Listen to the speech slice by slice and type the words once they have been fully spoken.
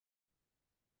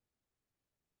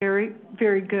Very,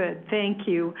 very good. Thank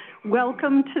you.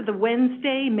 Welcome to the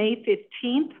Wednesday, May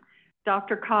 15th,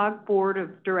 DRCOG Board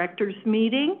of Directors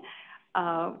meeting.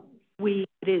 It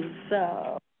is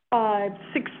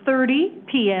 6:30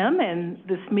 p.m. and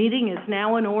this meeting is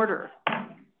now in order.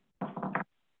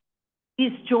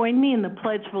 Please join me in the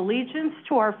Pledge of Allegiance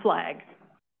to our flag.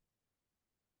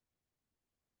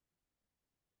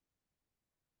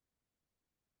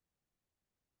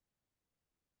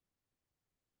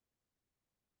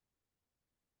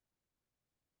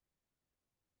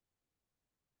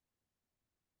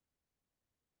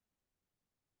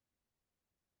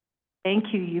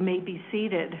 Thank you. You may be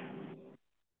seated.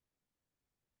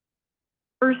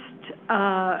 First,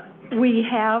 we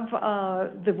have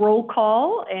the roll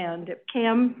call, and if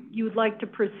Cam, you would like to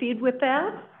proceed with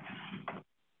that?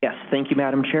 Yes, thank you,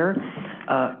 Madam Chair.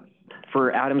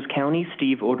 For Adams County,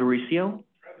 Steve Odoricio.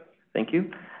 Thank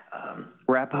you.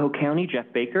 Arapahoe County, Jeff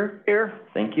Baker. Here.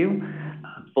 Thank you.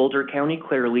 Boulder County,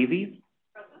 Claire Levy.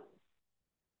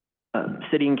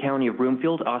 City and County of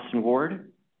Broomfield, Austin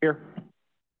Ward. Here.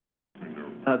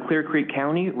 Clear Creek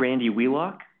County, Randy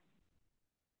Wheelock.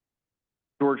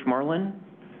 George Marlin.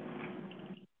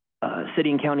 City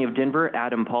and County of Denver,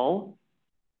 Adam Paul.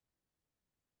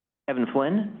 Evan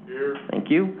Flynn. Here.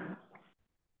 Thank you.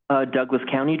 Douglas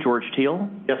County, George Teal.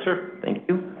 Yes, sir. Thank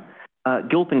you.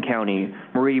 Gilpin County,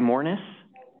 Marie Mornis.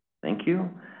 Thank you.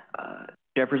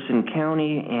 Jefferson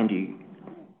County, Andy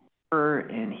Burr,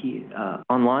 and he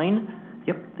online.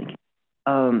 Yep, thank you.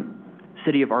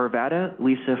 City of Arvada,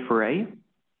 Lisa Ferre.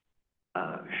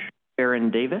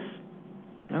 Sharon Davis.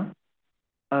 No.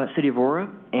 City of Aurora,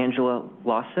 Angela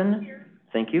Lawson. Here.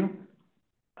 Thank you.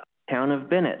 Town of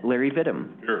Bennett, Larry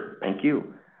Vidham. Here. Thank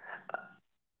you.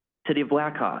 City of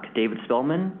Blackhawk, David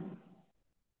Spellman.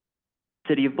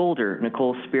 City of Boulder,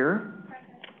 Nicole Spear.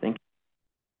 Thank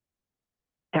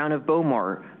you. Town of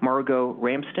Beaumar, Margot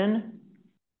Ramston.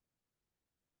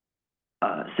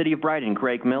 City of Brighton,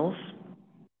 Greg Mills.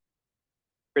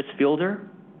 Chris Fielder.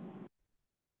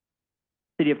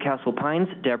 City of Castle Pines,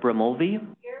 Deborah Mulvey.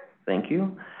 Here. Thank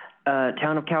you.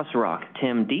 Town of Castle Rock,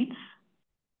 Tim Dietz.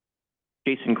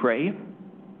 Jason Cray.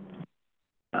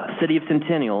 City of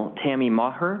Centennial, Tammy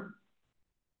Maher.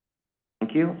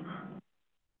 Thank you.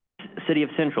 City of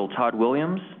Central, Todd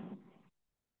Williams.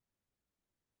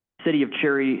 City of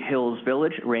Cherry Hills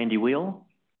Village, Randy Wheel.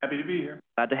 Happy to be here.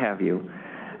 Glad to have you.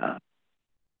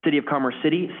 City of Commerce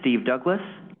City, Steve Douglas.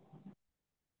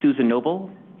 Susan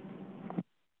Noble.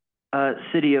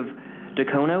 City of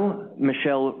Dacono,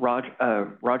 Michelle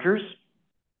Rogers.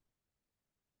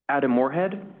 Adam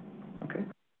Moorhead. Okay.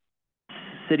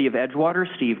 City of Edgewater,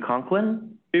 Steve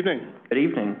Conklin. Good evening. Good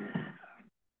evening.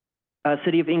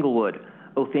 City of Inglewood,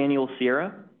 Othaniel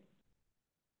Sierra.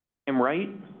 Tim Wright.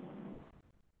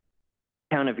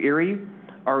 Town of Erie,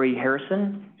 Ari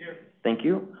Harrison. Here. Thank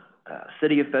you.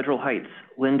 City of Federal Heights,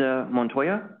 Linda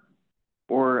Montoya.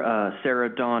 Or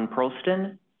Sarah Dawn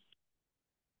Perlston.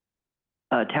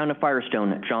 Town of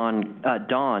Firestone,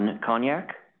 Don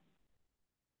Cognac.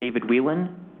 David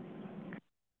Whelan.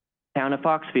 Town of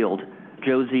Foxfield,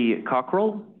 Josie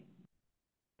Cockrell.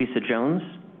 Lisa Jones.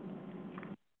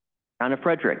 Town of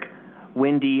Frederick,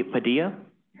 Wendy Padilla.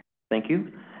 Thank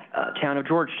you. Town of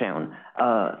Georgetown,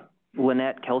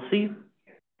 Lynette Kelsey.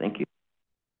 Thank you.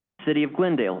 City of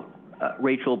Glendale,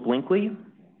 Rachel Blinkley.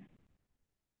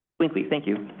 Blinkley, thank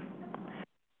you.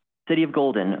 City of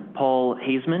Golden, Paul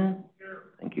Hazeman.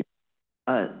 Thank you.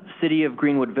 City of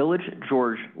Greenwood Village,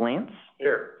 George Lance.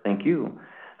 Here. Thank you.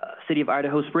 City of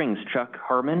Idaho Springs, Chuck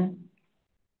Harmon.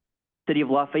 City of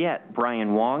Lafayette,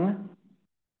 Brian Wong.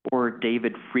 Or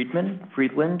David Friedland.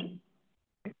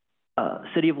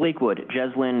 City of Lakewood,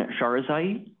 Jeslyn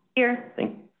Sharazai. Here.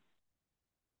 Thank you.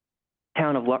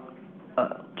 Town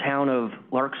of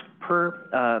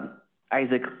Larkspur,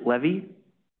 Isaac Levy.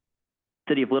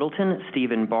 City of Littleton,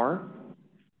 Stephen Barr.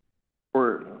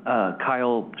 Or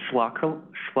Kyle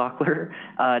Schlockler.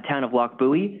 Town of Loch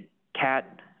Bowie,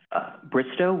 Kat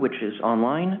Bristow, which is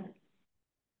online.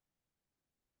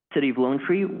 City of Lone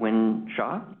Tree, Wynn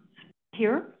Shaw.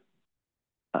 Here.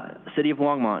 City of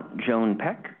Longmont, Joan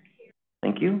Peck.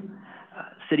 Thank you.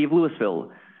 City of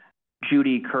Louisville,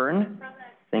 Judy Kern.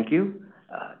 Thank you.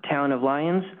 Town of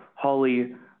Lyons,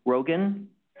 Holly Rogan.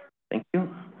 Thank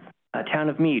you. Town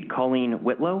of Meade, Colleen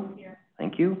Whitlow.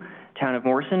 Thank you. Town of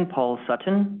Morrison, Paul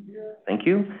Sutton. Thank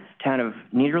you. Town of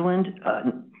Nederland,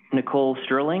 Nicole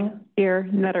Sterling. Here,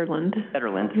 Netherland.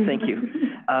 Netherland, thank you.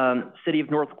 City of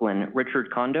North Glen,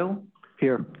 Richard Kondo.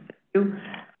 Here. Thank you.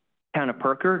 Town of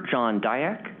Parker, John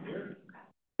Dyack. Here.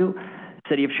 Thank you.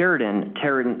 City of Sheridan,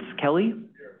 Terrence Kelly.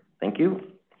 Here. Thank you.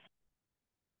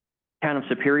 Town of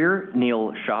Superior,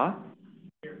 Neil Shaw.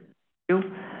 Thank you.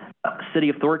 City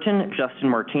of Thornton, Justin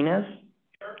Martinez.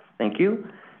 Thank you.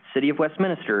 City of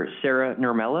Westminster, Sarah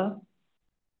Nurmela.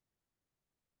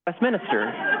 Westminster,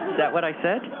 is that what I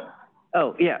said?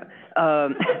 Oh, yeah.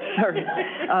 Sorry.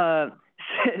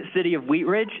 City of Wheat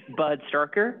Ridge, Bud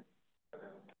Starker.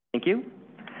 Thank you.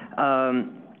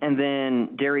 And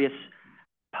then Darius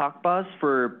Pakbaz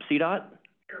for CDOT.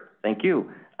 Thank you.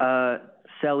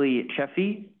 Sally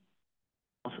Cheffy.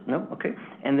 No, okay.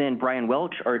 And then Brian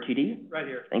Welch, RTD. Right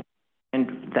here. Thank you.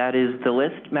 And that is the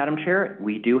list, Madam Chair.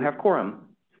 We do have quorum.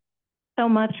 So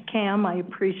much, Cam. I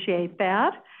appreciate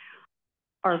that.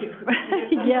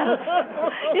 Yes,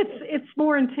 it's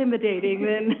more intimidating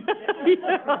than,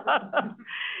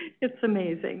 it's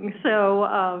amazing. So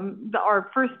our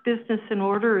first business in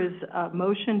order is a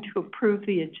motion to approve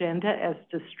the agenda as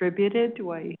distributed.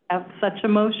 Do I have such a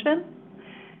motion?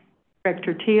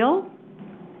 Director Teal?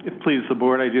 If it pleases the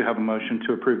board, I do have a motion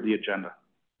to approve the agenda.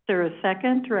 Is there a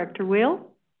second? Director Wheel?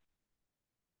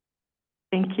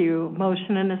 Thank you.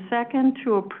 Motion and a second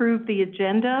to approve the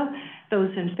agenda.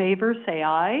 Those in favor say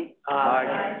aye.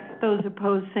 Aye. Those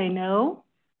opposed say no.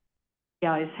 The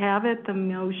ayes have it. The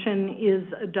motion is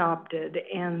adopted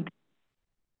and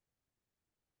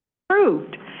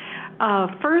approved.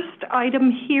 First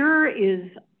item here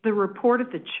is the report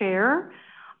of the chair.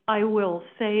 I will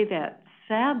say that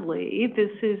sadly,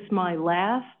 this is my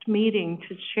last meeting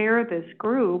to chair this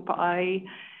group. I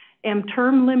am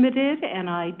term limited and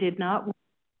I did not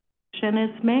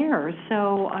as mayor,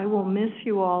 so I will miss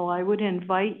you all. I would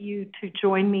invite you to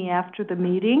join me after the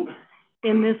meeting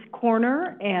in this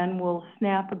corner and we'll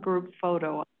snap a group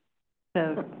photo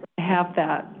to have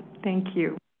that. Thank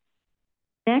you.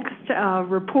 Next,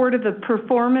 report of the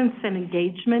Performance and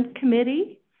Engagement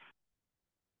Committee.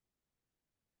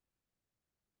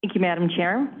 Thank you, Madam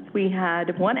Chair. We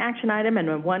had one action item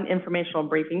and one informational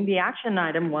briefing. The action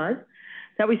item was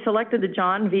that we selected the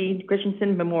John V.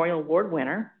 Christensen Memorial Award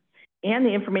winner. And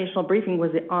the informational briefing was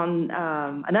on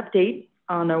an update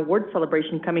on the award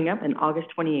celebration coming up on August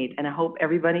 28th. And I hope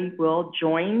everybody will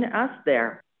join us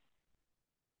there.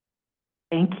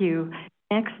 Thank you.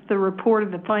 Next, the report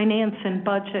of the Finance and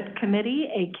Budget Committee,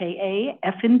 AKA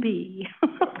F&B.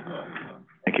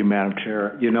 Thank you, Madam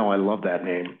Chair. You know I love that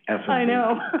name, F&B. I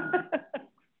know.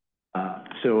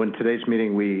 So in today's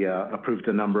meeting, we approved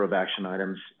a number of action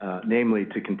items, namely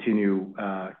to continue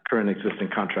current existing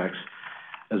contracts,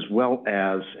 as well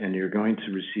as, and you're going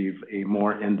to receive a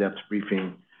more in-depth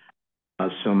briefing,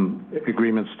 some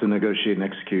agreements to negotiate and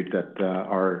execute that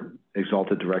our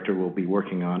exalted director will be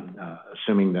working on,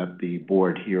 assuming that the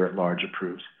board here at large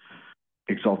approves.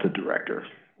 Exalted director.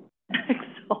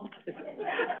 Exalted.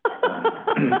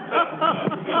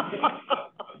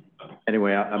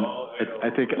 Anyway, I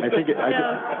think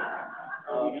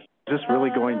is this really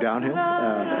going downhill?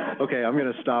 Okay, I'm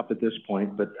going to stop at this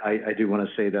point, but I do want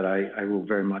to say that I will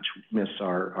very much miss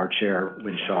our chair,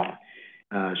 Lynn Shaw.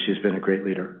 She's been a great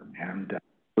leader, and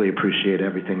really appreciate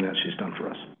everything that she's done for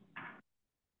us.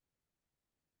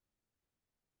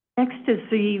 Next is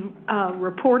the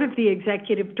report of the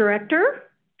Executive Director,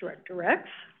 Director Rex.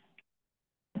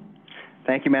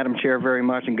 Thank you, Madam Chair, very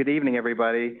much, and good evening,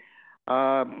 everybody.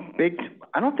 I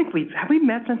don't think have we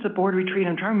met since the board retreat?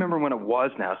 I'm trying to remember when it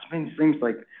was now. It seems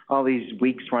like all these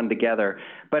weeks run together.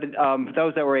 But for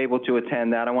those that were able to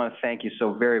attend that, I want to thank you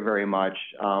so very, very much.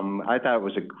 I thought it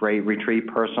was a great retreat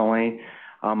personally.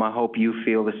 I hope you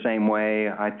feel the same way.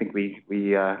 I think we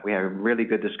had really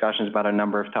good discussions about a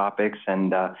number of topics,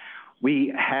 and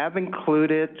we have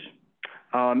included,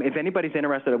 if anybody's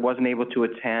interested that wasn't able to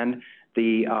attend,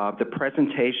 the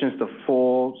presentations, the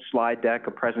full slide deck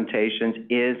of presentations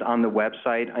is on the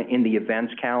website in the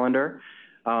events calendar.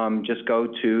 Just go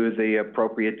to the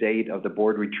appropriate date of the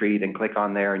board retreat and click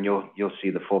on there, and you'll see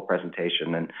the full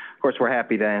presentation. And of course, we're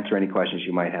happy to answer any questions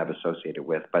you might have associated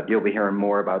with. But you'll be hearing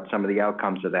more about some of the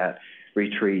outcomes of that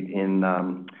retreat in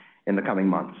the coming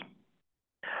months.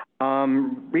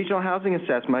 Regional housing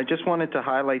assessment. I just wanted to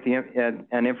highlight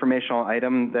an informational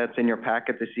item that's in your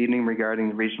packet this evening regarding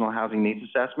the regional housing needs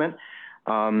assessment.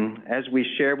 As we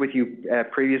shared with you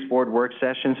at previous board work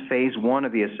sessions, phase 1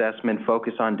 of the assessment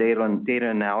focused on data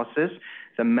analysis.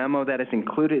 The memo that is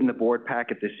included in the board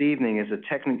packet this evening is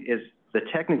the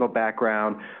technical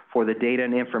background for the data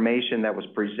and information that was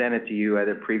presented to you at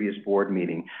a previous board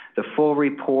meeting. The full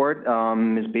report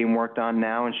is being worked on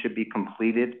now and should be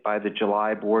completed by the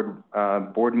July board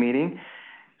meeting.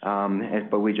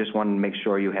 But we just wanted to make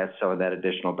sure you had some of that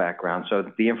additional background. So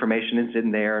the information is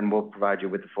in there, and we'll provide you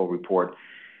with the full report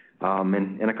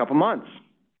in a couple months.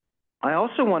 I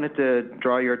also wanted to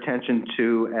draw your attention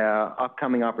to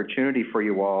upcoming opportunity for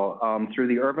you all. Through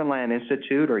the Urban Land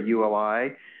Institute, or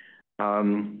ULI,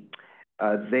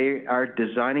 they are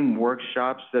designing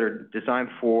workshops that are designed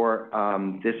for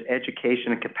this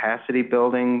education and capacity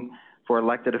building for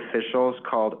elected officials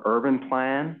called Urban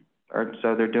Plan.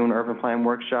 So they're doing Urban Plan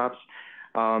workshops.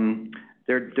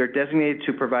 They're designated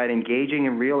to provide engaging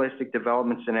and realistic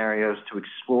development scenarios to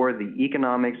explore the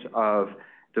economics of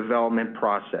development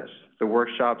process. The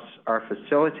workshops are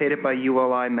facilitated by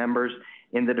ULI members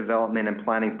in the development and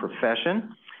planning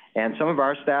profession. And some of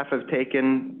our staff have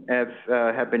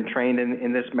been trained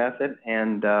in this method,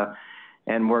 and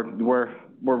we're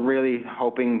really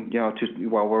hoping,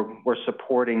 we're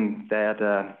supporting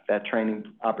that training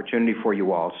opportunity for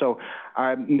you all. So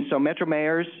Metro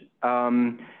Mayors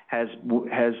has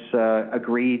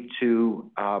agreed to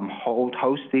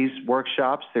host these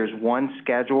workshops. There's one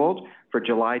scheduled for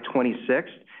July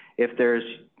 26th. If there's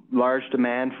large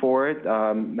demand for it,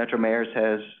 Metro Mayors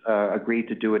has agreed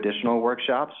to do additional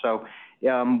workshops. So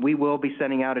we will be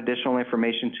sending out additional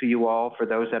information to you all for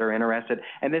those that are interested.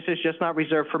 And this is just not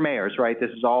reserved for mayors, right?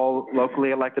 This is all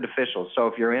locally elected officials. So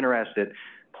if you're interested,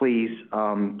 please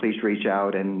reach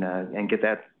out and get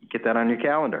that on your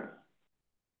calendar.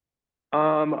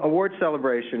 Award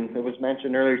celebration. It was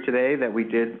mentioned earlier today that we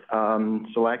did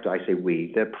select, I say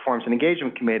we, the Performance and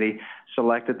Engagement Committee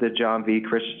selected the John V.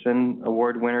 Christensen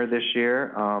Award winner this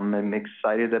year. I'm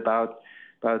excited about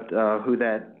who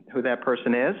that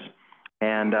person is.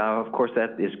 And of course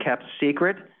that is kept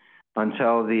secret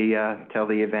until the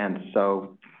event.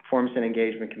 So Performance and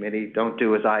Engagement Committee, don't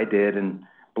do as I did and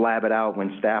blab it out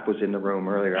when staff was in the room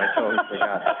earlier. I totally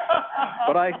forgot.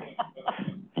 But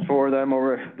for them,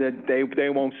 or they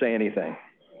won't say anything.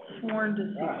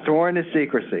 Sworn to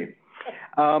secrecy.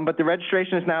 But the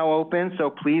registration is now open, so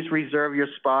please reserve your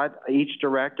spot. Each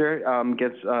director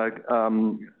gets a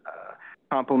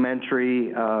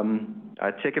complimentary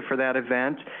ticket for that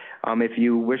event. If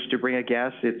you wish to bring a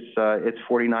guest, it's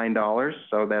 $49,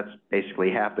 so that's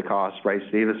basically half the cost, right,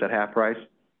 Steve? Is that half price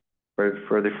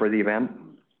for the event?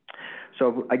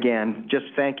 So again, just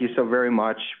thank you so very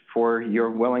much for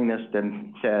your willingness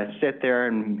to sit there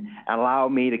and allow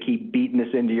me to keep beating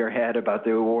this into your head about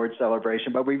the award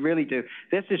celebration. But we really do.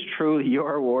 This is truly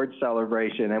your award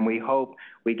celebration, and we hope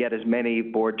we get as many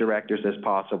board directors as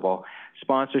possible.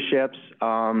 Sponsorships,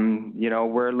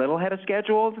 we're a little ahead of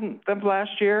schedule than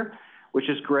last year, which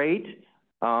is great.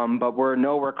 But we're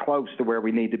nowhere close to where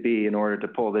we need to be in order to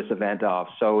pull this event off.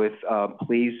 So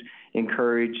please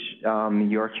encourage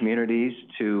your communities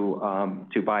to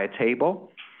buy a table.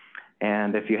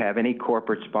 And if you have any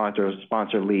corporate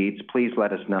sponsor leads, please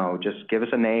let us know. Just give us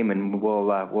a name and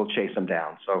we'll chase them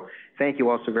down. So thank you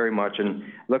all so very much, and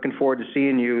looking forward to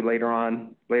seeing you later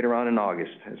on in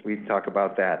August as we talk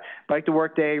about that. Bike to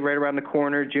Work Day right around the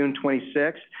corner, June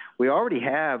 26th. We already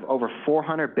have over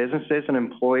 400 businesses and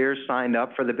employers signed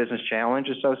up for the business challenge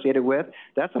associated with.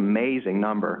 That's an amazing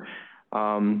number.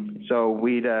 So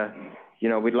we'd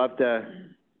love to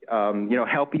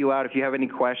help you out if you have any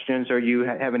questions, or you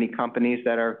have any companies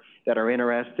that are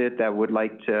interested that would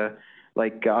like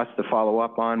us to follow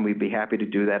up on. We'd be happy to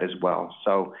do that as well.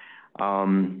 So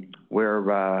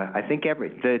I think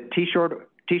the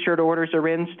t-shirt orders are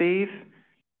in, Steve.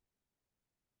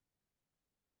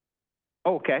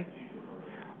 Okay.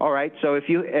 All right. So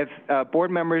if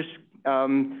board members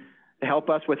help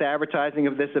us with advertising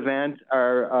of this event,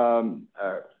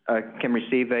 can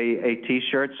receive a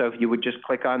t-shirt. So if you would just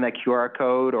click on that QR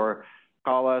code or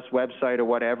call us, website or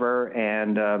whatever,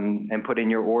 and put in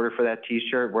your order for that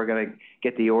t-shirt, we're going to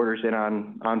get the orders in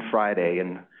on Friday,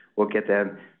 and we'll get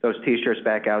those t-shirts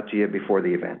back out to you before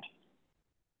the event.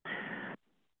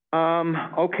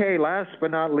 Okay, last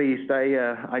but not least,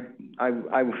 I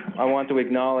want to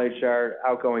acknowledge our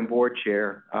outgoing board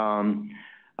chair.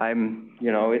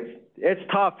 It's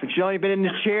tough. She's only been in the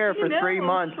chair for 3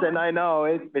 months, and I know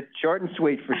it's short and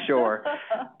sweet for sure.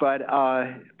 But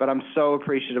I'm so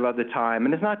appreciative of the time,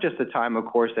 and it's not just the time, of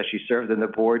course, that she served in the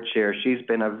board chair. She's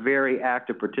been a very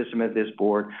active participant of this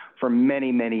board for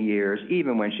many, many years,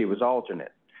 even when she was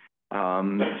alternate.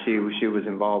 She was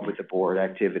involved with the board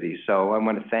activities. So I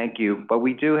want to thank you. But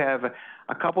we do have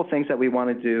a couple things that we want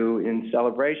to do in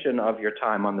celebration of your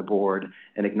time on the board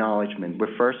and acknowledgement. But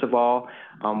first of all,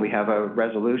 we have a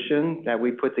resolution that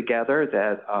we put together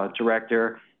that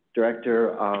Director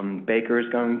Baker is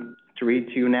going to read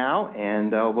to you now,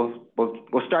 and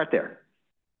we'll start there.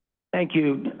 Thank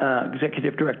you,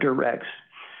 Executive Director Rex.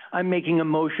 I'm making a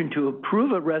motion to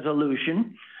approve a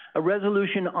resolution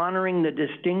honoring the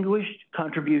distinguished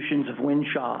contributions of Wynne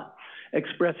Shaw,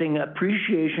 expressing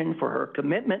appreciation for her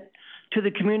commitment to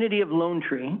the community of Lone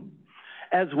Tree,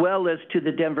 as well as to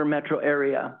the Denver metro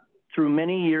area through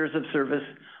many years of service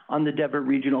on the Denver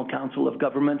Regional Council of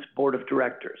Governments Board of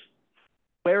Directors.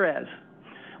 Whereas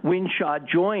Win Shaw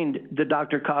joined the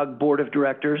DRCOG Board of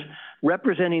Directors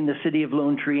representing the city of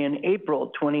Lone Tree in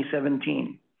April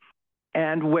 2017.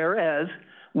 And whereas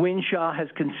Win Shaw has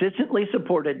consistently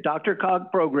supported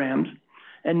DRCOG programs,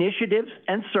 initiatives,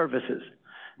 and services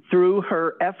through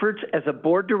her efforts as a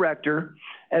board director,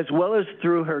 as well as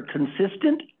through her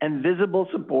consistent and visible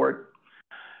support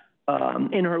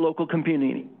in her local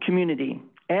community.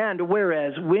 And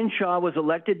whereas Win Shaw was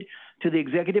elected to the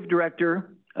executive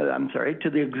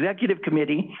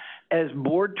committee as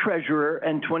board treasurer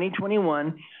in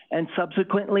 2021 and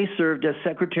subsequently served as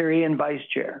secretary and vice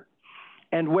chair.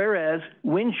 And whereas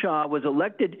Win Shaw was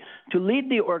elected to lead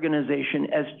the organization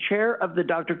as chair of the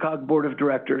DRCOG Board of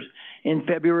Directors in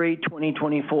February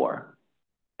 2024.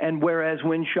 And whereas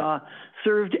Win Shaw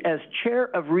served as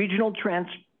chair of Regional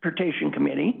Transportation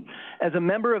Committee, as a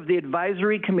member of the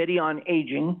Advisory Committee on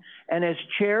Aging, and as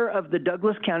chair of the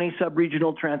Douglas County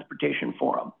Subregional Transportation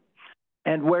Forum.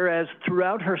 And whereas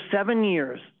throughout her 7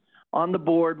 years on the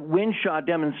board, Win Shaw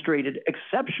demonstrated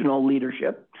exceptional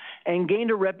leadership and gained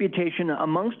a reputation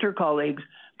amongst her colleagues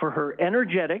for her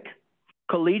energetic,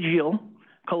 collegial,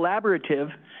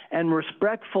 collaborative, and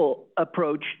respectful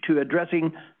approach to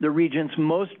addressing the region's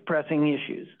most pressing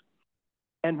issues.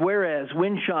 And whereas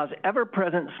Win Shaw's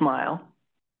ever-present smile,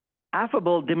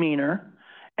 affable demeanor,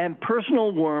 and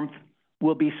personal warmth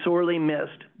will be sorely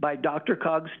missed by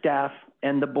DRCOG staff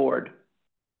and the board.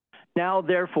 Now,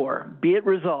 therefore, be it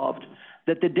resolved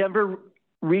that the Denver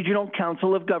Regional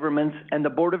Council of Governments and the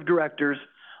Board of Directors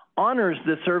honors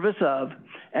the service of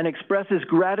and expresses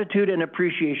gratitude and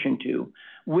appreciation to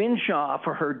Win Shaw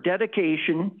for her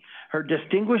dedication, her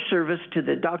distinguished service to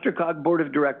the DRCOG Board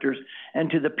of Directors and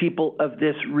to the people of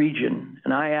this region.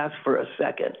 And I ask for a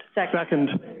second. Second.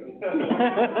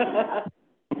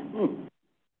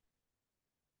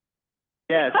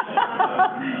 Yes.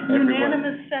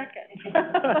 Unanimous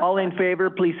second. All in favor,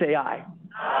 please say aye.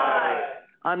 Aye.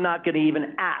 I'm not going to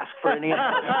even ask for any.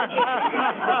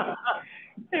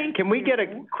 Can we get a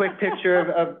quick picture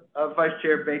of Vice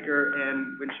Chair Baker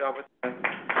and Win Shaw with us?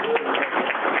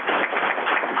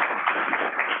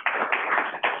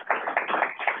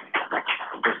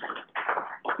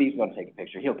 Steve's going to take a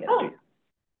picture. He'll get it to you.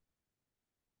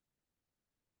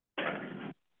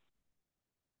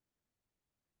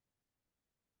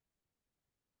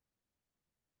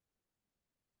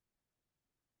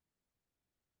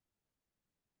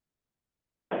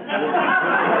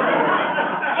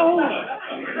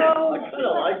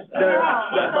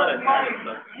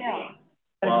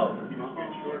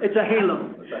 It's a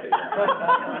halo.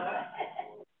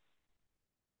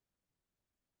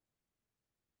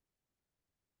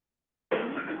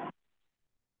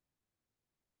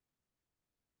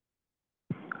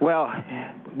 Well,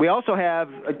 we also have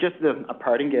just a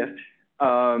parting gift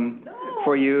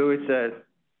for you. It's a,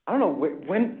 I don't know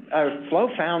when Flo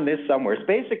found this somewhere. It's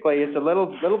basically it's a little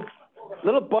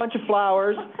bunch of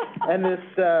flowers and this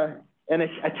and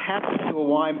it's attached to a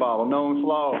wine bottle. Known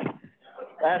Flo.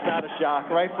 That's not a shock,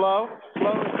 right, Flo?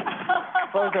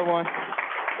 Flo's the one.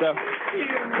 So,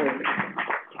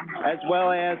 as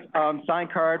well as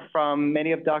signed card from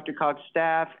many of DRCOG's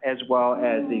staff, as well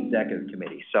as the executive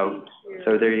committee. So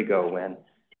there you go, Win.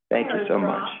 Thank you so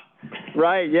much.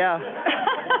 Right? Yeah.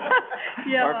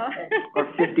 Yeah.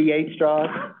 Or 58 straws.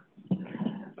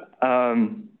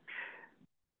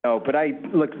 No, but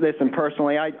listen,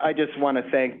 personally, I just want to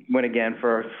thank Win again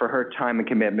for her time and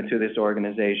commitment to this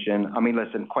organization. I mean,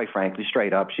 listen, quite frankly,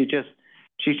 straight up, she's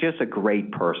just a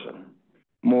great person,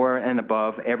 more and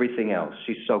above everything else.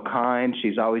 She's so kind.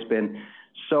 She's always been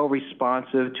so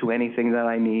responsive to anything that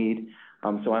I need.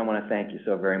 So I want to thank you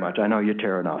so very much. I know you're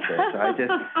tearing off there. So I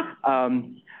just,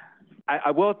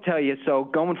 I will tell you, so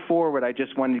going forward, I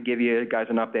just wanted to give you guys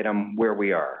an update on where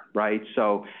we are, right?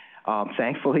 So,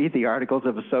 thankfully, the Articles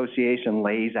of Association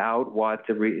lays out what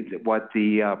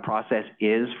the process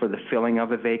is for the filling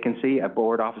of a vacancy, a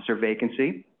board officer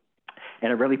vacancy,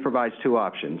 and it really provides two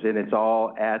options, and it's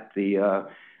all at the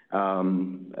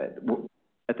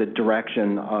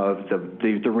direction of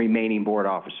the remaining board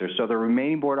officers. So the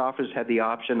remaining board officers had the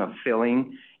option of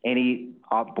filling any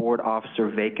board officer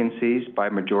vacancies by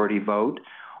majority vote,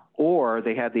 or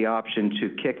they had the option to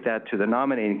kick that to the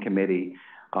nominating committee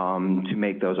to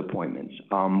make those appointments.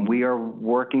 We are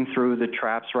working through the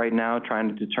traps right now, trying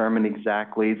to determine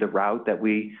exactly the route that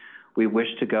we wish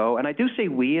to go. And I do say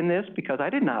we in this because I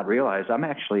did not realize I'm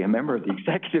actually a member of the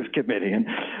executive committee. And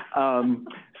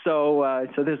So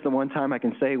this is the one time I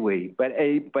can say we.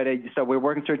 So we're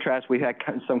working through trash. We had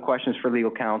some questions for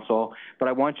legal counsel, but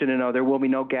I want you to know there will be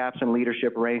no gaps in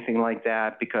leadership or anything like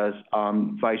that because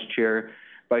Vice Chair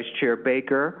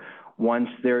Baker, once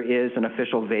there is an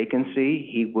official vacancy,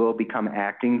 he will become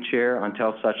acting chair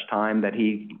until such time that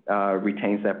he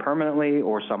retains that permanently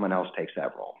or someone else takes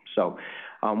that role. So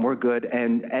we're good.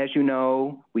 And as you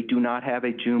know, we do not have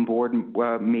a June board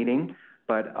meeting,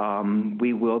 but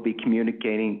we will be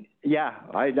communicating. Yeah,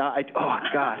 oh,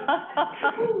 God.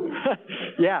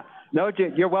 Yeah, no,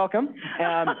 you're welcome.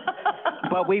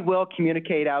 But we will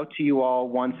communicate out to you all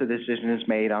once a decision is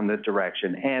made on the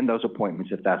direction and those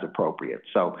appointments if that's appropriate.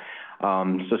 So,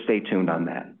 so stay tuned on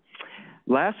that.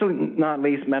 Last but not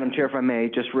least, Madam Chair, if I may,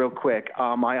 just real quick,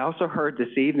 I also heard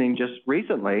this evening, just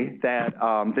recently, that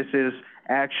this is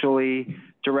actually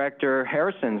Director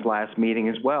Harrison's last meeting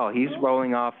as well. He's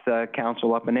rolling off the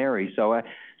council up in Erie. So,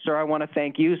 sir, I want to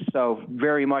thank you so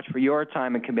very much for your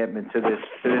time and commitment to this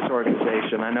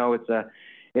organization. I know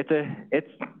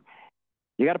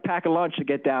you got to pack a lunch to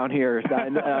get down here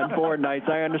on board nights.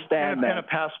 I understand that. And a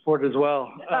passport as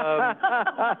well.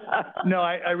 No,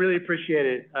 I really appreciate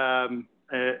it.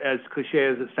 As cliche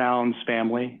as it sounds,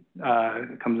 family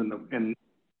comes in.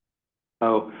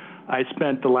 So I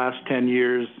spent the last 10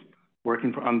 years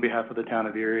working on behalf of the town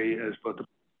of Erie as both the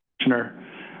commissioner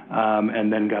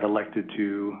and then got elected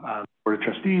to the Board of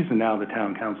Trustees and now the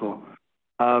town council.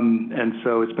 And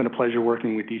so it's been a pleasure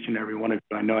working with each and every one of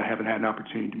you. I know I haven't had an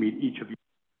opportunity to meet each of you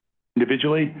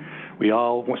individually. We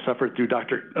all suffered through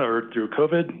through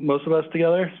COVID, most of us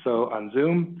together, so on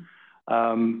Zoom.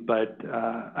 But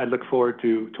I look forward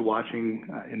to watching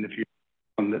in the future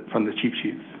from the cheap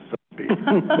sheets, so to speak.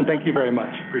 So thank you very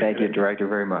much. Thank you, Director,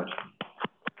 very much.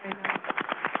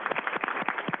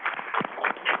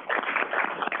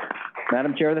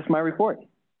 Madam Chair, that's my report.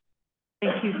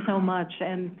 Thank you so much,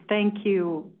 and thank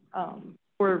you.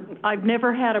 I've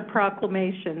never had a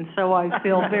proclamation, so I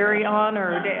feel very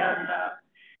honored, and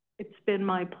it's been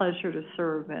my pleasure to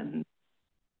serve, and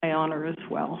my honor as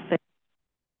well.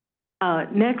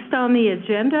 Next on the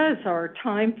agenda is our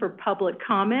time for public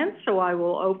comment, so I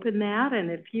will open that,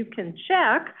 and if you can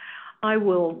check, I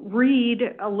will read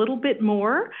a little bit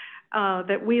more.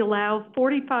 That we allow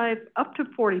up to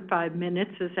 45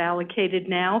 minutes is allocated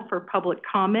now for public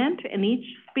comment, and each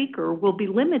speaker will be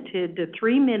limited to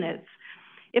 3 minutes.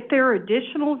 If there are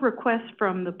additional requests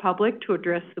from the public to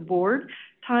address the board,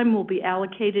 time will be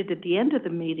allocated at the end of the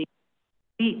meeting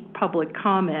to public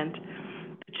comment.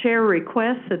 The chair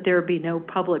requests that there be no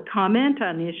public comment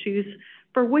on issues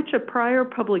for which a prior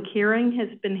public hearing has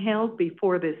been held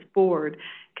before this board.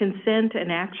 Consent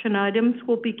and action items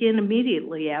will begin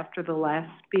immediately after the last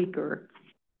speaker.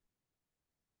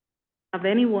 Have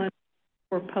anyone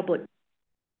for public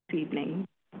this evening?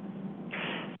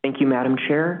 Thank you, Madam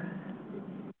Chair.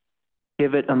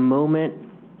 Give it a moment,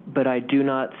 but I do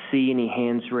not see any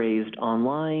hands raised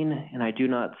online, and I do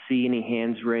not see any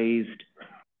hands raised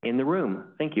in the room.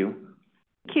 Thank you.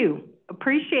 Thank you.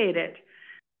 Appreciate it.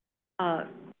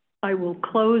 I will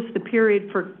close the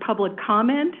period for public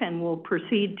comment and we'll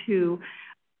proceed to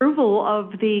approval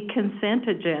of the consent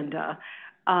agenda.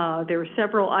 There are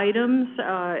several items,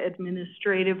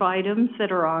 administrative items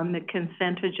that are on the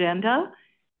consent agenda.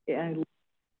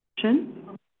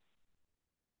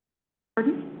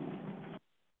 Pardon?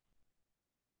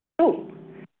 Oh,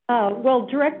 well,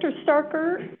 Director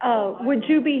Starker, would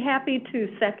you be happy to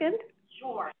second?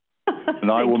 Sure.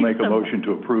 And I will make a motion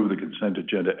to approve the consent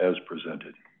agenda as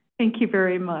presented. Thank you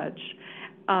very much.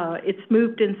 It's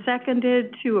moved and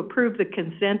seconded to approve the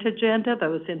consent agenda.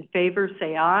 Those in favor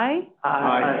say aye.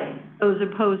 Aye. Those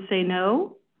opposed say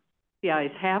no. The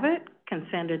ayes have it.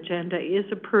 Consent agenda is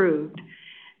approved.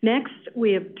 Next,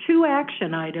 we have 2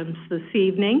 action items this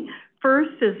evening.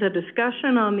 First is a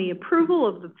discussion on the approval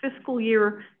of the fiscal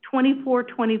year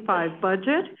 24-25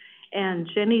 budget, and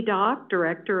Jenny Dock,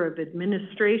 Director of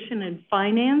Administration and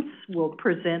Finance, will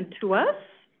present to us.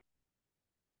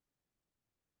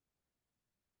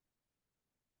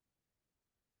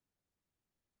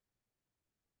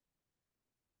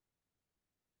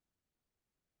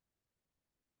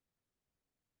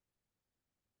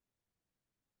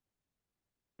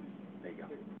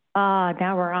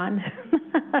 Now we're on.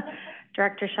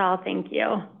 Director Shaw, thank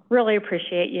you. Really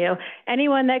appreciate you.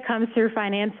 Anyone that comes through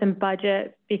finance and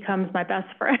budget becomes my best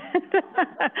friend.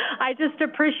 I just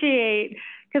appreciate,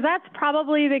 because that's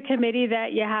probably the committee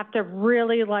that you have to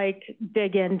really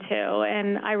dig into.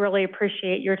 And I really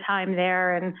appreciate your time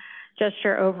there and just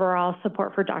your overall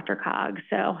support for DRCOG.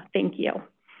 So thank you.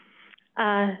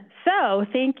 So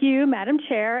thank you, Madam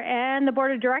Chair and the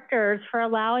Board of Directors for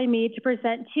allowing me to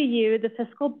present to you the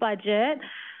fiscal budget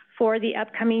for the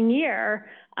upcoming year.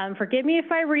 Forgive me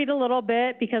if I read a little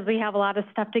bit because we have a lot of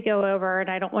stuff to go over and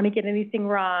I don't want to get anything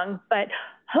wrong, but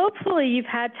hopefully you've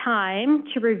had time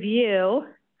to review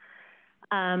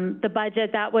the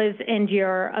budget that was in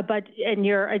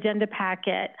your agenda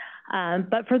packet.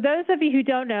 But for those of you who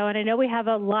don't know, and I know we have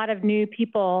a lot of new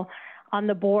people on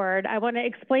the board, I want to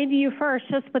explain to you first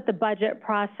just what the budget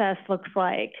process looks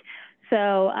like.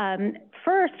 So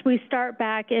first, we start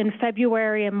back in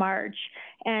February and March.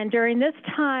 And during this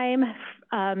time,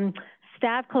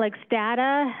 staff collects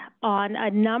data on a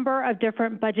number of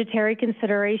different budgetary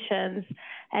considerations.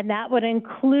 And that would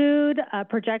include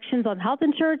projections on health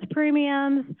insurance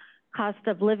premiums, cost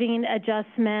of living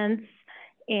adjustments,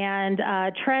 and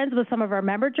trends with some of our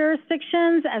member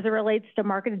jurisdictions as it relates to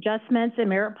market adjustments and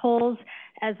merit pools,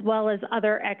 as well as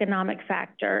other economic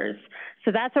factors.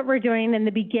 So that's what we're doing in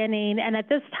the beginning. And at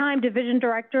this time, division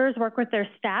directors work with their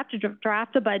staff to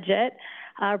draft a budget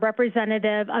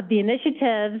representative of the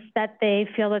initiatives that they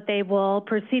feel that they will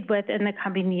proceed with in the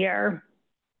coming year.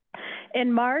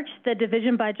 In March, the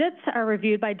division budgets are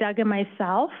reviewed by Doug and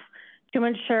myself to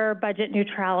ensure budget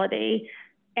neutrality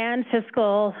and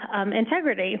fiscal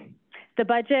integrity. The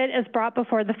budget is brought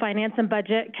before the Finance and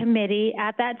Budget Committee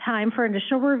at that time for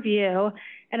initial review.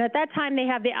 And at that time, they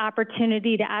have the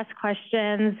opportunity to ask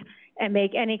questions and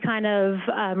make any kind of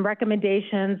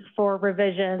recommendations for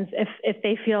revisions if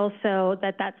they feel so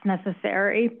that that's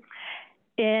necessary.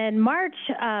 In March,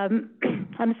 and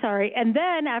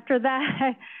then after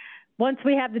that, once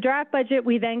we have the draft budget,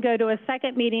 we then go to a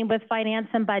second meeting with Finance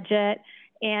and Budget,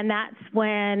 and that's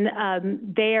when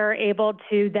they are able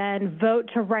to then vote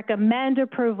to recommend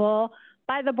approval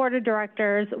by the Board of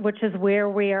Directors, which is where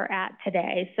we are at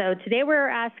today. So today we're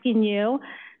asking you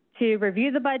to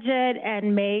review the budget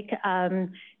and make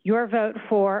your vote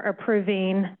for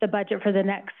approving the budget for the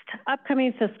next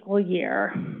upcoming fiscal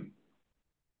year.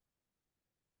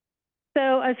 So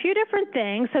a few different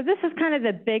things. So this is kind of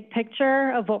the big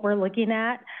picture of what we're looking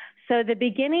at. So the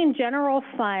beginning general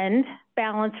fund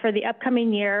balance for the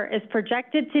upcoming year is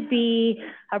projected to be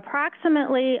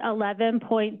approximately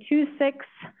 $11.26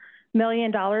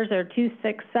 million, or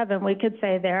 267, we could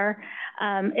say there.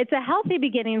 It's a healthy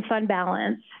beginning fund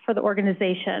balance for the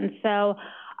organization. So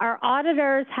our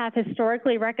auditors have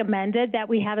historically recommended that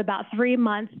we have about 3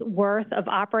 months worth of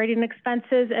operating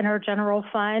expenses in our general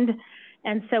fund.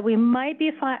 And so we might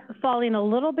be falling a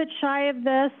little bit shy of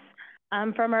this.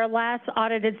 From our last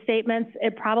audited statements,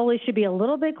 it probably should be a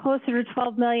little bit closer to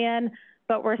 12 million,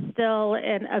 but we're still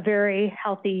in a very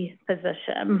healthy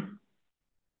position.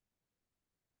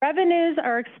 Revenues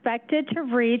are expected to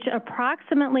reach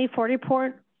approximately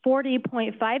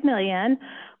 40.5 million,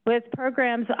 with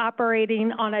programs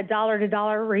operating on a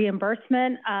dollar-to-dollar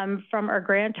reimbursement from our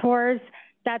grantors.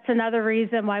 That's another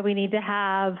reason why we need to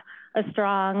have a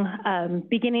strong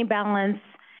beginning balance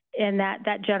in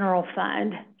that general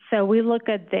fund. So we look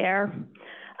good there.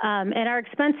 And our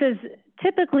expenses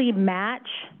typically match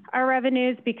our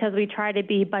revenues because we try to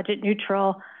be budget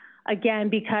neutral, again,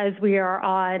 because we are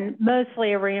on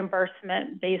mostly a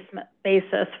reimbursement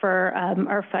basis for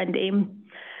our funding.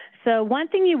 So one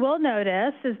thing you will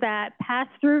notice is that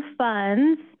pass-through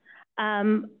funds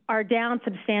are down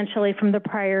substantially from the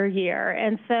prior year.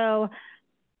 And so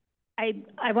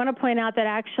I want to point out that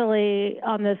actually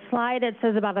on the slide, it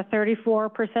says about a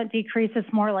 34% decrease.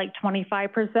 It's more like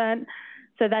 25%.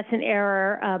 So that's an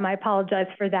error. I apologize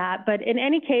for that. But in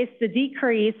any case, the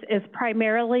decrease is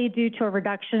primarily due to a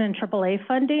reduction in AAA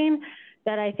funding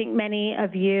that I think many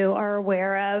of you are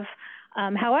aware of.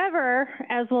 However,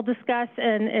 as we'll discuss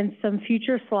in some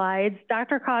future slides,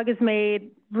 DRCOG has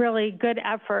made really good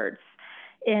efforts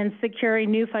in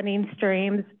securing new funding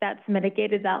streams that's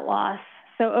mitigated that loss.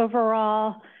 So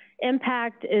overall,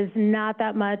 impact is not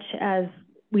that much. As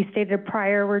we stated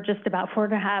prior, we're just about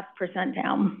 4.5%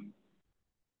 down.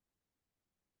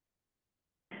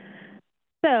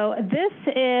 So this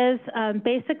is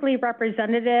basically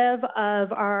representative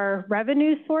of our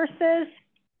revenue sources.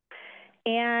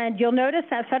 And you'll notice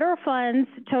that federal funds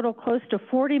total close to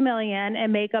 40 million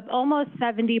and make up almost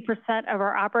 70% of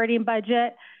our operating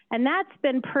budget. And that's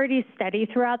been pretty steady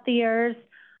throughout the years.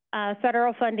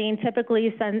 Federal funding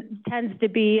typically tends to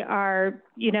be our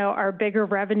bigger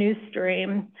revenue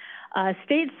stream.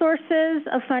 State sources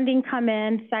of funding come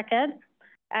in second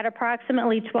at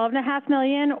approximately 12.5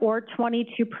 million, or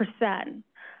 22%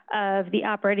 of the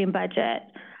operating budget.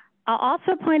 I'll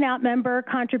also point out member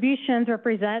contributions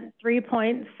represent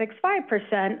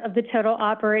 3.65% of the total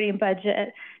operating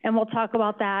budget, and we'll talk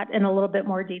about that in a little bit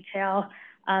more detail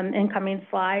in coming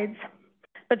slides.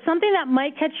 But something that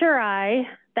might catch your eye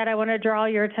that I want to draw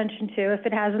your attention to, if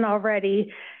it hasn't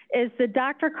already, is the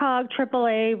DRCOG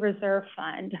AAA Reserve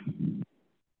Fund.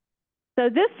 So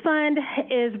this fund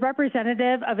is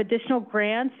representative of additional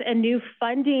grants and new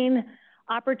funding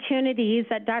opportunities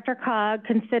that DRCOG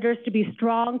considers to be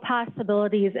strong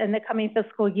possibilities in the coming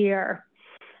fiscal year.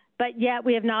 But yet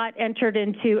we have not entered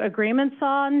into agreements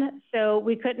on, so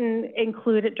we couldn't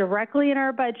include it directly in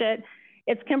our budget.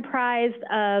 It's comprised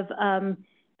of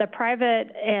the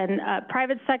private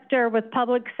sector with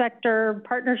public sector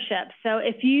partnerships. So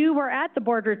if you were at the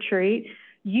board retreat,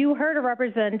 you heard a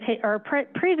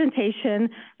presentation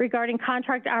regarding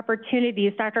contract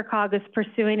opportunities DRCOG is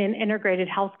pursuing in integrated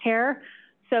healthcare.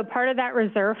 So part of that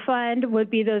reserve fund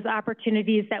would be those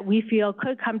opportunities that we feel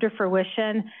could come to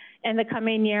fruition in the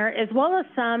coming year, as well as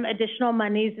some additional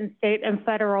monies in state and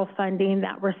federal funding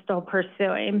that we're still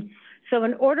pursuing. So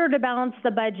in order to balance the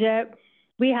budget,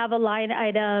 we have a line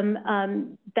item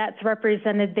that's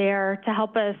represented there to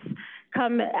help us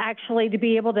to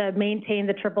be able to maintain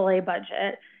the AAA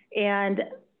budget. And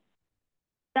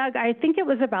Doug, I think it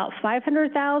was about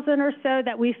 500,000 or so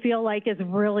that we feel like is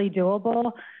really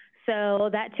doable. So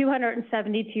that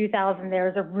 272,000 there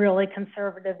is a really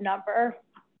conservative number.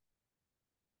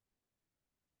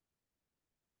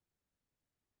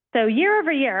 So year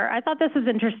over year, I thought this was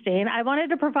interesting. I wanted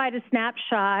to provide a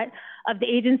snapshot of the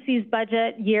agency's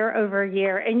budget year over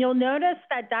year. And you'll notice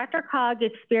that DRCOG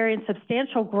experienced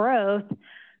substantial growth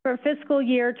from fiscal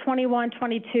year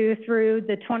 21-22 through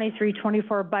the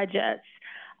 23-24 budgets.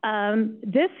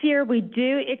 This year, we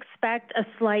do expect a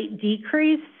slight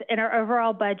decrease in our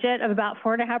overall budget of about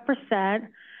 4.5%.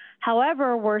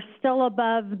 However, we're still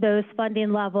above those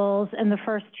funding levels in the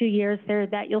first 2 years there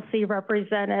that you'll see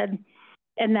represented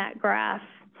in that graph.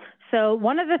 So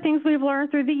one of the things we've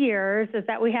learned through the years is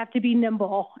that we have to be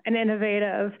nimble and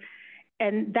innovative,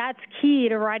 and that's key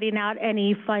to riding out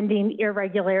any funding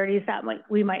irregularities that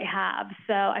we might have.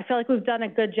 So I feel like we've done a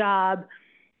good job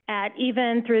at,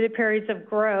 even through the periods of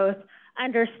growth,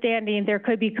 understanding there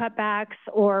could be cutbacks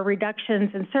or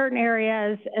reductions in certain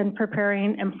areas and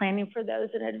preparing and planning for those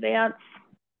in advance.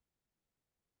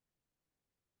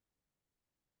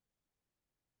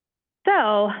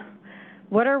 So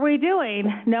what are we doing,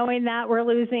 knowing that we're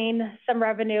losing some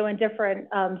revenue in different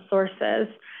sources?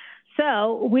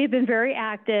 So we've been very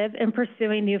active in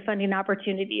pursuing new funding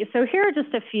opportunities. So here are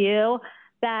just a few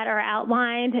that are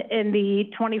outlined in the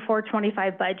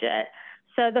 24-25 budget.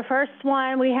 So the first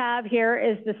one we have here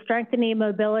is the Strengthening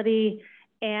Mobility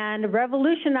and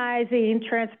Revolutionizing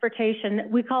Transportation.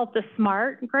 We call it the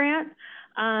SMART grant.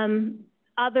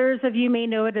 Others of you may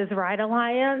know it as Ride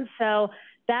Alliance. So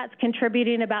that's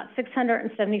contributing about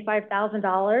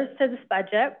 $675,000 to this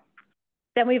budget.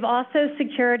 Then we've also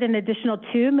secured an additional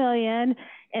 $2 million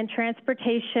in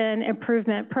transportation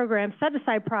improvement program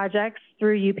set-aside projects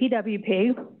through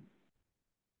UPWP.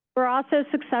 We're also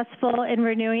successful in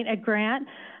renewing a grant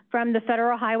from the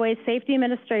Federal Highway Safety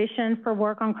Administration for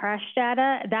work on crash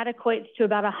data. That equates to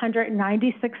about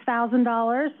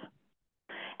 $196,000.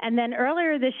 And then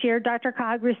earlier this year,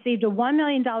 DRCOG received a $1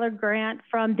 million grant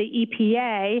from the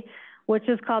EPA, which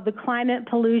is called the Climate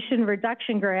Pollution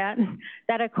Reduction Grant.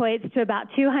 That equates to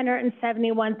about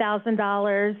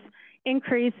 $271,000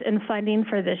 increase in funding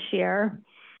for this year.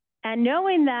 And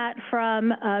knowing that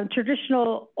from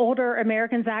traditional Older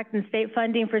Americans Act and state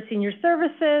funding for senior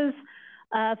services,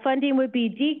 funding would be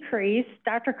decreased,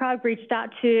 DRCOG reached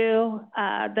out to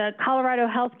the Colorado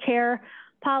Healthcare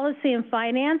Policy and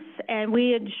Finance, and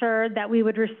we ensured that we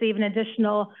would receive an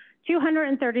additional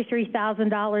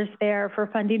 $233,000 there for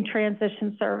funding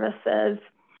transition services.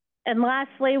 And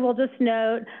lastly, we'll just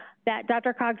note that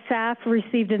DRCOG staff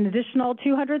received an additional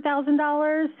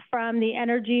 $200,000 from the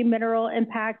Energy Mineral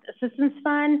Impact Assistance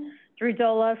Fund through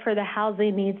DOLA for the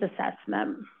housing needs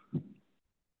assessment.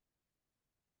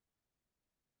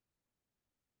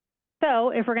 So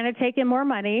if we're going to take in more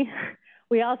money,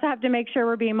 we also have to make sure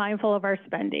we're being mindful of our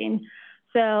spending.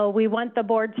 So we want the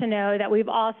board to know that we've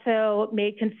also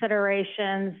made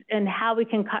considerations in how we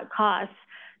can cut costs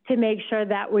to make sure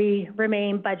that we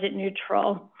remain budget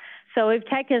neutral. So we've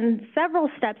taken several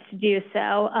steps to do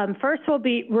so. First,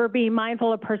 we're being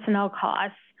mindful of personnel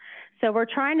costs. So we're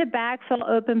trying to backfill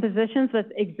open positions with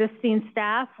existing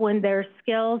staff when their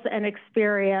skills and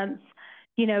experience,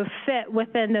 fit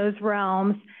within those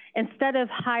realms, instead of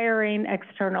hiring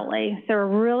externally. So we're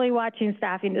really watching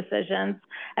staffing decisions.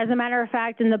 As a matter of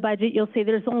fact, in the budget, you'll see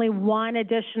there's only one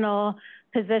additional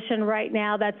position right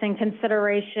now that's in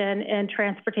consideration in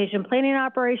transportation planning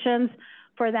operations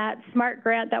for that SMART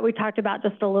grant that we talked about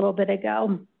just a little bit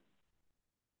ago.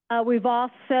 We've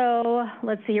also,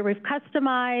 let's see here, we've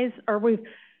customized, or we've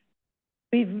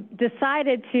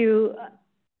decided to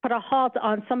put a halt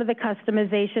on some of the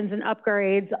customizations and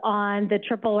upgrades on the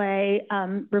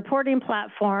AAA reporting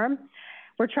platform.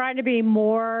 We're trying to be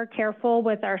more careful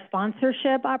with our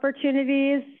sponsorship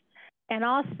opportunities. And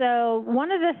also,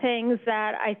 one of the things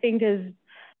that I think is,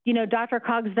 you know,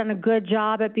 DRCOG's done a good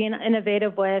job at being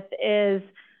innovative with is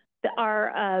our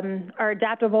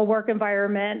adaptable work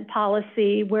environment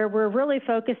policy, where we're really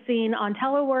focusing on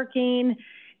teleworking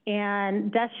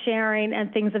and desk sharing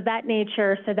and things of that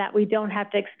nature so that we don't have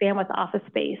to expand with office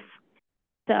space.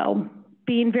 So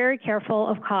being very careful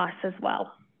of costs as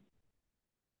well.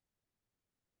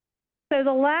 So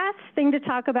the last thing to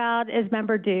talk about is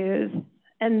member dues.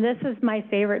 And this is my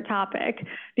favorite topic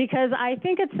because I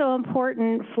think it's so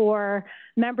important for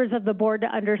members of the board to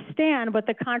understand what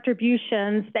the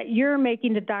contributions that you're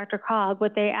making to DRCOG,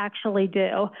 what they actually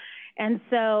do. And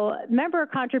so member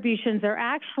contributions are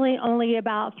actually only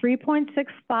about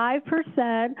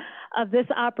 3.65% of this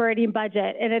operating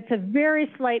budget. And it's a very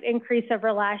slight increase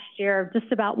over last year,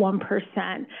 just about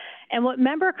 1%. And what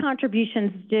member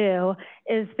contributions do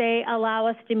is they allow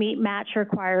us to meet match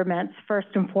requirements first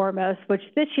and foremost, which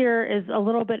this year is a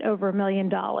little bit over $1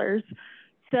 million.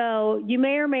 So you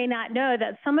may or may not know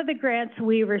that some of the grants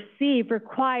we receive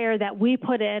require that we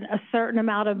put in a certain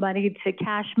amount of money to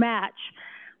cash match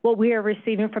what we are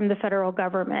receiving from the federal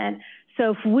government.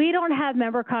 So if we don't have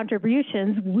member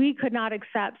contributions, we could not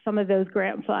accept some of those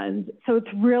grant funds. So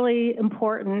it's really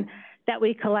important that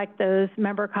we collect those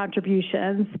member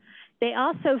contributions. They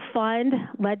also fund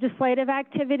legislative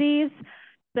activities.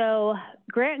 So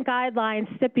grant guidelines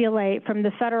stipulate from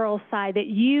the federal side that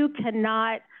you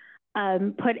cannot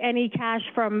put any cash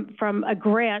from a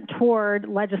grant toward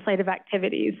legislative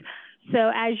activities.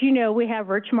 So as you know, we have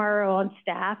Rich Morrow on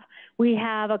staff. We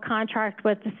have a contract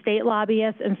with the state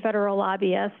lobbyists and federal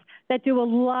lobbyists that do a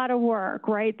lot of work,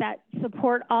 right, that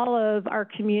support all of our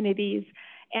communities.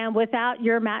 And without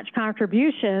your match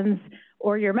contributions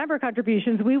or your member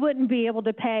contributions, we wouldn't be able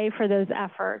to pay for those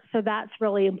efforts. So that's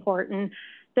really important.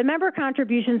 The member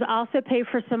contributions also pay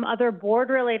for some other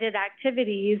board-related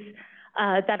activities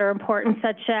that are important,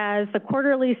 such as the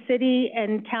quarterly city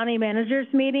and county managers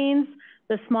meetings,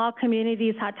 the Small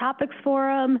Communities Hot Topics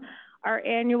Forum, our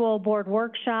annual board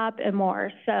workshop, and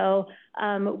more. So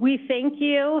we thank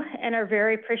you and are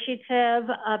very appreciative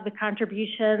of the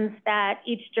contributions that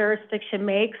each jurisdiction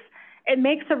makes. It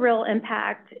makes a real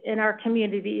impact in our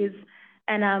communities,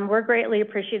 and we're greatly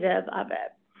appreciative of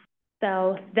it.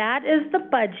 So that is the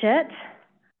budget.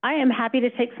 I am happy to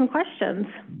take some questions.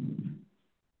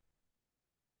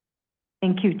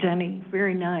 Thank you, Jenny.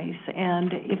 Very nice.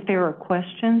 And if there are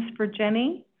questions for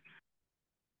Jenny,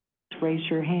 raise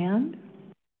your hand.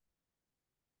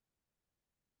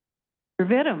 Mr.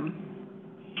 Vittum.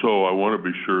 So I want to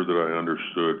be sure that I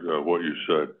understood what you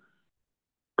said.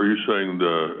 Are you saying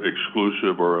the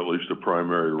exclusive or at least the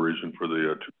primary reason for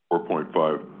the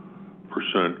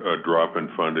 4.5% drop in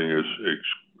funding is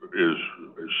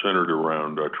centered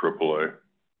around AAA?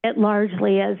 It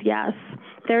largely is, yes.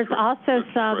 There's also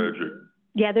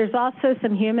there's also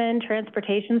some human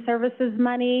transportation services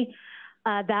money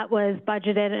that was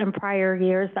budgeted in prior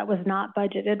years that was not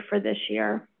budgeted for this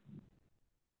year.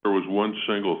 There was one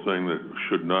single thing that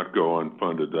should not go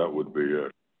unfunded, that would be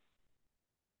it.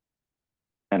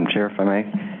 Madam Chair, if I may.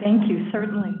 Thank you,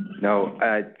 certainly. No,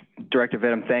 Director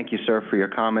Vittum, thank you, sir, for your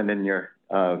comment and your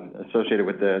associated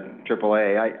with the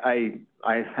AAA.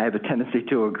 I have a tendency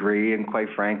to agree, and quite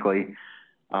frankly,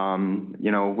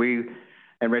 you know,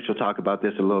 and Rich will talk about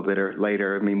this a little bit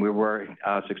later. I mean, we were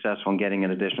successful in getting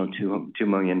an additional $2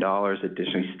 million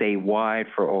additionally statewide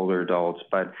for older adults,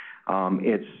 but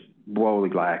it's woefully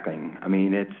lacking. I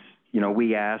mean, it's, you know,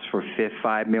 we asked for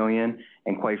 $5 million,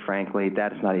 and quite frankly,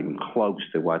 that's not even close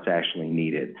to what's actually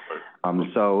needed.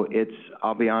 So it's,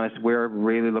 I'll be honest, we're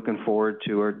really looking forward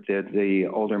to the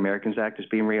Older Americans Act is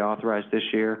being reauthorized this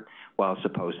year. Well, it's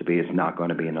supposed to be. It's not going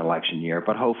to be an election year,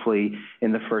 but hopefully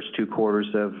in the first 2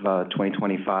 quarters of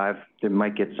 2025, they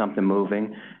might get something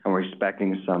moving, and we're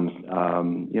expecting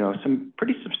some, you know, some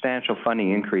pretty substantial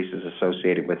funding increases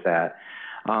associated with that.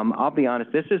 I'll be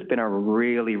honest, this has been a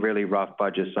really, really rough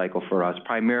budget cycle for us,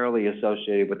 primarily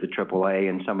associated with the AAA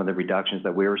and some of the reductions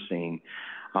that we were seeing.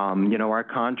 You know, our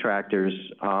contractors,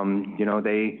 you know,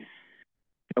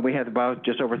 we had about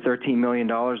just over $13 million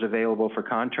available for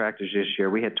contractors this year.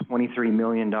 We had $23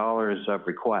 million of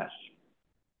requests.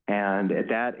 And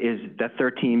that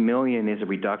 13 million is a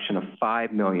reduction of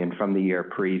 5 million from the year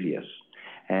previous.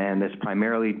 And it's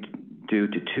primarily due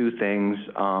to two things.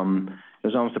 It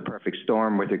was almost a perfect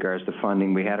storm with regards to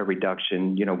funding. We had a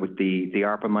reduction, you know, with the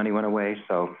ARPA money went away,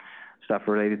 so stuff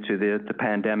related to the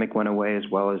pandemic went away, as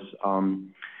well as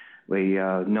we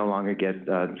no longer get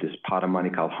this pot of money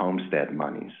called homestead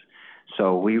monies.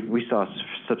 So we saw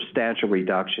substantial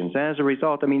reductions. And as a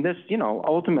result, I mean, this, you know,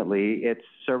 ultimately it's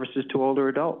services to older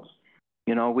adults.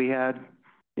 You know, we had,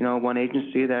 you know, one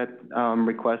agency that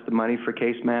requested money for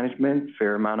case management,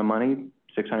 fair amount of money,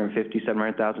 $650,000,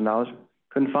 $700,000,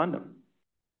 couldn't fund them.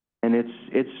 And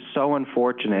it's so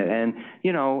unfortunate. And,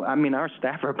 you know, I mean, our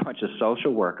staff are a bunch of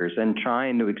social workers, and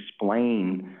trying to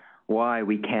explain why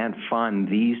we can't fund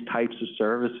these types of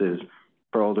services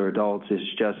for older adults is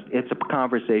just, it's a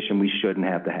conversation we shouldn't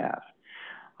have to have.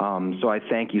 So I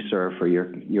thank you, sir, for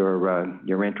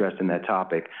your interest in that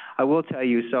topic. I will tell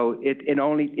you, so it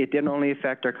didn't only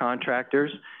affect our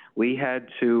contractors. We had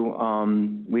to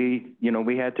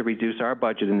we had to reduce our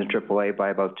budget in the AAA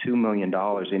by about $2 million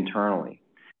internally.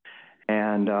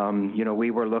 And, you know,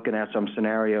 we were looking at some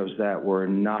scenarios that were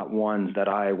not ones that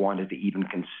I wanted to even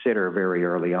consider very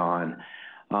early on.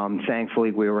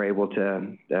 Thankfully, we were able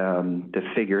to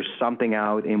figure something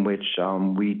out in which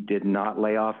we did not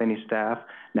lay off any staff.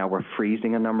 Now we're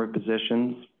freezing a number of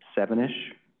positions,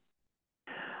 7-ish,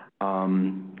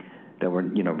 that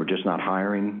we're just not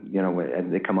hiring, you know,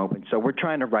 and they come open. So we're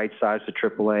trying to right-size the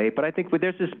AAA, but I think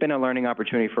there's just been a learning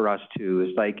opportunity for us too.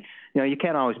 It's like, you know, you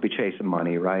can't always be chasing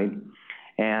money, right?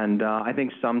 And I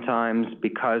think sometimes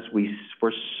because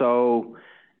we're so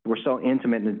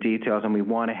intimate in the details and we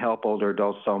want to help older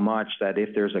adults so much that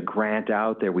if there's a grant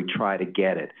out there, we try to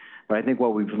get it. But I think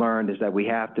what we've learned is that we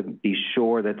have to be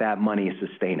sure that that money is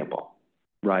sustainable,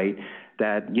 right?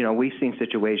 That, you know, we've seen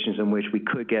situations in which we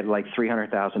could get like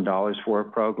 $300,000 for a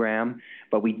program,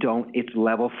 but we don't, it's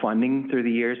level funding through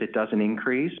the years. It doesn't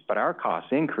increase, but our costs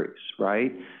increase,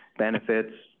 right?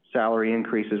 Benefits, salary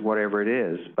increases, whatever it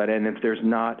is. And if there's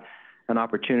not an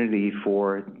opportunity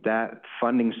for that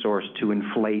funding source to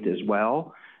inflate as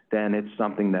well, then it's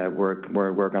something that we're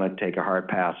going to take a hard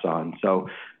pass on. So,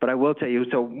 but I will tell you,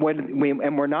 so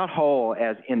and we're not whole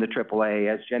as in the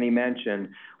AAA, as Jenny mentioned,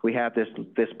 we have this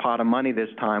pot of money this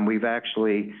time. We've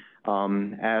actually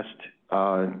asked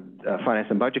Finance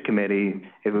and Budget Committee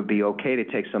if it would be okay to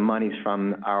take some monies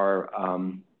from our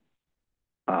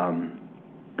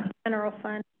general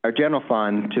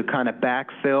fund to kind of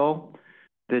backfill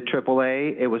the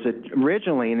AAA. It was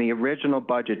originally in the original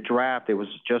budget draft, it was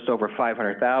just over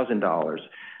 $500,000.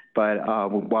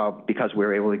 But because we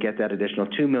were able to get that additional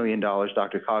 $2 million,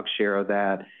 DRCOG's share of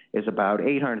that is about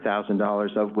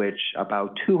 $800,000, of which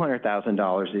about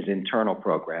 $200,000 is internal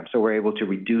program. So we're able to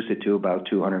reduce it to about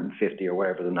 $250 or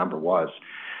whatever the number was.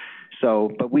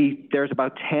 So, but there's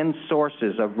about 10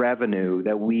 sources of revenue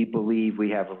that we believe we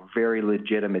have a very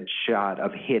legitimate shot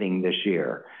of hitting this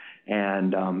year.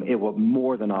 And it will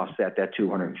more than offset that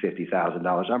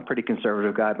 $250,000. I'm a pretty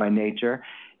conservative guy by nature,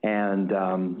 and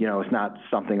you know, it's not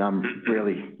something I'm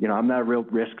really, you know, I'm not a real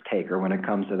risk taker when it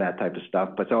comes to that type of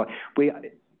stuff. But so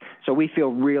we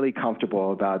feel really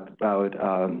comfortable about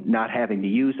not having to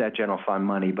use that general fund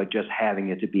money, but just having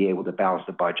it to be able to balance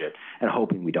the budget and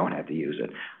hoping we don't have to use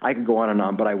it. I can go on and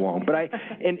on, but I won't. But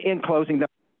in closing,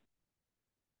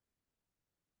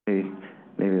 maybe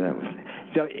that was.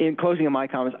 So in closing of my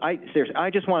comments, seriously, I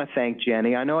just want to thank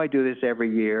Jenny. I know I do this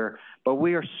every year, but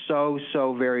we are so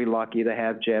very lucky to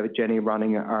have Jenny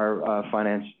running our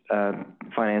finance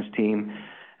team,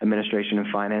 administration and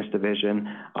finance division.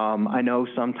 I know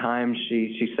sometimes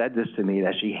she said this to me,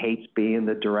 that she hates being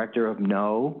the director of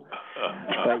no,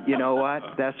 but you know what?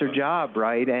 That's her job,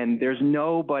 right? And there's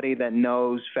nobody that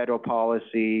knows federal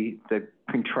policy, the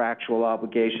contractual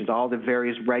obligations, all the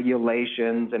various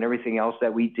regulations and everything else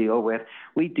that we deal with.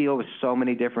 We deal with so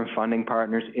many different funding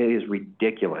partners. It is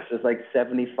ridiculous. It's like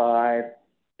 75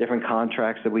 different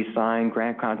contracts that we sign,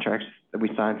 grant contracts that we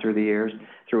sign through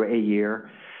a year.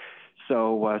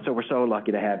 So we're so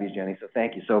lucky to have you, Jenny. So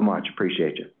thank you so much.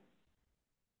 Appreciate you.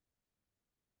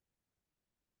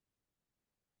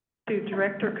 To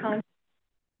Director Con.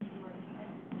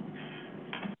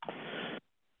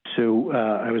 So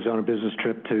I was on a business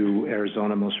trip to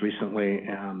Arizona most recently,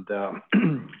 and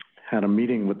had a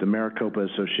meeting with the Maricopa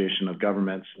Association of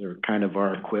Governments. They're kind of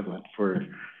our equivalent for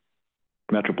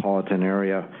metropolitan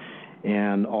area.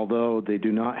 And although they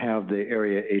do not have the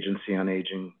Area Agency on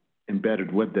Aging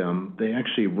embedded with them, they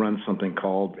actually run something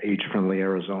called Age Friendly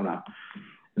Arizona.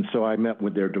 And so I met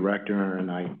with their director, and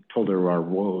I told her our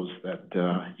woes that,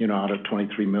 you know, out of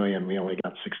 23 million, we only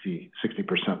got 60%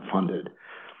 funded.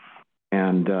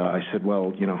 And I said,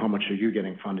 well, you know, how much are you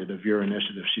getting funded of your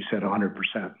initiative? She said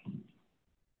 100%.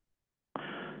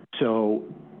 So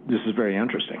this is very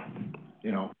interesting.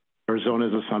 You know, Arizona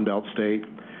is a Sun Belt state,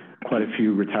 quite a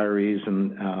few retirees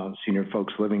and senior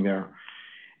folks living there.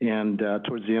 And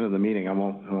towards the end of the meeting, I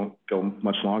won't go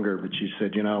much longer, but she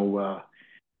said, you know,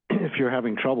 if you're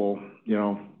having trouble, you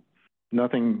know,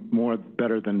 nothing more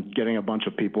better than getting a bunch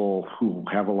of people who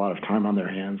have a lot of time on their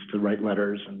hands to write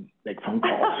letters and make phone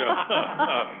calls.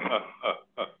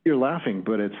 You're laughing,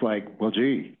 but it's like, well,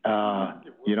 gee,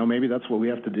 you know, maybe that's what we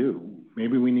have to do.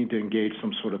 Maybe we need to engage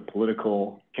some sort of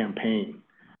political campaign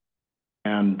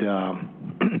and,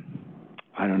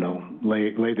 I don't know,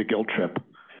 lay the guilt trip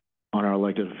on our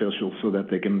elected officials so that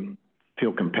they can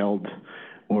feel compelled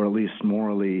or at least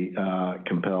morally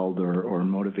compelled or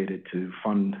motivated to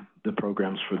fund the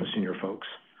programs for the senior folks.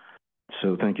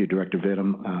 So thank you, Director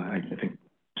Vidum. I think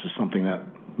this is something that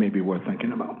may be worth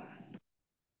thinking about.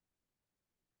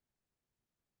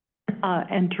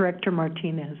 And Director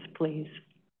Martinez, please.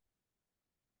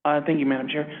 Thank you, Madam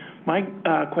Chair. My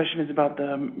question is about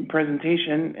the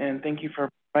presentation, and thank you for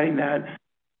providing that.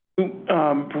 You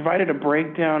provided a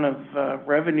breakdown of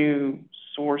revenue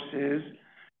sources,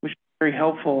 which is very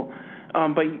helpful,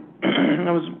 but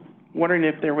I was wondering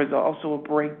if there was also a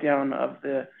breakdown of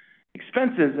the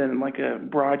expenses in like a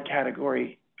broad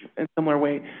category in a similar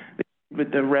way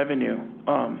with the revenue.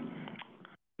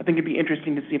 I think it'd be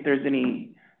interesting to see if there's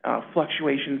any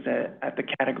fluctuations at the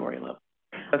category level.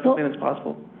 That's something that's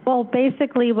possible. Well,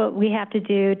 basically what we have to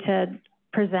do to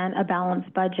present a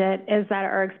balanced budget is that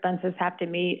our expenses have to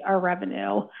meet our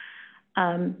revenue.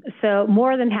 So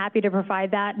more than happy to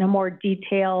provide that in a more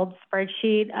detailed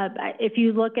spreadsheet. If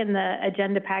you look in the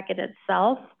agenda packet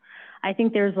itself, I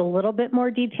think there's a little bit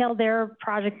more detail there,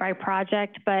 project by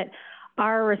project, but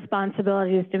our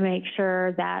responsibility is to make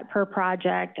sure that per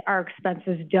project, our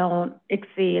expenses don't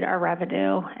exceed our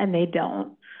revenue, and they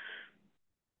don't.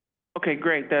 Okay,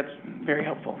 great. That's very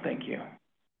helpful. Thank you.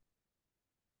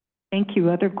 Thank you.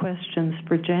 Other questions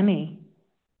for Jenny?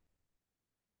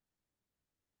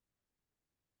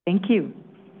 Thank you.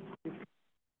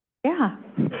 Yeah.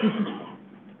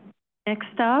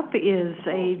 Next up is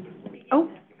a,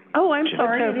 I'm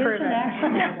sorry, it is an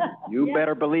action item. You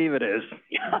better believe it is.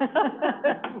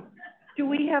 Do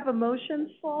we have a motion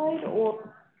slide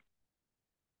or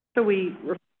do we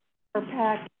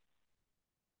pack?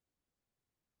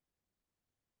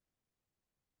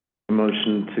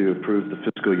 Motion to approve the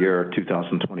fiscal year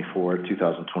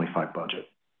 2024-2025 budget.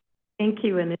 Thank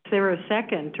you. And is there a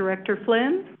second? Director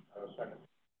Flynn? Second.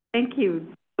 Thank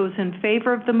you. Those in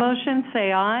favor of the motion,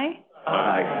 say aye.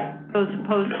 Aye. Those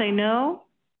opposed, say no.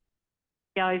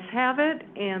 The ayes have it,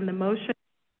 and the motion is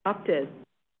adopted.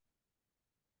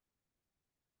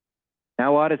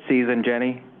 Now audit season,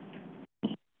 Jenny.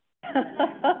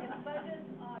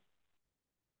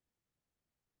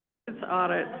 It's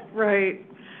audit, right.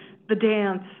 The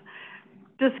dance.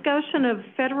 Discussion of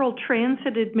Federal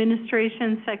Transit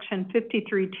Administration Section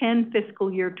 5310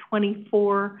 Fiscal Year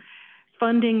 24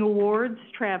 Funding Awards.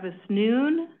 Travis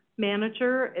Noon,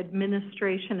 Manager,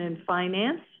 Administration and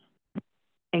Finance.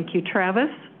 Thank you, Travis.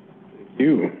 Thank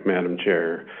you, Madam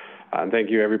Chair. Thank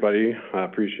you, everybody. I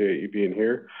appreciate you being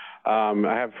here.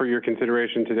 I have for your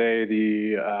consideration today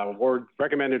the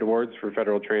recommended awards for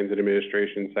Federal Transit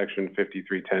Administration Section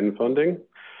 5310 funding.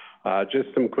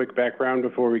 Just some quick background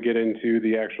before we get into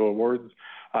the actual awards.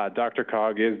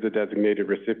 DRCOG is the designated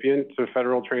recipient of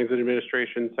Federal Transit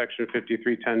Administration Section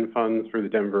 5310 funds for the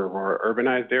Denver Aurora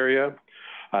urbanized area.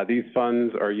 These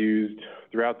funds are used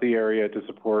throughout the area to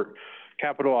support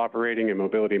capital operating and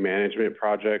mobility management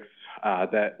projects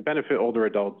that benefit older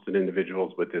adults and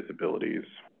individuals with disabilities.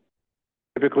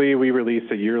 Typically, we release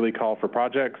a yearly call for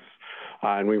projects,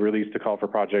 and we released a call for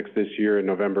projects this year in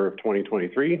November of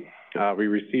 2023. We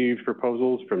received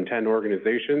proposals from 10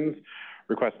 organizations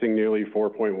requesting nearly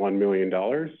 $4.1 million.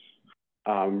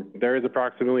 There is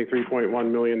approximately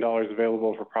 $3.1 million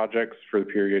available for projects for the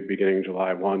period beginning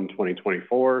July 1,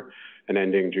 2024 and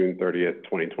ending June 30th,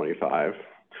 2025.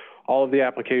 All of the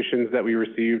applications that we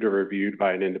received are reviewed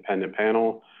by an independent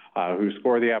panel who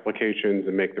score the applications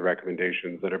and make the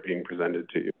recommendations that are being presented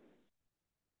to you.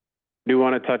 I do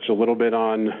want to touch a little bit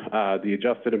on the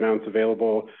adjusted amounts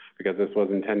available because this was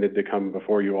intended to come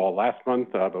before you all last month,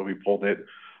 but we pulled it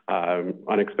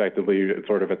unexpectedly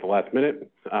sort of at the last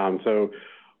minute. So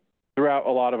throughout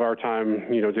a lot of our time,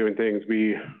 doing things,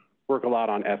 we work a lot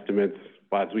on estimates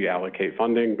as we allocate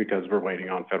funding because we're waiting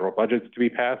on federal budgets to be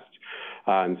passed.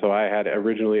 And so I had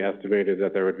originally estimated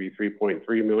that there would be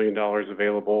 $3.3 million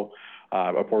available,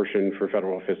 a portion for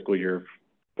federal fiscal year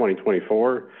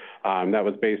 2024. That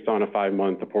was based on a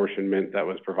 5-month apportionment that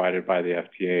was provided by the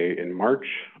FTA in March.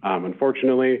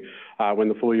 Unfortunately, when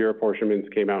the full year apportionments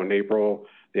came out in April,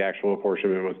 the actual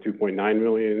apportionment was $2.9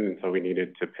 million, and so we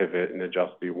needed to pivot and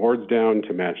adjust the awards down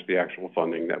to match the actual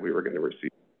funding that we were going to receive.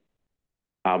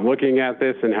 Looking at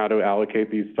this and how to allocate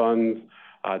these funds,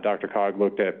 DRCOG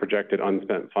looked at projected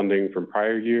unspent funding from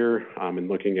prior year and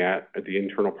looking at the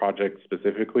internal project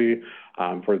specifically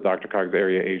for DRCOG's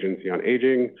Area Agency on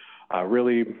Aging.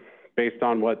 Really based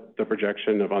on what the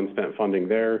projection of unspent funding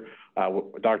there,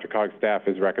 DRCOG staff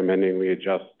is recommending we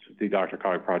adjust the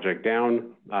DRCOG project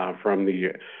down from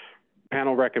the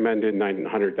panel recommended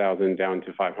 $900,000 down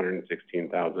to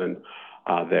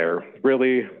 $516,000 there.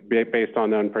 Really based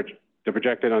on the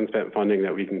projected unspent funding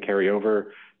that we can carry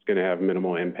over, it's going to have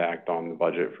minimal impact on the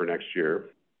budget for next year.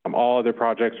 All other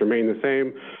projects remain the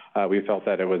same. We felt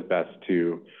that it was best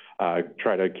to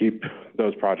try to keep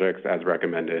those projects as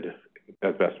recommended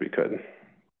as best we could.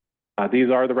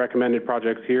 These are the recommended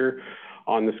projects here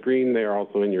on the screen. They are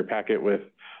also in your packet with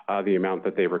the amount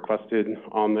that they requested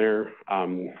on there.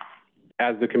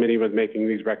 As the committee was making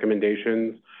these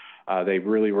recommendations, they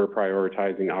really were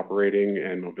prioritizing operating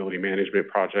and mobility management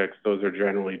projects. Those are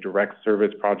generally direct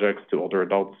service projects to older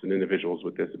adults and individuals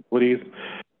with disabilities,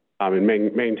 and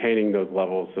maintaining those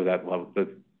levels so that the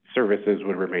services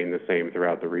would remain the same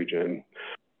throughout the region.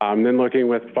 Then looking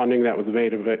with funding that was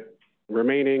made of it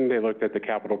remaining, they looked at the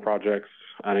capital projects,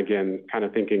 and again, kind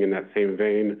of thinking in that same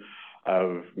vein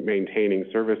of maintaining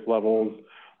service levels.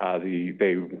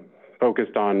 They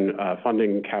focused on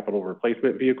funding capital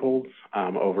replacement vehicles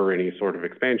over any sort of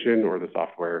expansion or the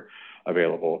software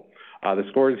available. The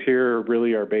scores here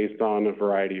really are based on a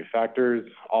variety of factors.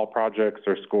 All projects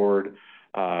are scored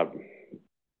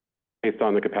based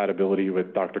on the compatibility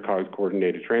with DRCOG's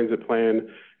coordinated transit plan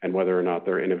and whether or not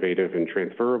they're innovative and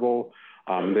transferable.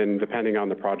 Then depending on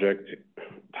the project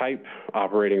type,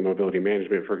 operating mobility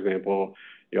management, for example,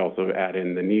 you also add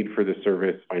in the need for the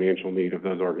service, financial need of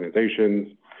those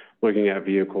organizations. Looking at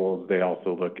vehicles, they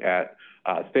also look at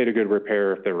state of good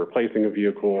repair if they're replacing a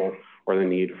vehicle, or the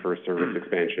need for service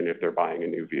expansion if they're buying a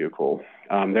new vehicle.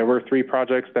 There were 3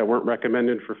 projects that weren't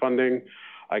recommended for funding.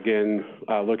 Again,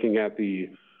 looking at the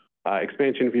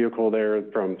expansion vehicle there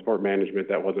from sport management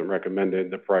that wasn't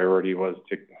recommended, the priority was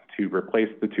to replace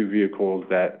the 2 vehicles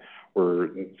that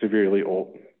were severely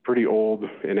old, pretty old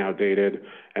and outdated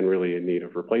and really in need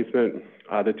of replacement.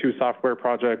 The 2 software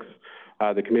projects,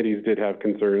 the committees did have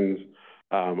concerns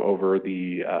over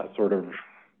the sort of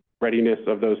readiness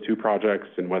of those 2 projects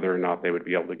and whether or not they would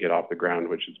be able to get off the ground,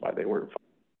 which is why they weren't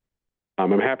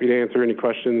funded. I'm happy to answer any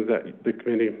questions that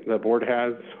the board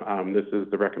has. This is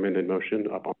the recommended motion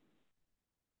up on.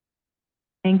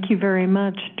 Thank you very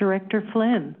much. Director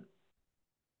Flynn.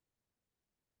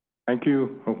 Thank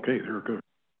you. Okay, there we go.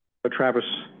 Travis,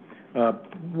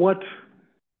 what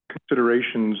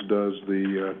considerations does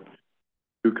the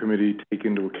new committee take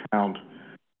into account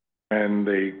when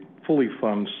they fully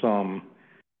fund some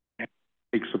and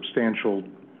take substantial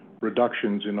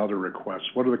reductions in other requests?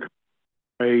 What are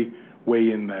the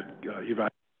way in that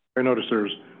evaluation? I notice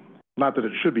there's, not that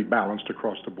it should be balanced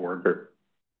across the board, but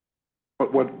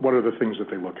what are the things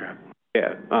that they look at?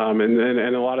 Yeah,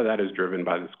 and a lot of that is driven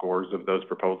by the scores of those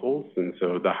proposals. And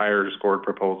so the higher scored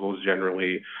proposals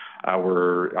generally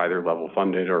were either level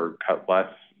funded or cut less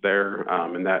there.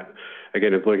 And that,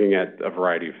 again, is looking at a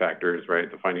variety of factors,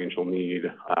 right? The financial need,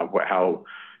 how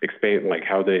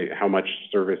much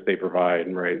service they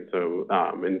provide, right? So,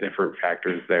 and different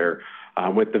factors there.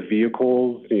 With the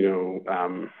vehicles,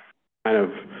 kind of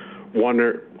one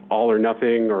or all or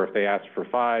nothing, or if they ask for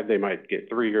 5, they might get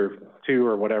 3 or 2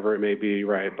 or whatever it may be,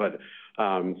 right? But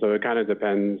so it kind of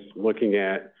depends, looking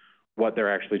at what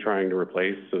they're actually trying to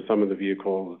replace. So some of the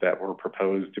vehicles that were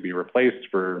proposed to be replaced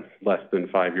for less than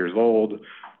 5 years old,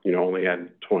 only had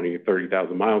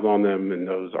 30,000 miles on them, and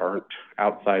those aren't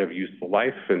outside of useful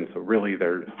life, and so really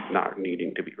they're not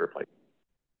needing to be replaced.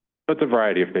 So it's a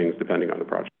variety of things depending on the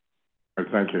project. All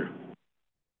right, thank you.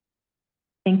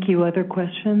 Thank you. Other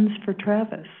questions for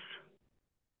Travis?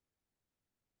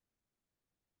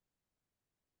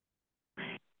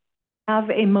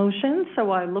 Have a motion, so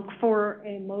I look for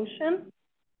a motion.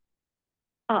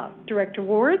 Director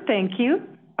Ward, thank you.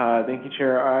 Thank you,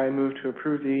 Chair. I move to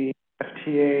approve the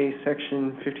FTA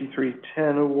Section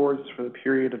 5310 awards for the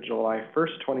period of July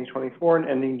 1st, 2024 and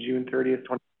ending June 30th,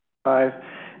 2025,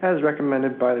 as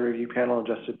recommended by the review panel,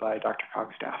 adjusted by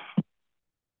DRCOG staff.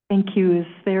 Thank you. Is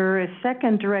there a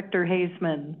second, Director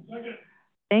Haseman? Second.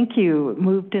 Thank you.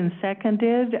 Moved and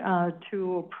seconded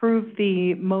to approve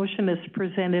the motion as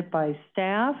presented by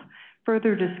staff.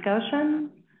 Further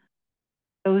discussion?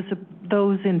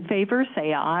 Those in favor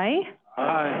say aye.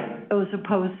 Aye. Those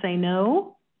opposed say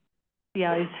no. The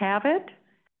ayes have it,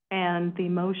 and the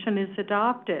motion is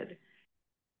adopted.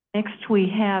 Next,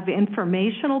 we have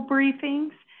informational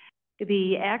briefings.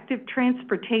 The Active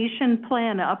Transportation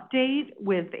Plan update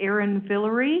with Aaron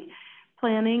Villery,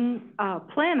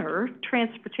 Planner,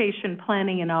 Transportation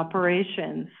Planning and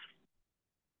Operations.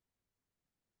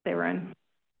 Aaron.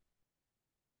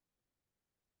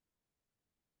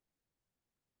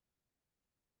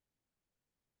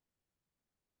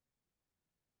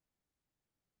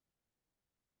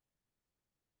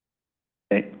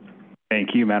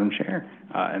 Thank you, Madam Chair,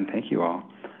 and thank you all.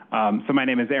 So my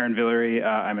name is Aaron Villery.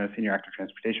 I'm a Senior Active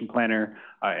Transportation Planner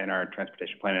in our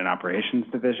Transportation Planning and Operations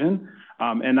Division.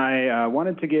 And I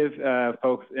wanted to give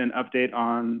folks an update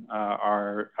on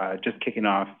our just kicking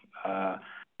off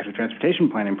Active Transportation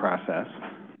Planning process.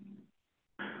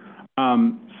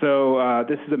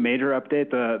 This is a major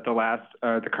update.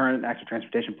 The current Active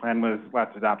Transportation Plan was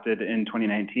last adopted in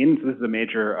 2019. So this is a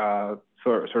major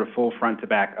sort of full front to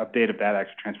back update of that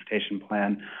Active Transportation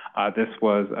Plan. This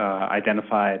was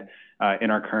identified in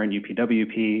our current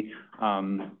UPWP.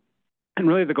 And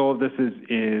really the goal of this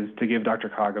is to give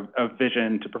DRCOG a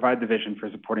vision, to provide the vision for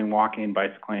supporting walking,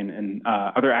 bicycling, and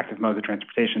other active modes of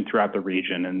transportation throughout the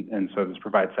region. And so this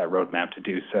provides that roadmap to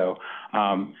do so.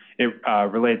 It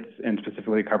relates and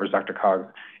specifically covers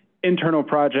DRCOG's internal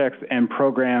projects and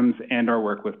programs and our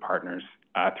work with partners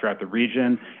throughout the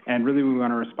region. And really we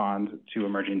want to respond to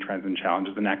emerging trends and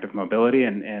challenges in active mobility.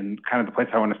 And kind of the place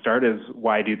I want to start is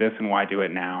why do this and why do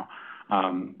it now?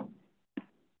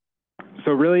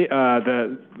 So really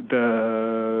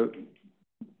the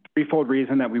threefold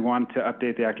reason that we want to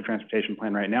update the Active Transportation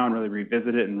Plan right now and really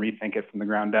revisit it and rethink it from the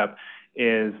ground up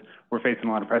is we're facing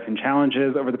a lot of pressing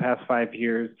challenges over the past 5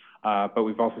 years, but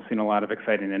we've also seen a lot of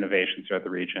exciting innovations throughout the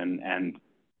region and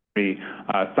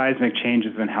seismic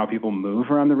changes in how people move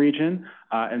around the region.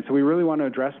 And so we really want to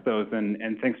address those and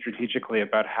think strategically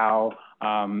about how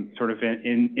sort of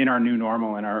in our new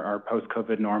normal, in our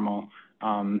post-COVID normal,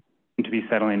 to be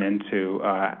settling into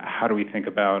how do we think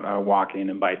about walking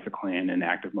and bicycling and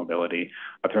active mobility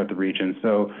throughout the region.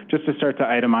 So just to start to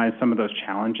itemize some of those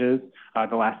challenges,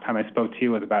 the last time I spoke to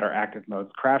you was about our active modes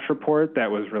crash report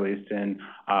that was released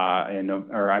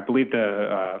or I believe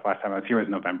the last time I was here was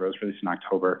November. It was released in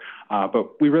October.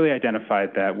 But we really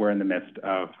identified that we're in the midst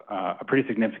of a pretty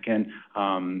significant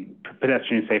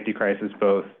pedestrian safety crisis,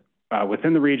 both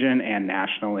within the region and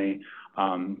nationally.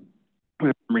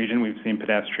 Within the region, we've seen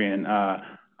pedestrian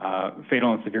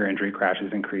fatal and severe injury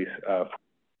crashes increase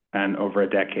and over a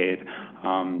decade.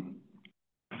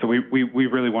 So we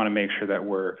really want to make sure that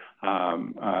we're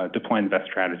deploying the best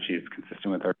strategies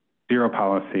consistent with our zero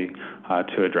policy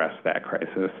to address that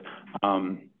crisis.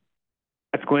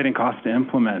 Escalating costs to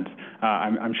implement.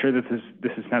 I'm sure that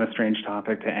this is not a strange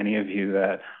topic to any of you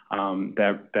that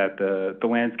the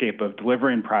landscape of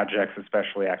delivering projects,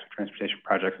 especially active transportation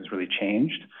projects, has really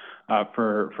changed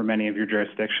for many of your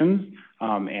jurisdictions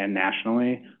and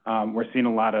nationally. We're seeing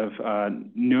a lot of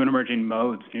new and emerging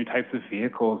modes, new types of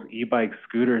vehicles, e-bikes,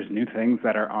 scooters, new things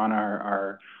that are on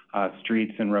our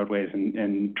streets and roadways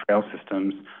and trail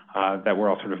systems that we're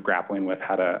all sort of grappling with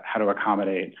how to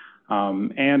accommodate.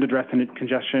 And addressing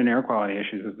congestion and air quality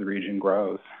issues as the region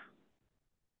grows.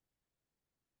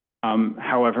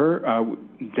 However,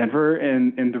 Denver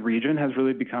and the region has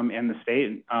really become, and the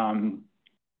state,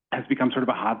 has become sort of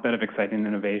a hotbed of exciting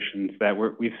innovations that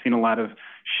we've seen a lot of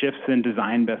shifts in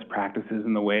design best practices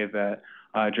in the way that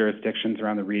jurisdictions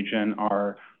around the region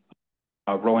are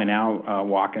rolling out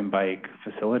walk and bike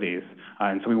facilities.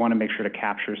 And so we want to make sure to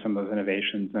capture some of those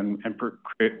innovations and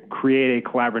create a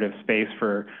collaborative space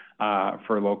for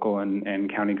local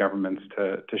and county governments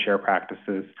to share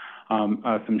practices.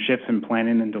 Some shifts in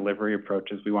planning and delivery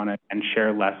approaches. We want to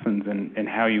share lessons in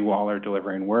how you all are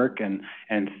delivering work and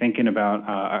thinking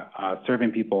about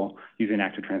serving people using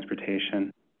active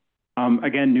transportation.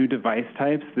 Again, new device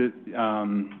types that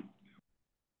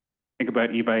think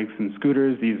about e-bikes and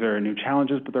scooters. These are new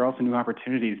challenges, but they're also new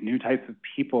opportunities, new types of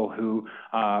people who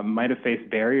might have faced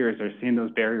barriers or seen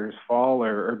those barriers fall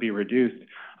or be reduced.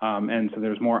 And so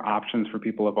there's more options for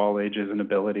people of all ages and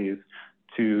abilities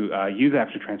to use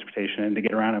active transportation and to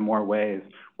get around in more ways.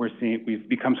 We've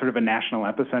become sort of a national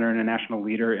epicenter and a national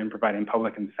leader in providing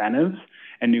public incentives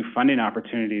and new funding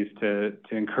opportunities to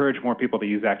encourage more people to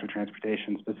use active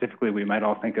transportation. Specifically, we might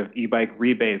all think of e-bike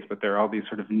rebates, but there are all these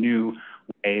sort of new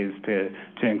ways to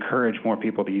encourage more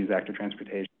people to use active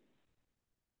transportation.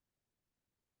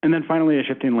 And then finally, a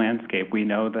shifting landscape. We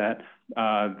know that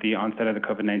the onset of the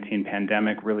COVID-19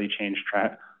 pandemic really changed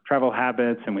travel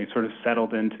habits and we sort of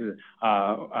settled into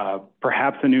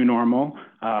perhaps a new normal.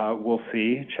 We'll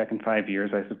see, check in 5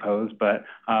 years, I suppose, but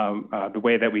the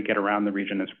way that we get around the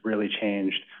region has really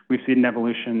changed. We've seen an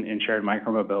evolution in shared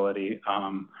micromobility,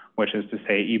 which is to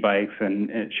say e-bikes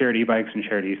and shared e-bikes and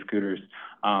shared e-scooters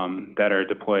that are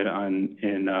deployed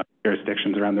in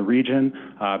jurisdictions around the region.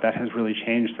 That has really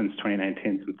changed since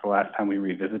 2019, since the last time we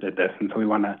revisited this. And so we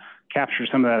want to capture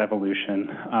some of that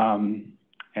evolution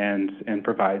and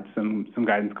provide some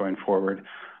guidance going forward.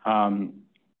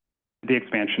 The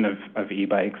expansion of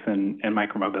e-bikes and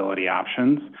micromobility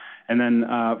options. And then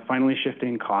finally,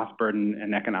 shifting cost burden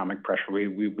and economic pressure.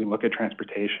 We look at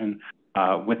transportation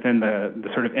within the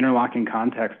sort of interlocking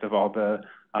context of all the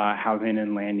housing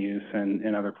and land use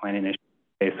and other planning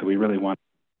issues. So we really want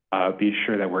to be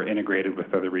sure that we're integrated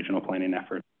with other regional planning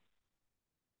efforts.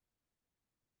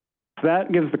 So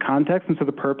that gives the context, and so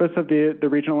the purpose of the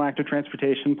Regional Active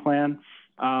Transportation Plan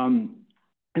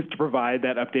is to provide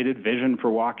that updated vision for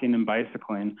walking and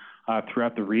bicycling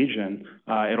throughout the region.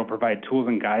 It'll provide tools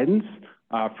and guidance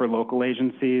for local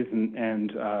agencies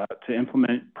and to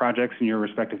implement projects in your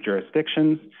respective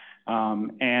jurisdictions.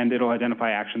 And it'll identify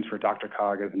actions for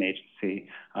DRCOG as an agency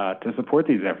to support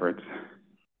these efforts.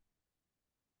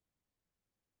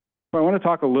 So I want to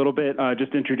talk a little bit,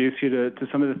 just introduce you to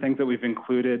some of the things that we've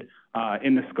included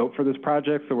in the scope for this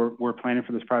project. So we're planning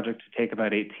for this project to take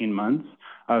about 18 months,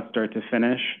 start to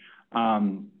finish.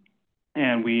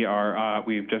 And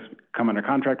we've just come under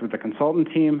contract with the consultant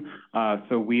team.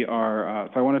 So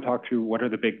I want to talk through what are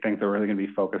the big things that we're really going to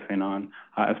be focusing on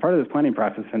as part of this planning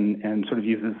process and sort of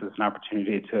use this as an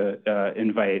opportunity to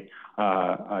invite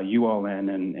you all in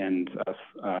and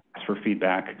ask for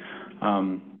feedback.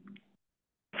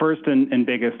 First and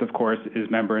biggest, of course, is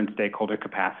member and stakeholder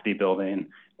capacity building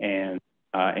and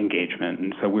engagement.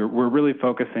 And so we're really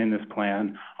focusing this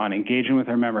plan on engaging with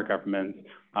our member governments,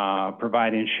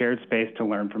 providing shared space to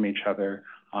learn from each other,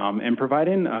 and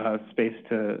providing space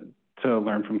to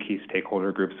learn from key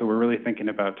stakeholder groups. So we're really thinking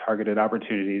about targeted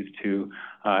opportunities to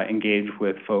engage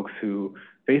with folks who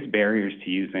face barriers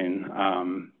to using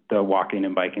the walking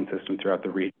and biking system throughout the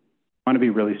region. We want to be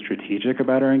really strategic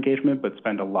about our engagement, but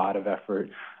spend a lot of effort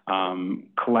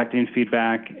collecting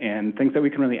feedback and things that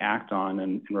we can really act on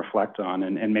and reflect on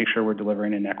and make sure we're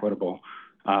delivering an equitable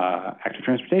active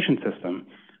transportation system.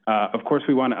 Of course,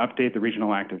 we want to update the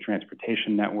regional active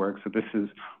transportation network. So this is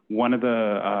one of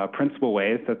the principal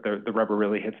ways that the rubber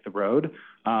really hits the road.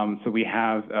 So we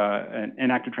have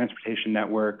an active transportation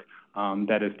network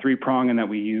that is three-pronged and that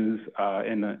we use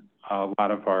in a lot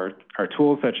of our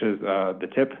tools, such as the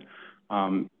TIP,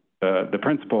 the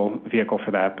principal vehicle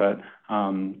for that, but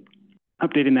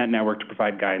updating that network to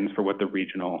provide guidance for what the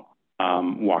regional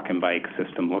walk and bike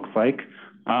system looks like.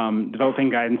 Developing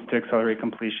guidance to accelerate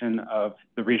completion of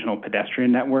the regional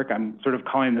pedestrian network. I'm sort of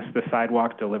calling this the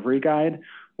sidewalk delivery guide,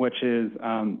 which is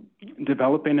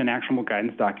developing an actionable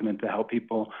guidance document to help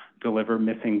people deliver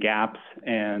missing gaps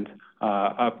and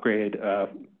upgrade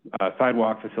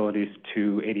sidewalk facilities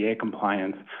to ADA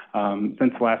compliance.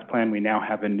 Since the last plan, we now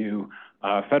have a new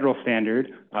federal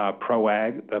standard,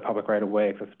 PROAG, the Public Right-of-Way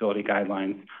Accessibility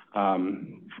Guidelines,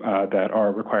 that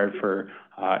are required for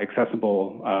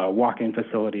accessible walk-in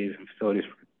facilities and facilities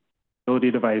for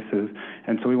mobility devices.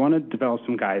 And so we want to develop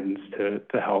some guidance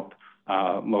to help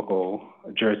local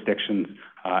jurisdictions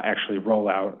actually roll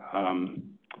out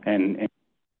and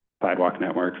sidewalk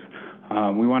networks.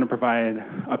 We want to provide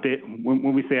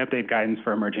when we say update guidance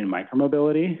for emerging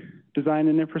micromobility design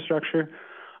and infrastructure,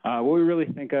 what we really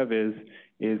think of is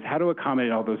how to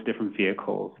accommodate all those different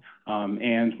vehicles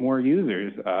and more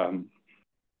users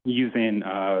using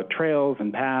trails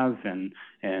and paths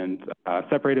and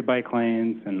separated bike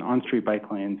lanes and on-street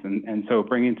bike lanes. And so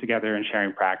bringing together and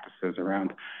sharing practices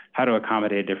around how to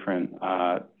accommodate different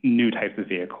new types of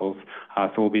vehicles.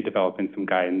 So we'll be developing some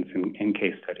guidance and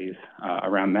case studies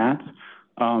around that.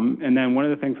 And then one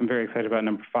of the things I'm very excited about,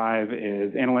 number 5,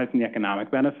 is analyzing the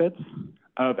economic benefits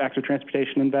of active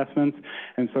transportation investments.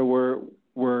 And so we're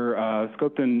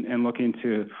scoped and looking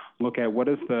to look at what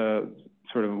is the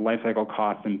sort of life cycle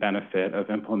cost and benefit of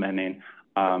implementing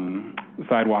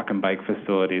sidewalk and bike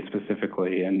facilities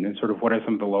specifically, and sort of what are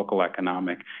some of the local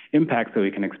economic impacts that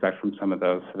we can expect from some of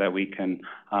those, so that we can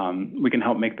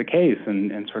help make the case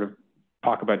and sort of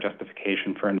talk about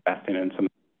justification for investing in some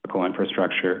local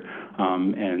infrastructure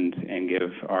and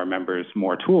give our members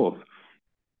more tools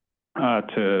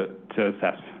to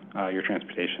assess your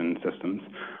transportation systems.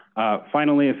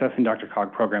 Finally, assessing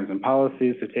DRCOG programs and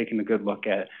policies, so taking a good look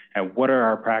at what are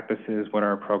our practices, what are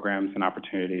our programs and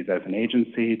opportunities as an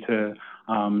agency to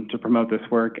promote this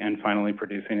work, and finally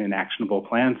producing an actionable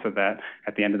plan so that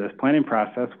at the end of this planning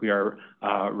process, we are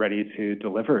ready to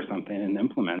deliver something and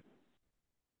implement.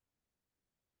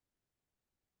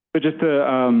 So just to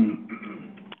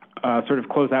sort of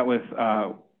close out with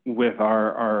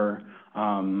our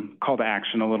call to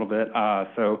action a little bit.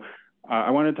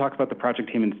 I wanted to talk about the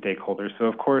project team and stakeholders. So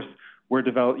of course, we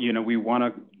want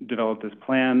to develop this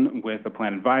plan with a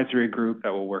plan advisory group that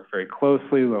will work very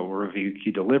closely, that will review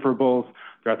key deliverables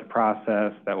throughout the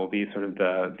process, that will be sort of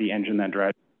the engine that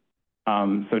drives.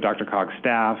 So DRCOG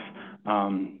staff,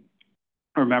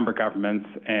 our member governments,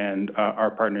 and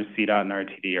our partners, CDOT and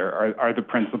RTD, are the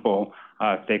principal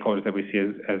stakeholders that we see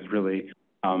as really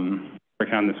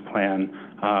working on this plan.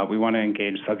 We want to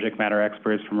engage subject matter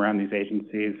experts from around these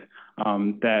agencies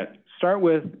that start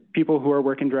with people who are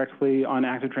working directly on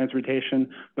active transportation,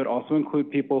 but also include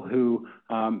people who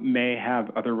may have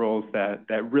other roles that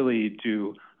really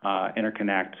do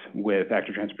interconnect with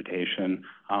active transportation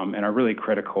and are really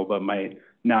critical, but might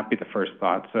not be the first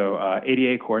thought. So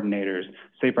ADA coordinators,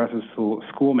 state process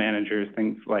school managers,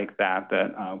 things like that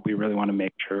we really want to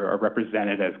make sure are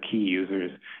represented as key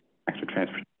users of active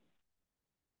transportation.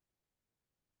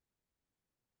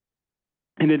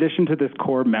 In addition to this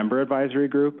core member advisory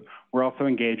group, we're also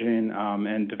engaging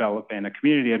and developing a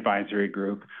community advisory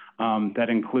group that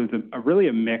includes really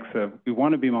a mix of, we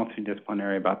want to be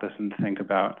multidisciplinary about this and think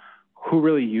about who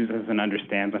really uses and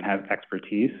understands and has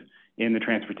expertise in the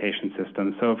transportation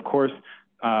system. So of course,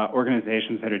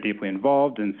 organizations that are deeply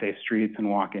involved in safe streets and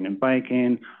walking and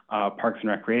biking, parks and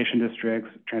recreation districts,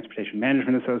 transportation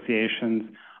management associations,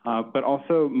 but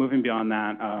also moving beyond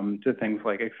that to things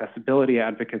like accessibility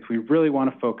advocates. We really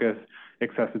want to focus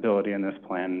accessibility in this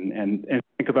plan and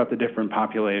think about the different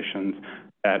populations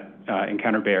that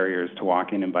encounter barriers to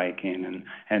walking and biking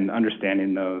and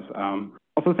understanding those.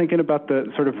 Also thinking about the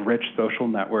sort of rich social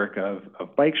network of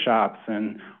bike shops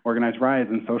and organized rides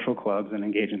and social clubs and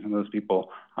engaging some of those people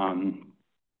and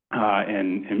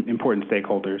important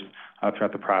stakeholders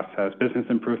throughout the process. Business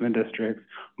improvement districts,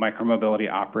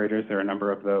 micromobility operators, there are a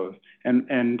number of those.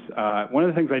 And one of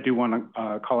the things I do want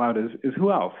to call out is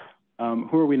who else?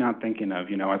 Who are we not thinking of?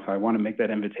 So I want to make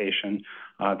that invitation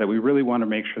that we really want to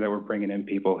make sure that we're bringing in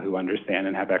people who understand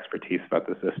and have expertise about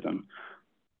the system.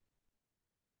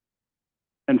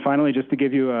 And finally, just to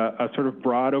give you a sort of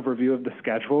broad overview of the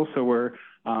schedule. So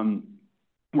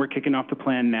we're kicking off the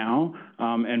plan now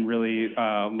and really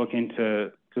looking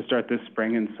to start this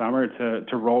spring and summer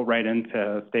to roll right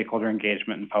into stakeholder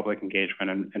engagement and public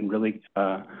engagement and really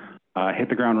hit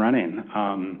the ground running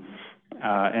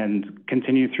and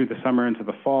continue through the summer into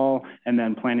the fall, and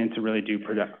then planning to really do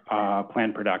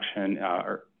plan production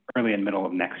early and middle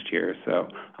of next year. So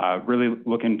really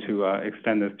looking to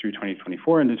extend this through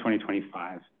 2024 into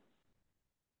 2025.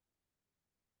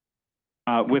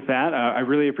 With that, I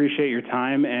really appreciate your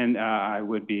time, and I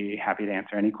would be happy to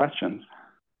answer any questions.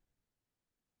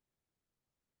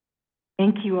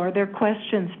 Thank you. Are there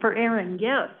questions for Aaron?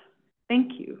 Yes.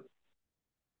 Thank you.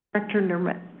 Director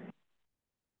Nermit.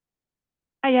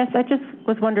 Yes, I just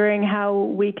was wondering how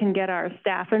we can get our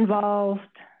staff involved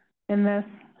in this.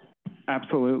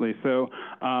 Absolutely. So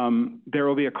there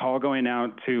will be a call going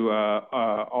out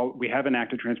to we have an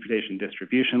active transportation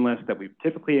distribution list that we've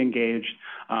typically engaged,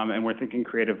 and we're thinking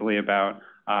creatively about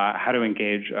how to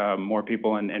engage more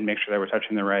people and make sure that we're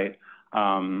touching the right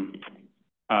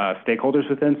stakeholders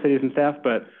within cities and staff,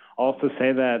 but also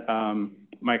say that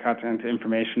my contact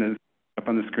information is up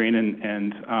on the screen,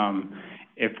 and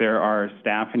if there are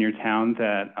staff in your town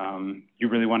that you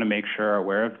really want to make sure are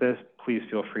aware of this, please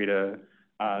feel free to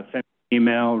send an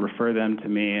email, refer them to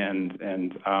me, and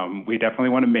we definitely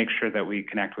want to make sure that we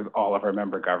connect with all of our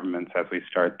member governments as we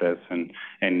start this and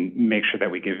make sure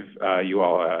that we give you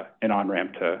all an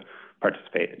on-ramp to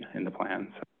participate in the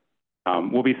plan. So,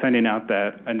 we'll be sending out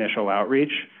that initial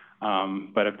outreach,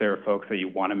 but if there are folks that you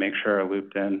want to make sure are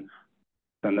looped in,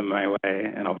 send them my way,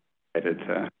 and I'll be excited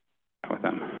to chat with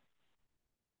them.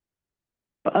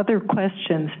 Other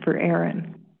questions for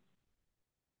Aaron?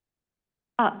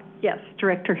 Yes,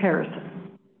 Director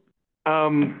Harrison.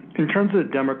 In terms of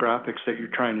the demographics that you're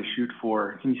trying to shoot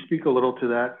for, can you speak a little to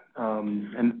that?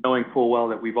 And knowing full well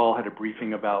that we've all had a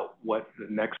briefing about what the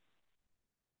next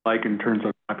like in terms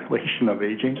of population of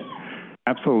aging.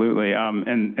 Absolutely,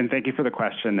 and thank you for the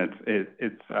question.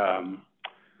 It's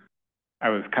I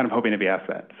was kind of hoping to be asked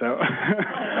that. So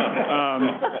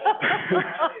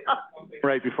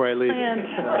right before I leave.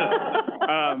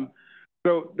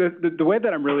 So the way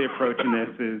that I'm really approaching this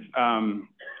is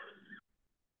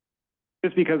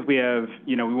just because we have,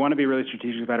 we want to be really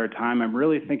strategic about our time, I'm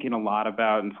really thinking a lot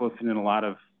about and soliciting a lot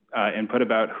of input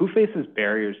about who faces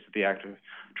barriers to the active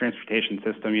transportation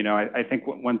system. I think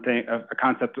one thing, a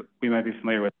concept we might be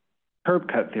familiar with, curb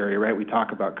cut theory, right? We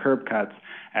talk about curb cuts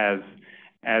as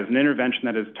an intervention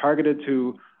that is targeted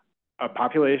to a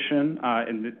population,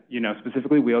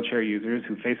 specifically wheelchair users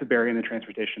who face a barrier in the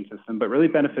transportation system, but really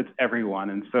benefits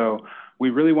everyone. And so we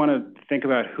really want to think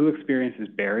about who experiences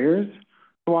barriers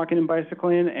to walking and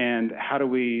bicycling, and how do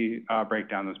we break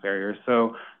down those barriers.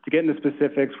 So to get into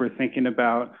specifics, we're thinking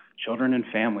about children and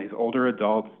families, older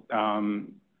adults,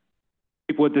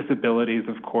 people with disabilities,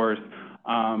 of course,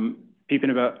 thinking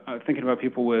about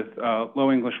people with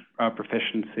low English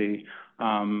proficiency,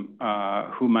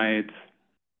 who might,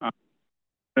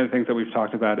 one of the things that we've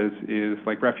talked about is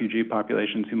like refugee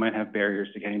populations who might have barriers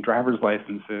to getting driver's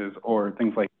licenses or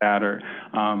things like that, or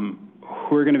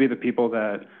who are going to be the people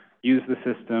that use the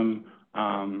system,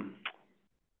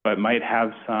 but might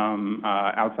have some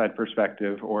outside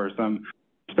perspective or some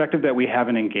perspective that we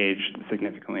haven't engaged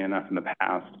significantly enough in the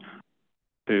past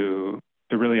to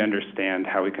really understand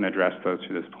how we can address those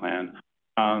through this plan.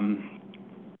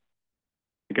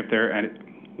 If there,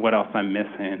 and what else I'm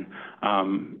missing.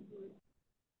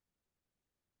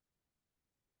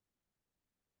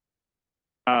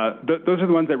 Those are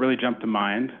the ones that really jump to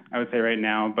mind, I would say right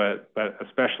now, but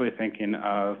especially thinking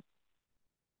of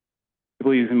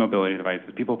people using mobility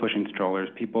devices, people pushing strollers,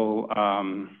 people who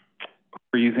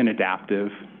are using adaptive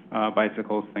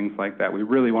bicycles, things like that. We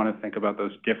really want to think about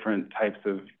those different types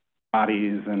of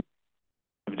bodies and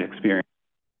experience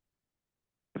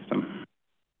system.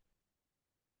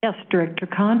 Yes, Director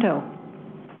Kondo.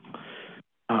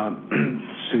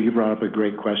 So you brought up a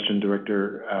great question,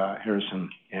 Director Harrison,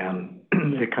 and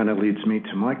it kind of leads me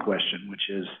to my question, which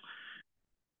is,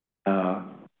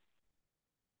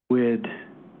 would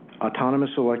autonomous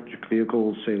electric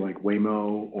vehicles, say like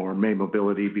Waymo or May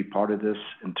Mobility, be part of this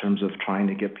in terms of trying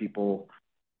to get people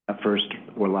at first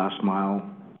or last mile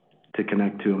to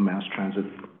connect to a mass transit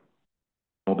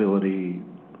mobility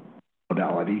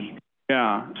modality?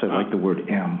 Yeah. So I like the word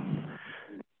M.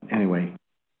 Anyway,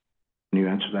 can you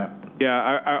answer that?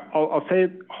 Yeah, I'll say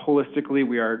it holistically.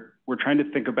 We're trying to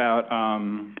think about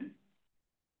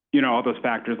all those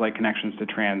factors like connections to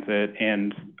transit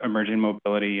and emerging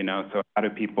mobility. So how do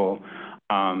people,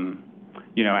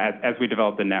 as we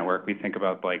develop the network, we think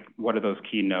about like what are those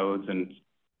key nodes and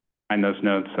find those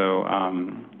nodes. So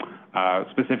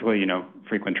specifically,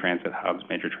 frequent transit hubs,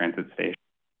 major transit stations.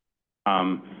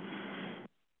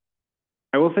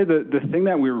 I will say the thing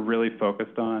that we're really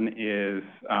focused on is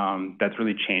that's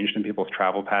really changed in people's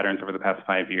travel patterns over the past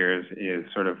 5 years is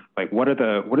sort of like what are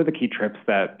the key trips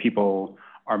that people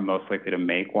are most likely to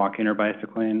make walking or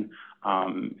bicycling,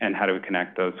 and how do we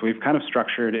connect those? So we've kind of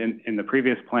structured in the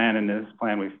previous plan and this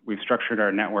plan, we've structured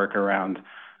our network around,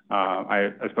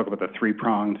 I spoke about the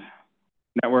three-pronged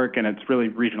network, and it's really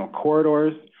regional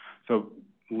corridors, so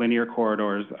linear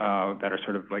corridors that are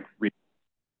sort of like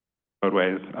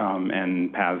roadways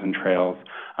and paths and trails,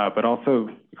 but also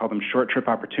we call them short trip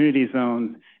opportunity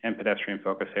zones and pedestrian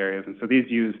focus areas. And so these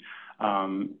use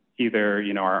either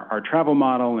our travel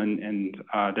model and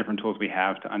different tools we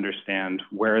have to understand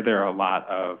where there are a lot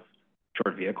of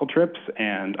short vehicle trips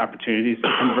and opportunities to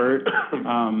convert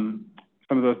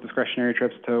some of those discretionary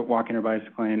trips to walking or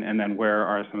bicycling, and then where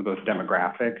are some of those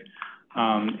demographic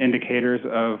indicators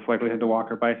of likelihood to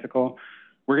walk or bicycle.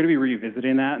 We're going to be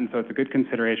revisiting that, and so it's a good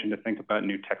consideration to think about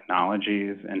new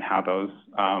technologies and how those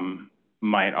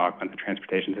might augment the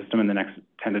transportation system in the next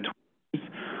 10 to 20 years.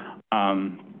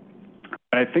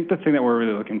 But I think the thing that we're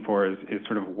really looking for is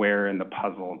sort of where in the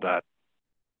puzzle does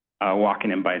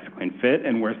walking and bicycling fit,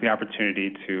 and where's the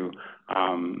opportunity to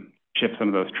shift some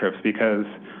of those trips, because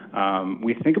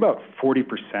we think about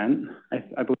 40%,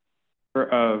 I believe,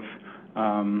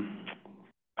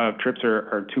 of trips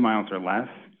are 2 miles or less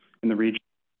in the region.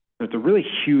 So it's a really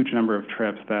huge number of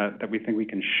trips that we think we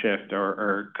can shift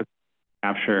or could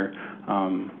capture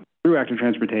through active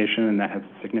transportation, and that has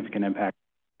a significant impact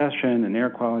on congestion and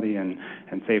air quality and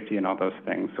safety and all those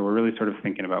things. So we're really sort of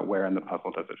thinking about where in the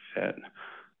puzzle does it fit.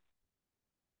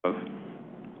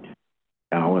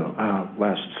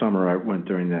 Last summer I went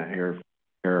during the air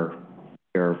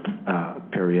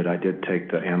period. I did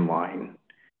take the N line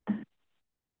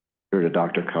here to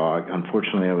DRCOG.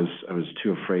 Unfortunately, I was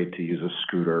too afraid to use a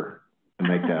scooter to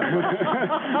make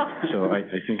that. So I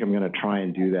think I'm going to try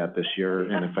and do that this year.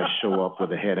 And if I show up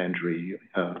with a head injury,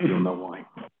 you'll know why.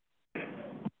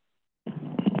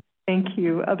 Thank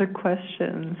you. Other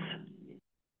questions?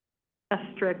 Yes,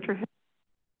 Director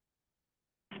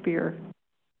Spear.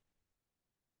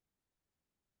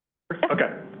 Okay.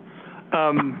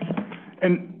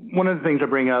 And one of the things I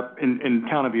bring up in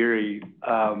town of Erie,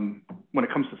 when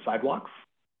it comes to sidewalks,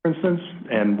 for instance,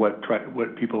 and what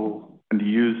people tend to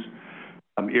use,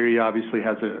 Erie obviously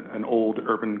has an old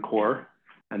urban core,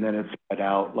 and then it's spread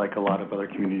out like a lot of other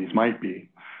communities might be.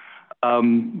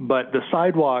 But the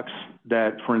sidewalks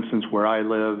that, for instance, where I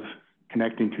live,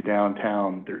 connecting to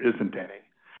downtown, there isn't any.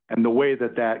 And the way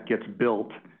that that gets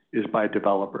built is by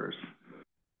developers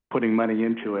putting money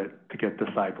into it to get the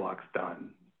sidewalks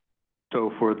done.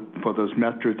 So for those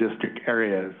Metro District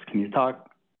areas, can you talk,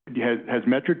 has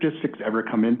Metro Districts ever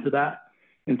come into that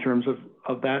in terms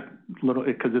of that little,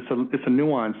 because it's a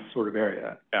nuanced sort of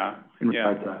area. Yeah. In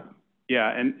regards to that.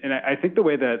 Yeah, and I think the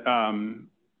way that,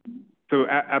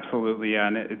 absolutely, yeah,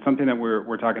 and it's something that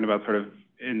we're talking about sort of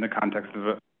in the context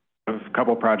of a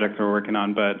couple projects we're working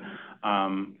on, but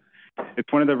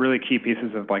it's one of the really key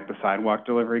pieces of like the sidewalk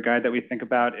delivery guide that we think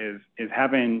about is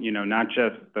having, you know, not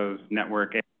just those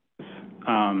network areas,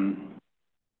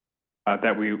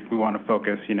 that we want to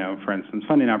focus, you know, for instance,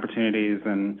 funding opportunities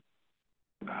and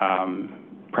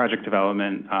project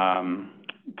development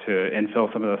to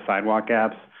infill some of the sidewalk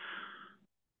gaps,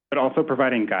 but also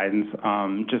providing guidance,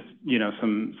 just, you know,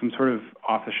 some sort of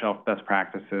off-the-shelf best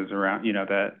practices around, you know,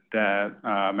 that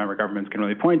member governments can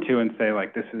really point to and say,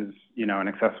 like, this is, you know, an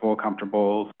accessible,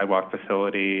 comfortable sidewalk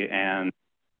facility, and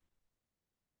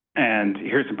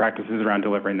here's some practices around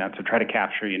delivering that. So try to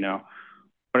capture, you know,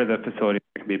 what are the facilities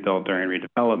that can be built during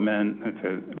redevelopment. It's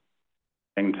a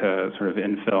thing to sort of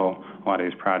infill a lot of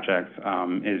these projects,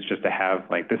 is just to have,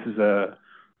 like, this is a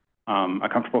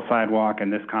comfortable sidewalk in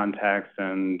this context,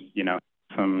 and, you know,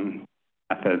 some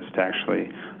methods to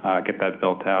actually get that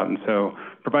built out. And so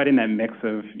providing that mix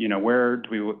of, you know, where do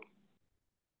we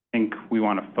think we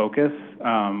want to focus,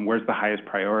 where's the highest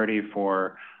priority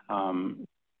for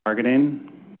targeting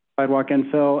sidewalk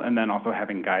infill, and then also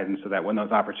having guidance so that when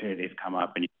those opportunities come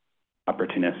up and you're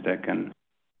opportunistic and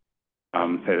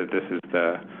say that this is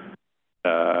the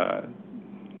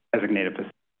designated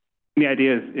facility. The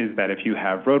idea is that if you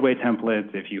have roadway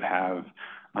templates, if you have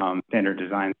standard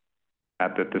design,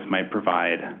 that this might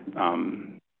provide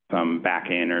some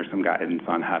backing or some guidance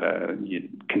on how to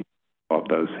develop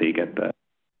those so you get the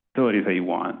facilities that you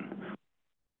want.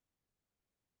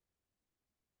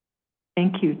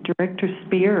 Thank you. Director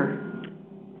Spear.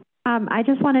 I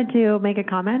just wanted to make a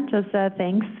comment, just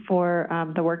thanks for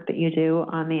the work that you do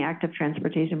on the active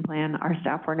transportation plan. Our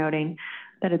staff were noting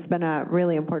that it's been a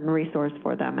really important resource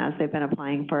for them as they've been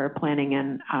applying for planning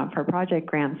and for project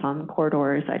grants on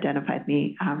corridors identified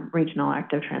the regional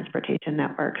active transportation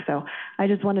network. So I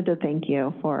just wanted to thank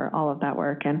you for all of that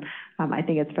work, and I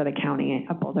think it's for the county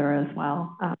of Boulder as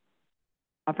well.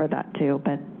 Offer that too,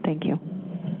 but thank you.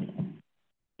 Thank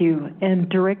you. And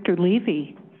Director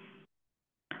Levy.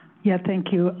 Yeah,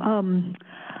 thank you.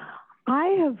 I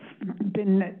have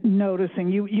been noticing,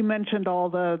 you mentioned all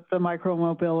the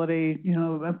micro-mobility, you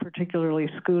know, particularly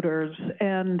scooters,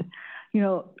 and, you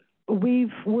know,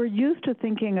 we're used to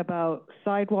thinking about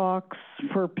sidewalks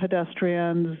for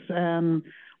pedestrians and,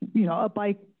 you know, a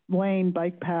bike lane,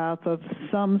 bike path of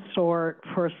some sort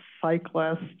for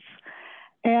cyclists,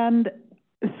 and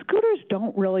scooters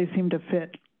don't really seem to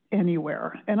fit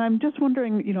anywhere. And I'm just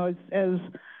wondering, you know, as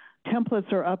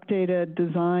templates are updated,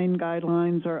 design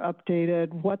guidelines are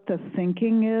updated, what the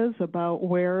thinking is about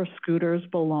where scooters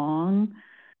belong?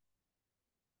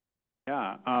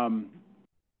 Yeah,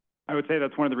 I would say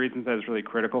that's one of the reasons that it's really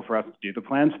critical for us to do the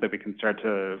plan so that we can start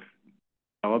to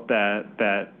develop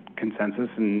that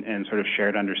consensus and sort of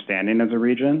shared understanding as a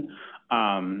region,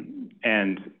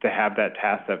 and to have that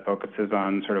task that focuses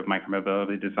on sort of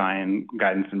micromobility design,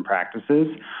 guidance, and practices.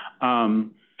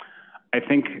 I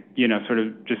think, you know, sort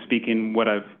of just speaking what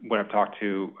I've talked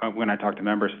to when I talk to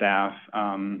member staff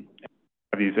of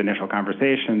these initial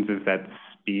conversations is that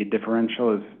speed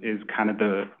differential is kind of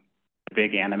the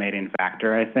big animating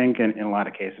factor, I think, in a lot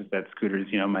of cases that scooters,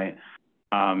 you know, might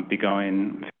be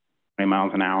going 20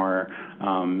 miles an hour,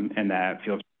 and that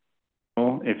feels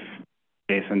if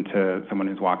adjacent to someone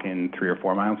who's walking 3 or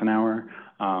 4 miles an hour.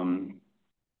 And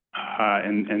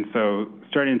so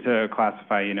starting to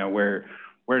classify, you know, where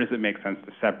does it make sense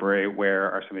to separate? Where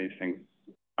are some of these things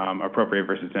appropriate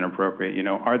versus inappropriate? You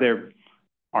know, are there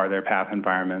path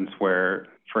environments where,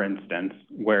 for instance,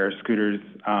 where scooters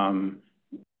can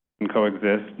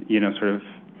coexist, you know, sort of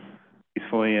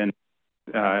peacefully and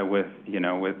with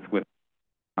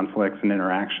conflicts and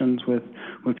interactions with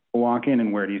people walking,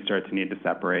 and where do you start to need to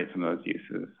separate some of those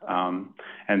uses?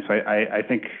 And so I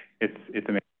think it's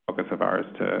a main focus of ours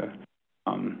to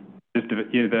just,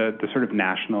 you know, the sort of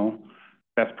national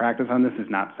best practice on this is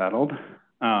not settled.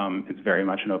 It's very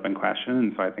much an open question,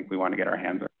 and so I think we want to get our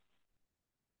hands on.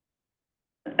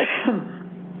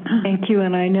 Thank you,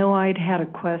 and I know I'd had a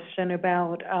question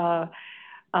about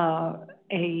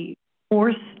a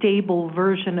more stable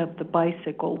version of the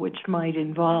bicycle, which might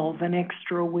involve an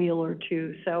extra wheel or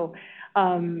two. So,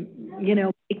 you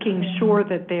know, making sure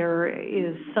that there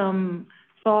is some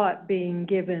thought being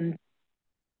given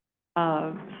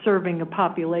serving a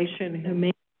population who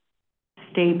may be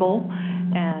stable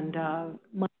and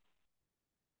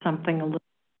something a little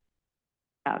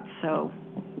like that. So,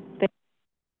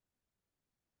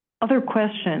 other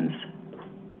questions?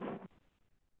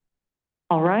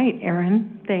 All right,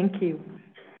 Erin, thank you.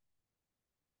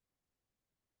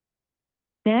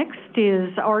 Next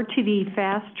is RTD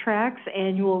Fast Track's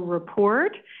annual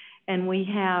report, and we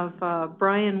have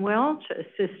Brian Welch,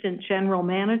 Assistant General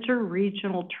Manager,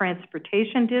 Regional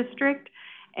Transportation District,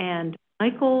 and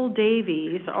Michael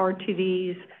Davies,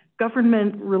 RTD's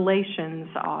Government Relations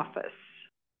Office.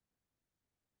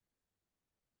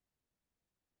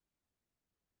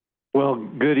 Well,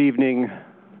 good evening,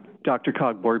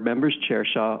 DRCOG board members, Chair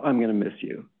Shaw. I'm going to miss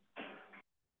you.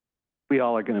 We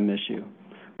all are going to miss you.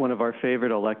 One of our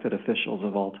favorite elected officials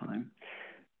of all time.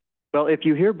 Well, if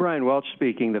you hear Brian Welch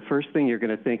speaking, the first thing you're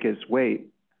going to think is,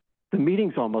 wait, the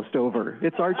meeting's almost over.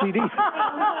 It's RTD.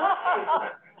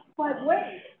 But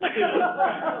wait.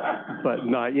 But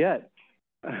not yet.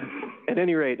 At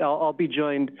any rate, I'll be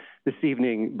joined this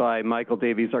evening by Michael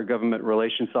Davies, our Government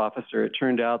Relations Officer. It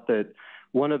turned out that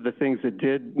one of the things that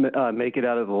did make it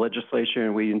out of the legislature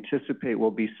and we anticipate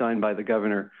will be signed by the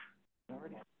governor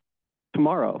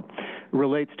tomorrow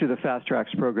relates to the Fast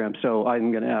Tracks program. So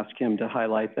I'm going to ask him to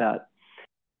highlight that.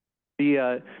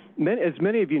 As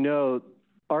many of you know,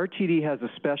 RTD has a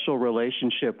special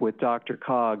relationship with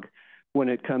DRCOG when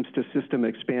it comes to system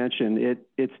expansion.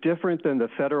 It's different than the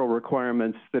federal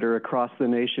requirements that are across the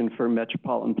nation for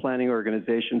metropolitan planning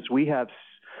organizations. We have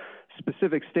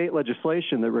specific state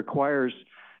legislation that requires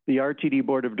the RTD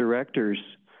Board of Directors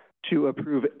to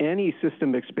approve any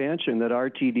system expansion that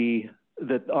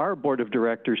our Board of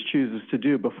Directors chooses to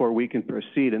do before we can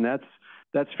proceed. And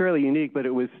that's fairly unique, but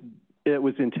it was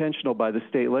intentional by the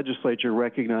state legislature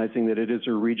recognizing that it is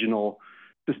a regional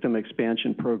system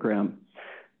expansion program.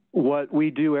 What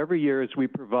we do every year is we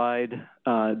provide,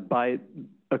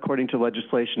 according to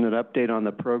legislation, an update on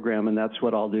the program, and that's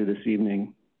what I'll do this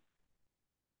evening.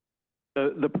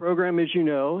 The program, as you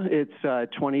know, it's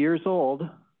 20 years old,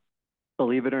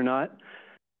 believe it or not.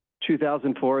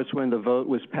 2004 is when the vote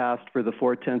was passed for the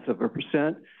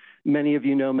 0.4%. Many of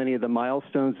you know many of the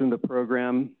milestones in the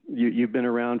program. You've been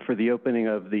around for the opening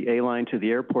of the A-line to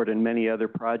the airport and many other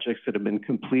projects that have been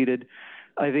completed.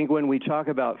 I think when we talk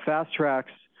about Fast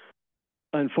Tracks,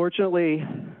 unfortunately,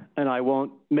 and I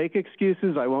won't make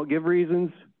excuses, I won't give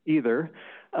reasons either,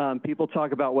 people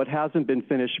talk about what hasn't been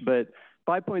finished, but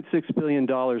 $5.6 billion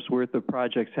worth of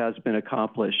projects has been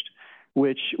accomplished,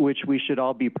 which we should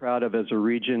all be proud of as a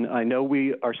region. I know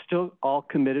we are still all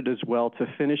committed as well to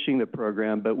finishing the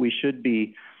program, but we should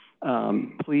be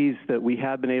pleased that we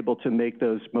have been able to make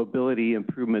those mobility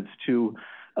improvements to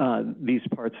these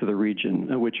parts of the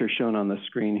region, which are shown on the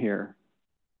screen here.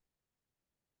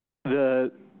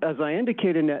 As I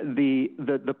indicated,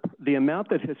 the amount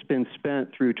that has been spent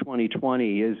through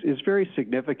 2020 is very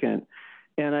significant.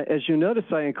 And as you notice,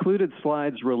 I included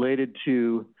slides related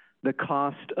to the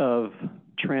cost of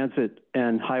transit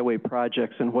and highway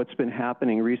projects and what's been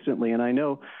happening recently. And I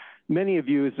know many of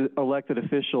you as elected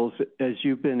officials, as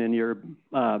you've been in your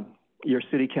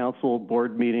city council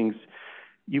board meetings,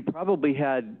 you probably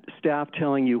had staff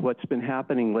telling you what's been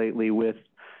happening lately with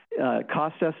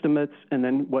cost estimates and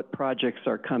then what projects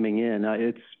are coming in.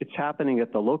 It's happening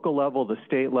at the local level, the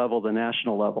state level, the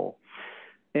national level.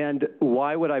 And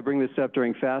why would I bring this up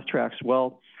during Fast Tracks?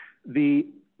 Well, the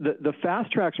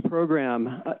Fast Tracks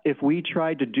program, if we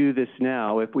tried to do this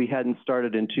now, if we hadn't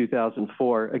started in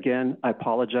 2004, again, I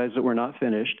apologize that we're not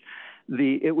finished,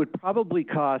 it would probably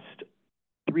cost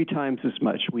 3 times as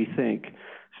much, we think.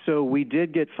 So we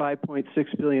did get $5.6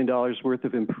 billion worth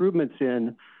of improvements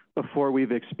in before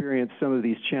we've experienced some of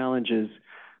these challenges.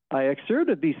 I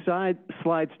excerpted these slides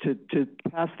to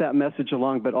pass that message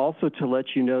along, but also to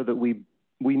let you know that we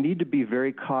need to be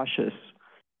very cautious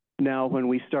now when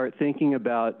we start thinking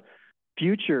about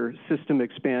future system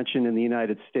expansion in the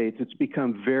United States. It's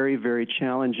become very, very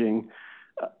challenging.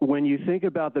 When you think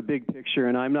about the big picture,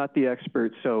 and I'm not the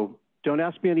expert, so don't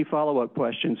ask me any follow-up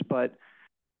questions, but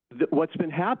what's been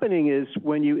happening is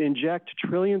when you inject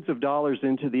trillions of dollars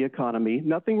into the economy,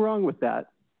 nothing wrong with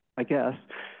that, I guess,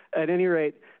 at any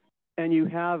rate, and you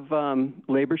have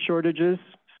labor shortages,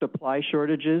 supply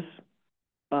shortages,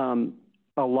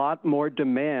 a lot more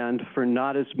demand for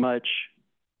not as much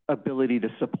ability to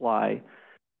supply.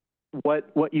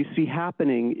 What you see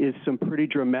happening is some pretty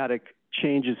dramatic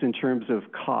changes in terms of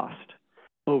cost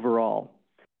overall.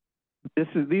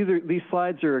 These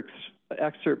slides are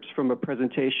excerpts from a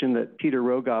presentation that Peter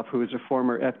Rogoff, who is a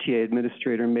former FTA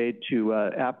administrator, made to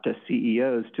APTA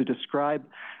CEOs to describe,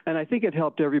 and I think it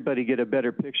helped everybody get a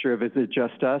better picture of is it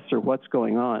just us or what's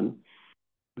going on.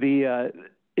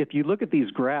 If you look at these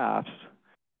graphs,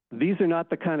 these are not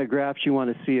the kind of graphs you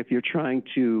want to see if you're trying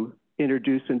to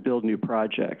introduce and build new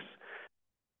projects.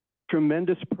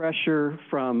 Tremendous pressure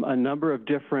from a number of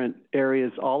different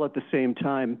areas all at the same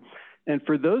time. And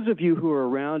for those of you who are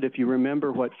around, if you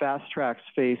remember what Fast Tracks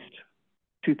faced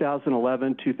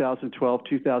 2011, 2012,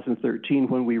 2013,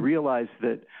 when we realized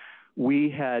that we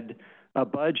had a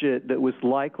budget that was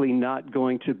likely not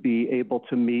going to be able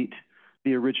to meet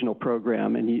the original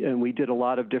program. And we did a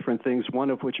lot of different things, one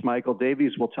of which Michael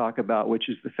Davies will talk about, which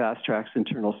is the Fast Tracks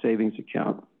Internal Savings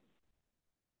Account.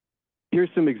 Here's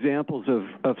some examples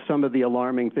of some of the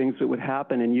alarming things that would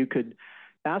happen, and you could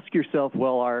ask yourself,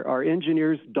 well, are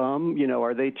engineers dumb? You know,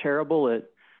 are they terrible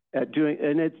at doing,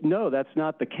 and no, that's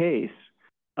not the case.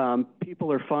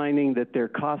 People are finding that their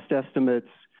cost estimates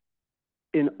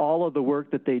in all of the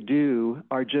work that they do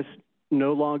are just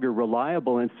no longer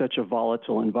reliable in such a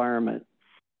volatile environment.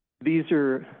 These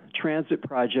are transit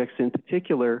projects in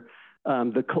particular.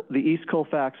 The East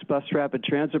Colfax Bus Rapid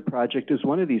Transit Project is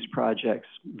one of these projects,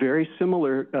 very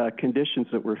similar conditions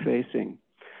that we're facing.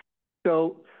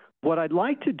 So what I'd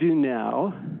like to do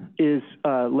now is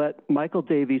let Michael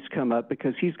Davies come up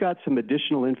because he's got some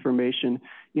additional information.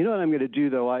 You know what I'm going to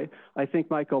do, though? I think,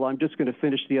 Michael, I'm just going to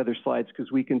finish the other slides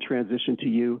because we can transition to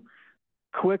you.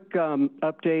 Quick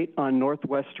update on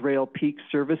Northwest Rail Peak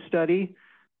Service Study.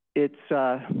 It's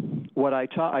what I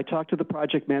talked to the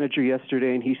project manager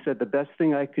yesterday, and he said the best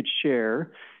thing I could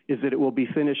share is that it will be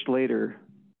finished later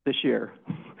this year.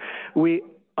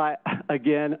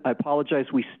 Again, I apologize,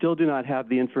 we still do not have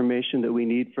the information that we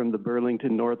need from the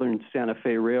Burlington Northern Santa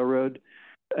Fe Railroad.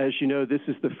 As you know, this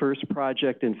is the first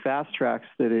project in Fast Tracks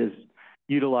that is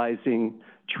utilizing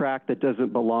track that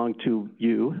doesn't belong to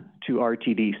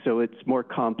RTD, so it's more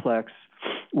complex.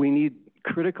 We need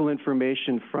critical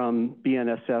information from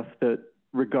BNSF that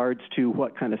regards to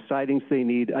what kind of sidings they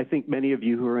need. I think many of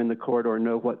you who are in the corridor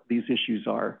know what these issues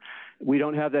are. We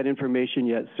don't have that information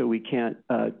yet, so we can't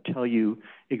tell you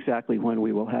exactly when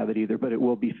we will have it either, but it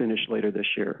will be finished later this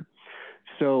year.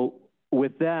 So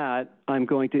with that, I'm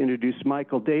going to introduce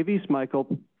Michael Davies. Michael,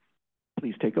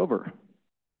 please take over.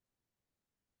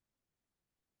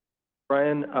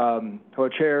 Brian, hello,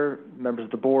 Chair, members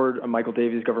of the board. I'm Michael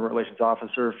Davies, Government Relations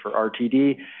Officer for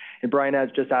RTD. And Brian has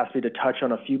just asked me to touch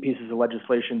on a few pieces of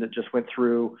legislation that just went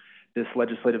through this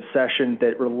legislative session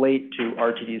that relate to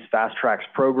RTD's Fast Tracks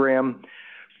program.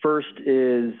 First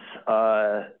is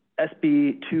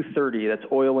SB 230, that's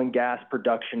oil and gas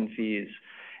production fees.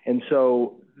 And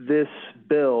so this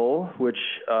bill, which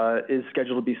is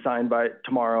scheduled to be signed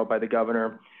tomorrow by the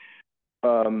governor,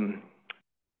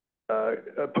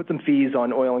 put some fees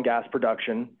on oil and gas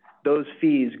production. Those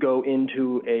fees go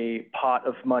into a pot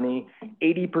of money.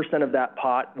 80% of that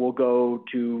pot will go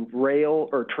to rail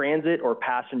or transit or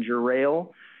passenger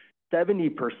rail.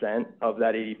 70% of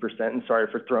that 80%, and sorry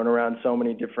for throwing around so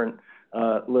many different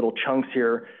little chunks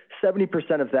here,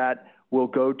 70% of that will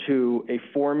go to a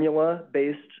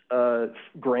formula-based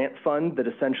grant fund that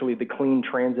essentially the Clean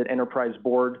Transit Enterprise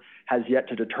Board has yet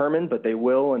to determine, but they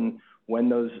will, and when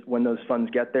those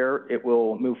funds get there, it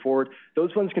will move forward.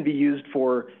 Those funds can be used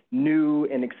for new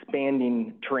and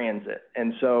expanding transit.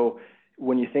 And so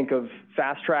when you think of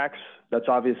Fast Tracks, that's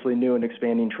obviously new and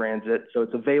expanding transit. So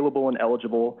it's available and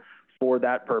eligible for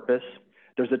that purpose.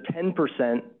 There's a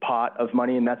 10% pot of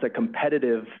money, and that's a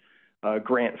competitive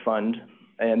grant fund.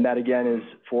 And that, again, is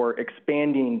for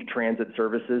expanding transit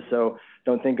services. So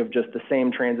don't think of just the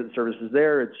same transit services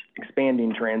there. It's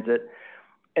expanding transit.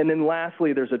 And then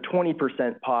lastly, there's a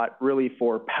 20% pot really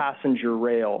for passenger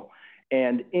rail.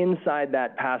 And inside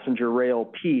that passenger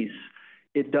rail piece,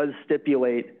 it does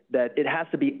stipulate that it has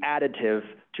to be additive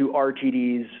to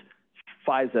RTD's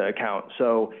FISA account.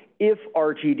 So if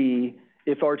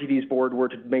RTD's board were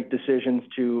to make decisions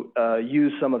to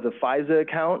use some of the FISA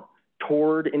account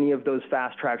toward any of those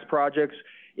Fast Tracks projects,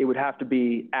 it would have to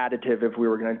be additive if we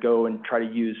were going to go and try to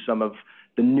use some of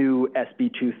the new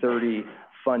SB 230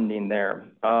 funding there.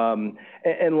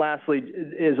 And lastly,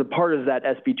 as a part of that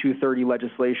SB 230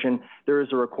 legislation, there is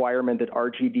a requirement that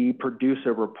RTD produce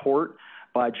a report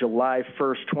by July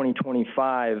 1st,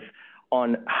 2025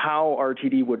 on how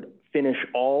RTD would finish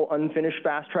all unfinished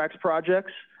Fast Tracks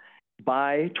projects.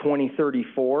 by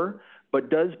 2034, but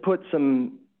does put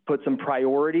some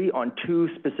priority on two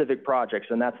specific projects,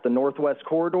 and that's the Northwest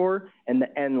Corridor and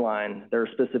the N line. They're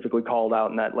specifically called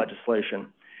out in that legislation.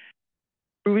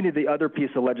 Moving to the other piece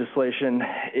of legislation,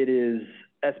 it is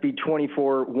SB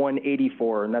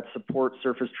 24-184, and that's Support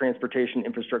Surface Transportation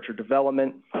Infrastructure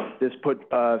Development. This put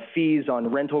fees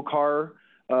on rental car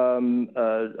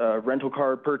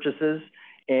purchases,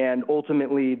 and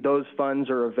ultimately those funds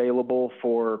are available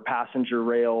for passenger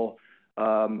rail,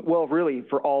 well, really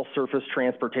for all surface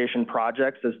transportation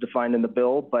projects as defined in the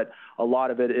bill, but a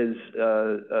lot of it is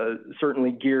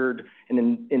certainly geared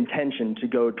in intention to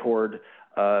go toward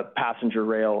passenger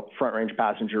rail, front range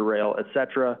passenger rail, et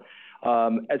cetera.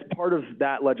 As part of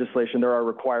that legislation, there are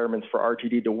requirements for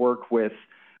RTD to work with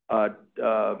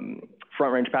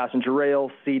Front Range Passenger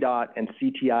Rail, CDOT, and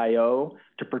CTIO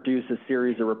to produce a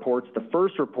series of reports. The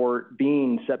first report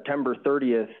being September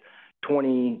 30th,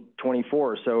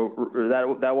 2024. So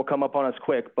that will come up on us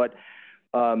quick, but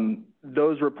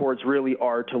those reports really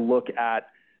are to look at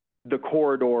the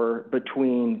corridor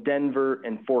between Denver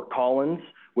and Fort Collins,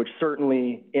 which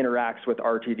certainly interacts with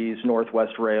RTD's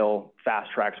Northwest Rail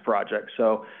Fast Tracks project.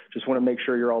 So just want to make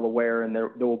sure you're all aware, and there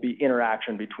will be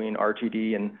interaction between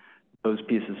RTD and those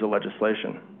pieces of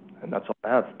legislation. And that's all I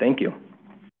have. Thank you.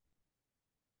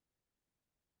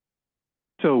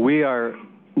 So we are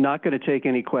not going to take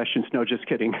any questions. No, just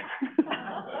kidding.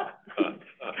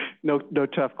 No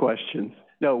tough questions.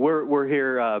 No, we're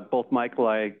here, both Michael,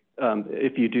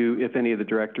 if any of the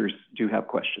directors do have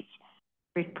questions.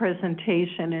 Great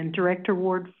presentation. And Director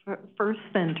Ward first,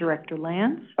 then Director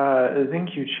Lance.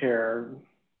 Thank you, Chair.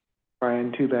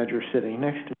 Brian, too bad you're sitting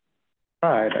next to me.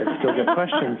 Right, I still get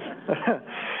questions.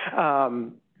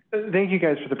 Thank you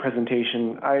guys for the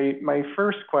presentation. My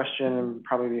first question, and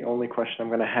probably the only question I'm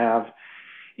going to have,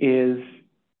 is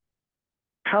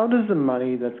how does the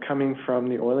money that's coming from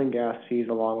the oil and gas fees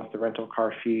along with the rental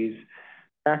car fees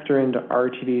factor into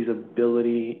RTD's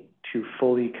ability to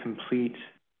fully complete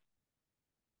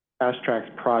Fast Tracks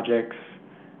projects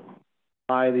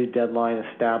by the deadline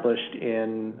established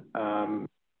in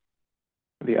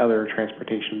the other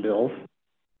transportation bills?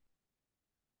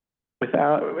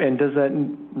 And does that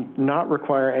not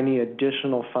require any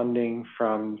additional funding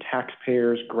from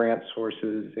taxpayers, grant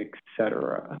sources, et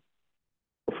cetera?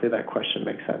 Hopefully that question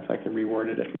makes sense. I can reword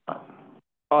it if not.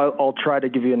 I'll try to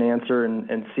give you an answer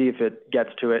and see if it gets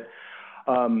to it.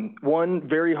 One,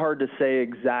 very hard to say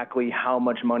exactly how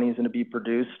much money is going to be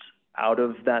produced out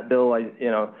of that bill.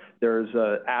 There's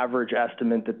an average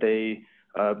estimate that they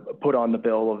put on the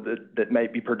bill that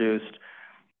might be produced.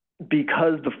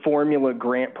 Because the formula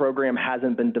grant program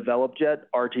hasn't been developed yet,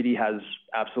 RTD has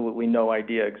absolutely no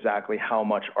idea exactly how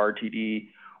much RTD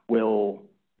will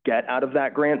get out of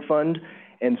that grant fund.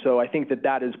 And so I think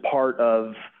that is part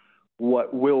of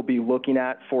what we'll be looking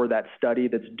at for that study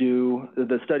that's due.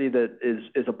 The study that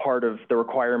is a part of the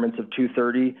requirements of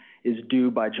 230 is due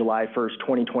by July 1st,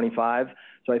 2025.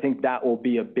 So I think that will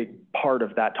be a big part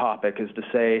of that topic, is to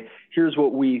say, here's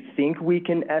what we think we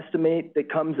can estimate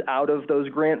that comes out of those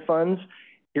grant funds.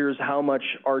 Here's how much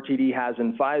RTD has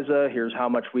in FISA. Here's how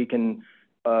much we can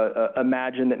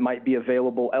imagine that might be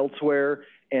available elsewhere,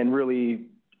 and really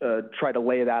try to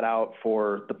lay that out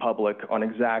for the public on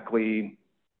exactly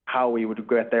how we would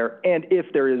get there, and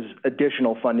if there is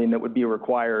additional funding that would be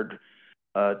required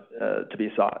to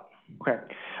be sought. Okay.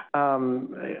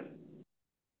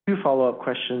 Two follow-up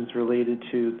questions related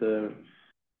to the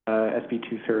SB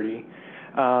 230.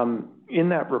 In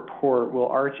that report, will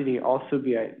RTD also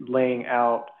be laying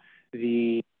out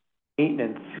the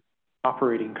maintenance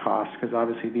operating costs? Because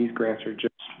obviously these grants are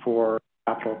just for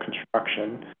capital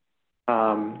construction.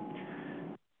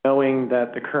 Knowing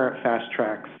that the current Fast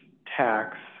Tracks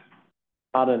tax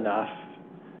not enough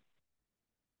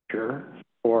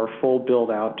for full build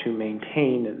out to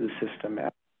maintain the system as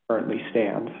it currently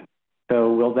stands.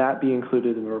 So will that be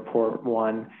included in the report,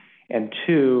 one? And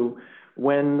two,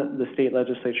 when the state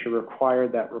legislature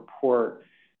required that report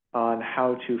on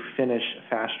how to finish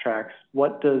Fast Tracks,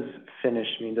 what does finish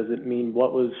mean? Does it mean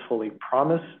what was fully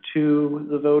promised to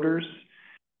the voters,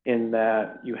 in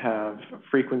that you have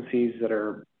frequencies that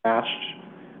are matched?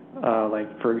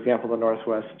 Like, for example, the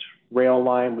Northwest Rail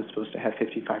line was supposed to have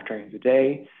 55 trains a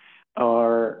day.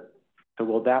 Or so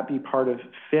will that be part of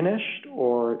finished,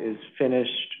 or is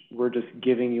finished, we're just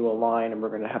giving you a line and we're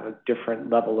going to have a different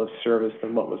level of service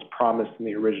than what was promised in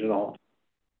the original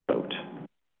vote?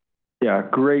 Yeah,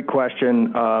 great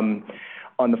question. On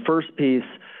the first piece,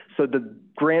 So the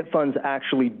grant funds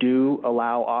actually do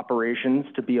allow operations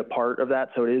to be a part of that.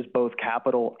 So it is both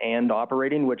capital and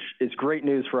operating, which is great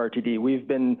news for RTD. We've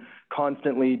been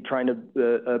constantly trying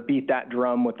to beat that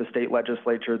drum with the state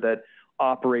legislature that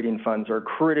operating funds are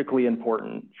critically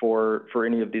important for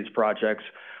any of these projects.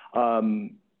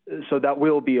 So that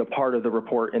will be a part of the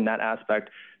report in that aspect.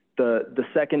 The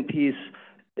second piece,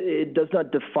 it does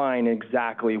not define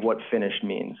exactly what finished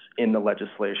means in the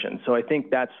legislation. So I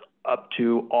think that's up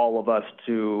to all of us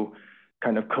to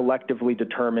kind of collectively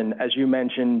determine. As you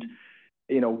mentioned,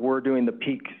 we're doing the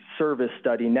peak service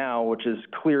study now, which is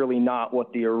clearly not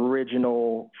what the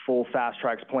original full fast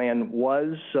tracks plan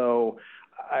was. So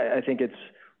I think it's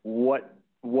what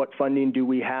funding do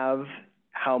we have,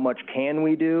 how much can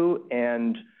we do,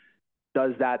 and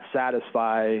does that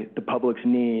satisfy the public's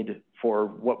need for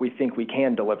what we think we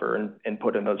can deliver and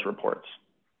put in those reports.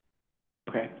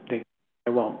 Okay, thank you. I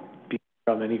won't be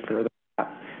any further.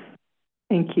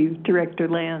 Thank you. Director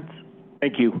Lance.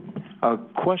 Thank you. A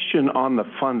question on the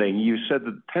funding. You said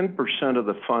that 10% of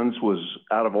the funds was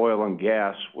out of oil and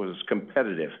gas was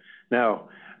competitive. Now,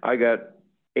 I got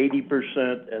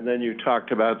 80%, and then you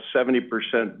talked about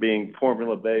 70% being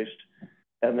formula-based,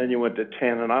 and then you went to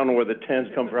 10, and I don't know where the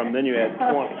 10s come from, then you had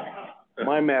 20.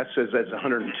 My math says that's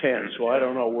 110, so I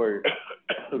don't know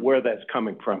where that's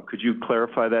coming from. Could you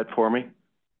clarify that for me?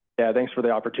 Yeah, thanks for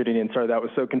the opportunity, and sorry that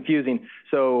was so confusing.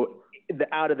 So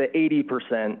out of the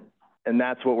 80%, and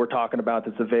that's what we're talking about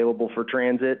that's available for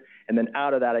transit, and then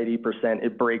out of that 80%,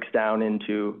 it breaks down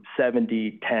into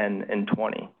 70, 10, and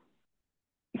 20.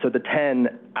 So the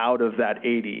 10 out of that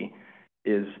 80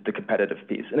 is the competitive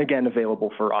piece, and again,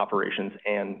 available for operations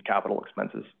and capital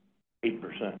expenses.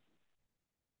 8%.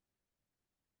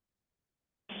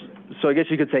 So I guess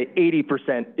you could say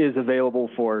 80% is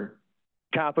available for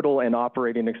capital and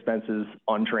operating expenses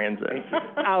on transit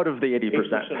out of the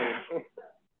 80%.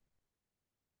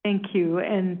 Thank you.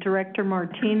 And Director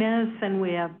Martinez, and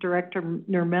we have Director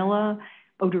Nurmela,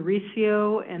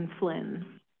 Odoricio, and Flynn.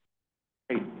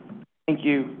 Great. Thank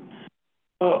you.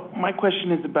 My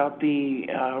question is about the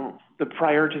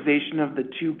prioritization of the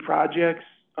two projects.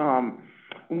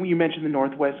 You mentioned the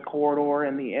Northwest Corridor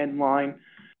and the end line,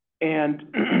 and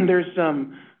there's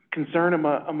some concern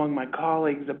among my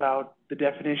colleagues about the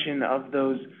definition of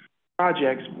those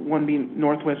projects, one being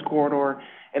Northwest Corridor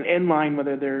and end line,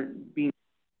 whether they're being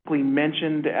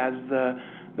mentioned as the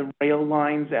rail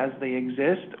lines as they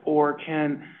exist, or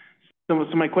so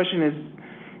my question is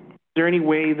there any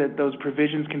way that those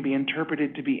provisions can be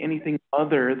interpreted to be anything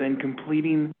other than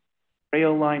completing the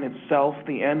rail line itself,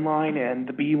 the end line and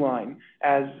the B line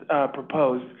as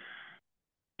proposed?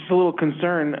 Just a little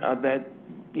concern that,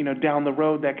 down the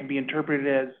road that can be interpreted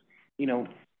as,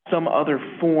 some other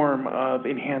form of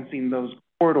enhancing those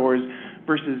corridors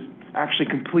versus actually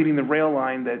completing the rail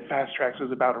line that Fast Tracks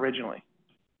was about originally.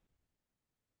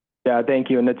 Yeah, thank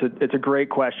you, and it's a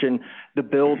great question. The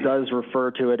bill does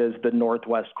refer to it as the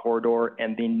Northwest Corridor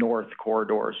and the North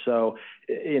Corridor. So,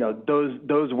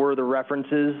 those were the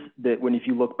references that if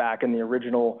you look back in the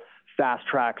original Fast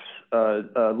Tracks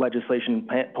legislation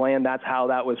plan, that's how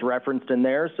that was referenced in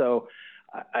there. So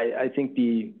I think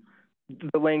the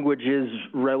language is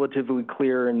relatively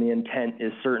clear, and the intent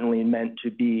is certainly meant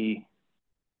to be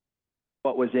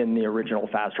what was in the original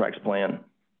Fast Tracks plan.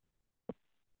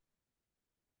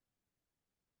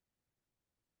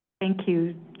 Thank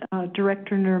you.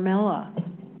 Director Nurmela.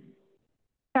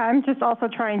 Yeah, I'm just also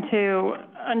trying to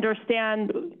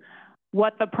understand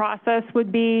what the process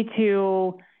would be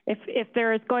to, if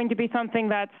there is going to be something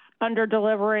that's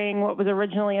under-delivering what was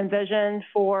originally envisioned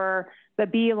for the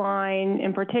B line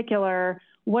in particular,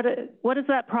 what does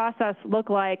that process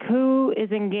look like? Who is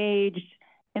engaged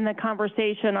in the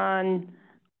conversation on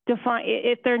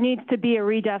if there needs to be a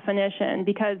redefinition?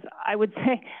 Because I would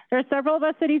say there are several of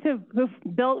us cities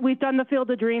we've done the Field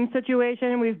of Dreams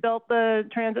situation, we've built the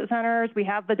transit centers, we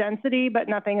have the density, but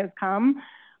nothing has come.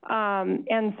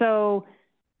 And so,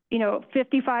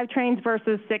 55 trains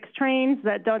versus 6 trains,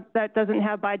 that doesn't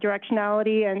have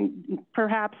bidirectionality and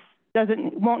perhaps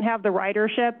won't have the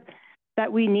ridership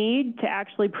that we need to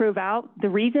actually prove out the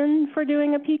reason for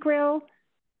doing a peak rail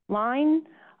line.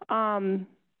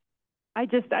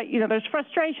 There's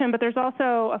frustration, but there's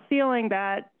also a feeling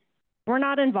that we're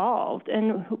not involved.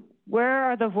 And where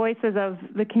are the voices of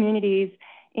the communities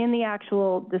in the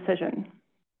actual decision?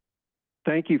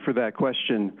 Thank you for that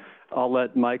question. I'll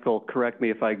let Michael correct me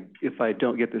if I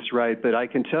don't get this right, but I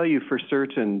can tell you for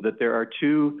certain that there are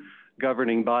 2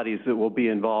 governing bodies that will be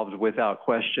involved without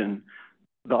question: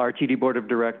 the RTD Board of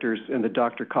Directors and the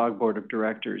DRCOG Board of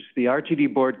Directors. The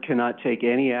RTD Board cannot take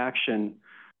any action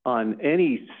on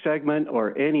any segment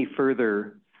or any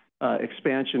further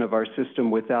expansion of our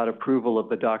system without approval of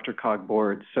the DRCOG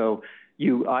board. So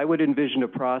I would envision a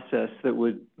process that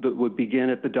would begin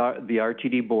at the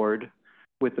RTD board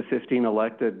with the 15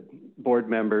 elected board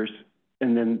members,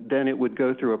 and then it would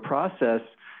go through a process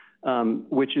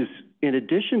which is in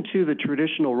addition to the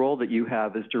traditional role that you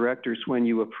have as directors when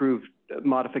you approve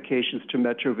modifications to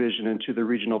MetroVision and to the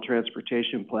regional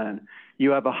transportation plan.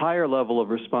 You have a higher level of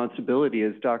responsibility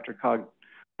as DRCOG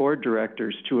board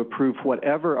directors to approve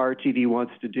whatever RTD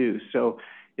wants to do. So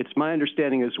it's my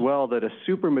understanding as well that a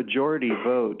supermajority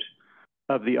vote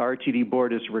of the RTD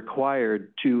board is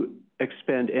required to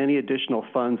expend any additional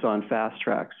funds on fast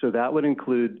track. So that would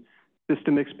include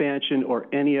system expansion or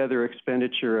any other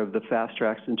expenditure of the fast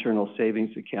track's internal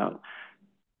savings account.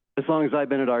 As long as I've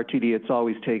been at RTD, it's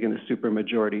always taken a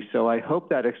supermajority. So I hope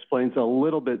that explains a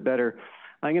little bit better.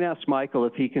 I'm going to ask Michael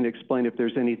if he can explain if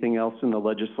there's anything else in the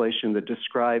legislation that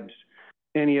describes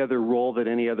any other role that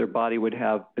any other body would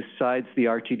have besides the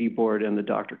RTD board and the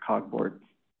DRCOG board.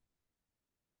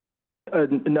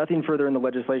 Nothing further in the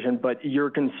legislation, but your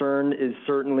concern is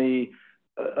certainly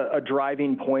a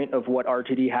driving point of what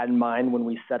RTD had in mind when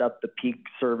we set up the peak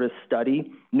service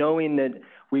study, knowing that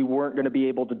we weren't going to be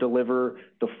able to deliver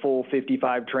the full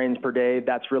 55 trains per day.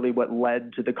 That's really what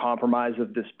led to the compromise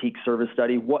of this peak service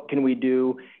study. What can we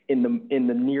do in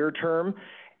the near term?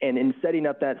 And in setting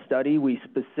up that study, we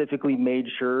specifically made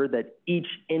sure that each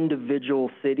individual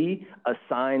city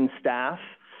assigned staff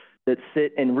that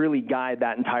sit and really guide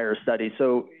that entire study.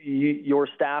 So your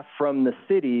staff from the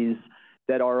cities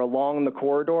that are along the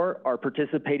corridor are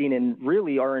participating and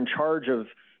really are in charge of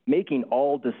making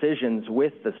all decisions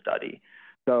with the study.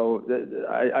 So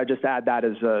I just add that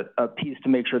as a piece to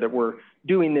make sure that we're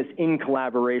doing this in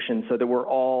collaboration so that we're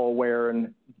all aware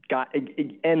and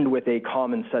end with a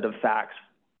common set of facts.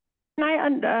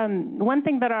 One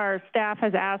thing that our staff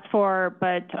has asked for,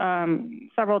 but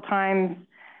several times,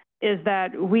 is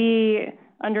that we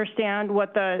understand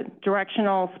what the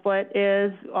directional split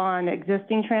is on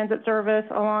existing transit service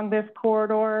along this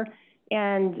corridor.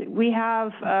 And we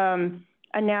have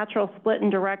a natural split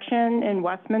in direction in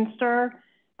Westminster.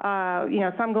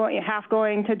 Some half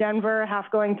going to Denver, half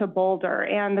going to Boulder.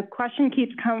 And the question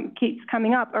keeps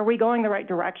coming up, are we going the right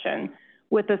direction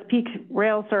with this peak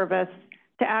rail service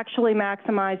to actually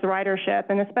maximize ridership?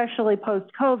 And especially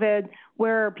post-COVID,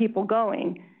 where are people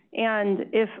going? And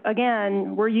if,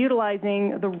 again, we're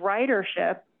utilizing the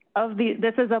ridership of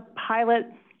this is a pilot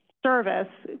service,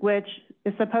 which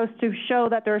is supposed to show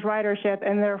that there's ridership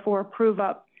and therefore prove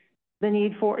up the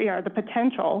need for, the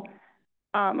potential.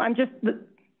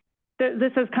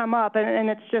 This has come up and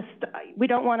it's just, we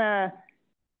don't want to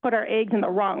put our eggs in the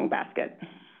wrong basket.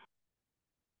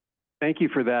 Thank you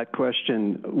for that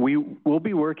question. We'll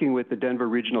be working with the Denver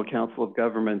Regional Council of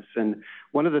Governments, and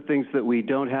one of the things that we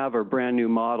don't have are brand new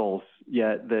models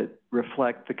yet that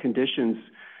reflect the conditions.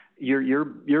 You're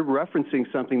referencing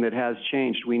something that has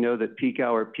changed. We know that peak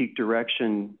hour, peak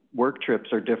direction work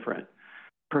trips are different,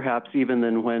 perhaps even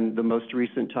than when the most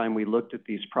recent time we looked at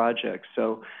these projects.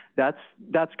 So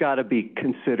that's got to be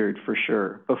considered for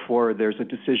sure before there's a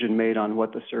decision made on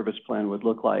what the service plan would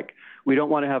look like. We don't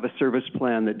want to have a service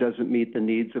plan that doesn't meet the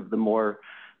needs of the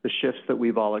shifts that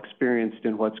we've all experienced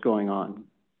in what's going on.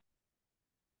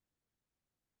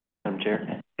 Madam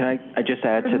Chair, can I just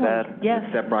add to that? Yes.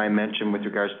 That Brian mentioned with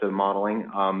regards to the modeling.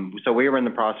 So we are in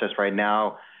the process right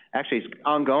now. Actually, it's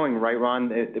ongoing, right, Ron?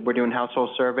 We're doing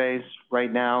household surveys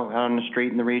right now on the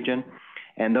street in the region.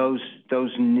 And those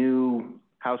new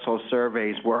household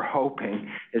surveys, we're hoping,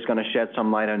 is going to shed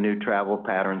some light on new travel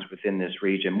patterns within this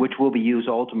region, which will be used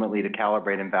ultimately to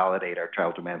calibrate and validate our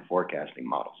travel demand forecasting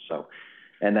models. So,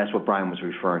 and that's what Brian was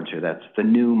referring to. That's the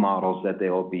new models that they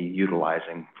will be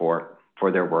utilizing for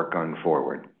their work going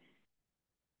forward.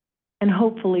 And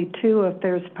hopefully, too, if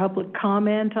there's public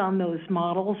comment on those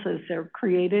models as they're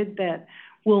created, that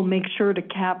we'll make sure to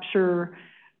capture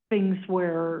things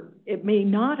where it may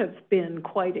not have been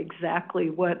quite exactly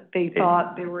what they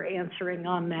thought they were answering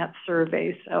on that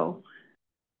survey. So,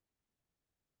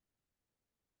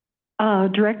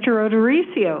 Director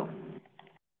O'Dorisio.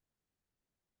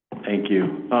 Thank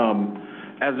you.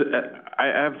 I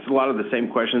have a lot of the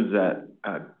same questions that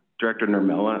Director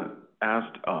Nurmela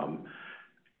asked.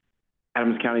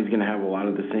 Adams County is going to have a lot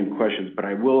of the same questions, but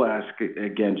I will ask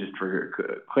again, just for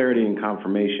clarity and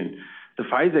confirmation. The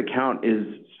FISA account is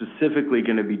specifically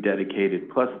going to be dedicated,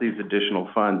 plus these additional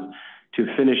funds, to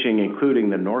finishing, including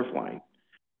the North Line.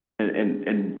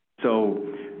 And so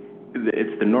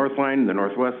it's the North Line, the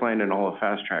Northwest Line, and all the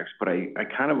fast tracks, but I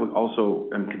kind of also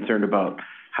am concerned about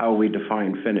how we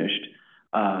define finished.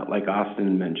 like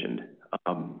Austin mentioned,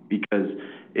 because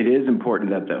it is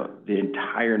important that the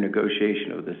entire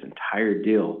negotiation of this entire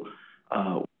deal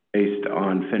based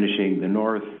on finishing the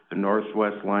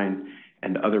northwest line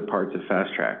and other parts of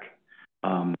Fast Track.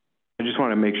 I just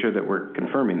want to make sure that we're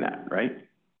confirming that, right?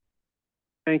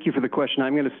 Thank you for the question.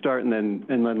 I'm going to start and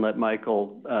then let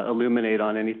Michael illuminate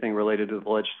on anything related to the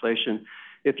legislation.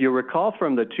 If you recall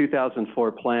from the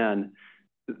 2004 plan,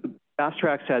 Fast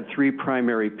Tracks had three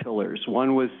primary pillars.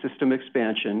 One was system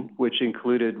expansion, which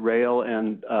included rail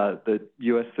and the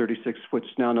US 36, which is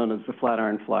now known as the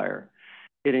Flatiron Flyer.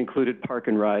 It included park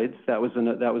and rides. That was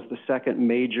the second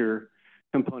major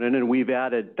component, and we've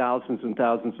added thousands and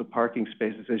thousands of parking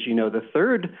spaces, as you know. The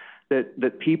third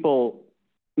that people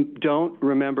don't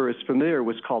remember as familiar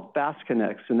was called Fast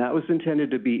Connects, and that was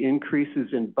intended to be increases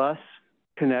in bus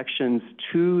connections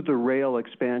to the rail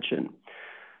expansion.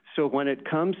 So when it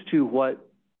comes to what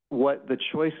the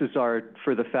choices are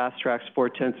for the Fast Tracks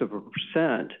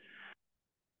 0.4%,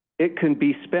 it can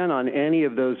be spent on any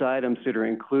of those items that are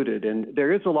included. And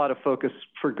there is a lot of focus,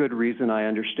 for good reason, I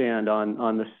understand,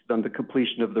 on the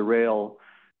completion of the rail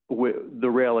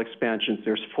expansions.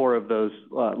 There's 4 of those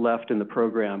left in the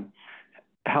program.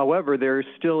 However, there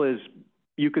still is,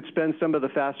 you could spend some of the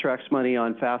Fast Tracks money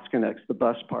on Fast Connects, the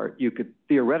bus part. You could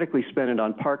theoretically spend it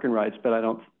on park and rides, but I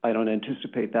don't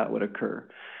anticipate that would occur.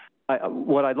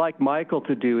 What I'd like Michael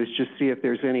to do is just see if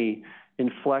there's any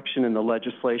inflection in the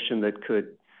legislation that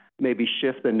could maybe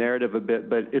shift the narrative a bit,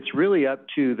 but it's really up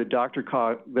to the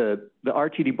DRCOG, the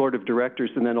RTD Board of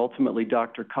Directors, and then ultimately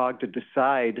DRCOG to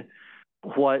decide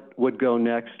what would go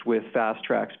next with Fast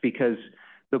Tracks, because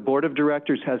the Board of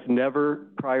Directors has never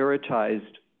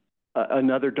prioritized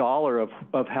another dollar of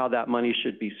how that money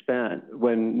should be spent.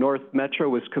 When North Metro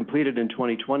was completed in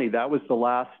 2020, that was the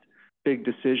last big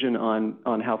decision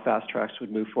on how Fast Tracks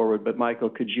would move forward. But Michael,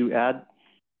 could you add?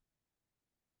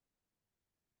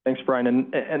 Thanks,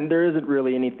 Brian. And there isn't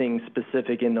really anything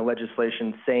specific in the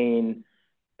legislation saying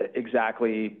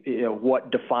exactly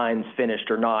what defines finished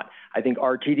or not. I think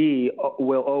RTD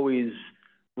will always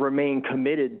remain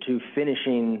committed to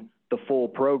finishing the full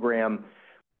program.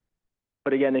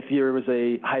 But again, if there was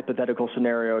a hypothetical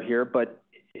scenario here, but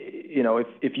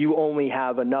if you only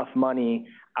have enough money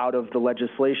out of the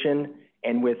legislation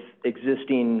and with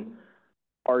existing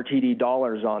RTD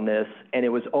dollars on this, and it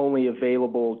was only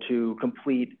available to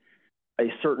complete a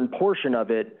certain portion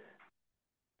of it,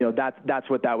 that's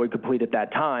what that would complete at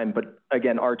that time. But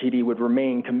again, RTD would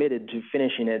remain committed to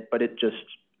finishing it, but it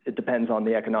depends on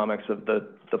the economics of the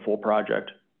full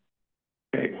project.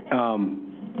 Okay.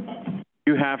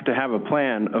 You have to have a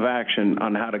plan of action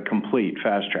on how to complete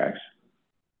Fast Tracks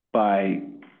by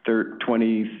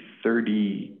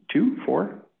 2032,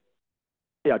 4?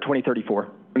 Yeah, 2034.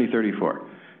 2034.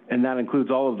 And that includes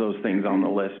all of those things on the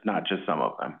list, not just some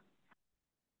of them.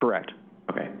 Correct.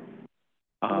 Okay.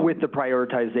 With the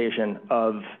prioritization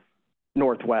of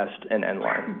Northwest and N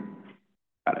Line.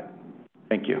 Got it.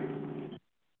 Thank you.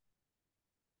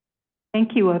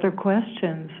 Thank you. Other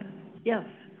questions? Yes.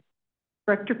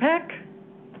 Director Peck?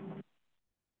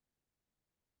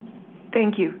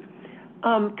 Thank you.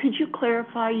 Could you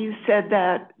clarify, you said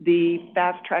that the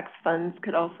Fast Tracks funds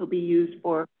could also be used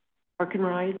for park and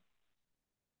rides?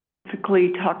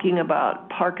 Specifically talking about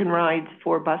park and rides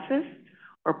for buses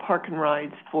or park and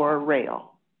rides for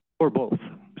rail? Or both.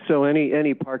 So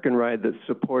any park and ride that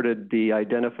supported the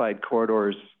identified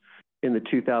corridors in the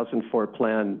 2004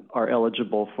 plan are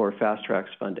eligible for Fast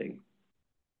Tracks funding.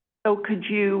 So could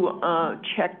you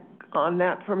check on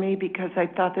that for me? Because I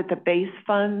thought that the base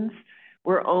funds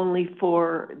were only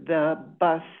for the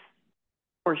bus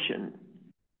portion.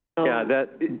 So, yeah,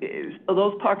 so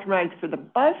those park and rides for the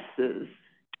buses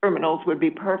terminals would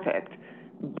be perfect.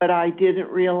 But I didn't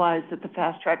realize that the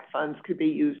Fast Track funds could be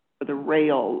used for the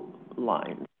rail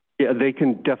lines. Yeah, they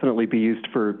can definitely be used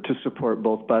to support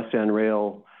both bus and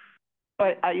rail.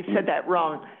 But I said that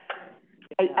wrong.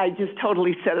 I just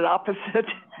totally said it opposite.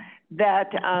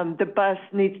 That the bus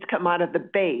needs to come out of the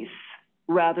base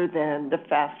rather than the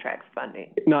Fast Tracks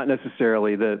funding. Not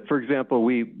necessarily. For example,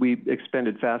 we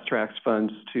expended Fast Tracks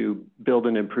funds to build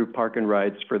and improve park and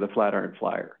rides for the Flatiron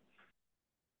Flyer.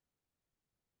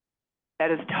 That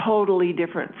is totally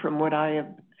different from what I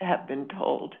have been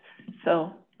told.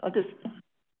 So I'll just,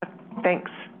 thanks.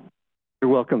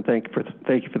 You're welcome. Thank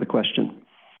you for the question.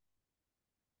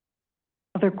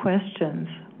 Other questions?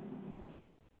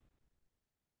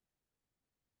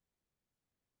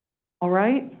 All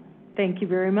right. Thank you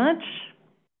very much.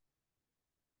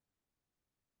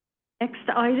 Next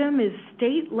item is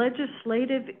state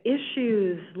legislative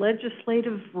issues,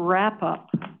 legislative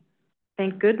wrap-up.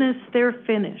 Thank goodness they're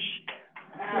finished.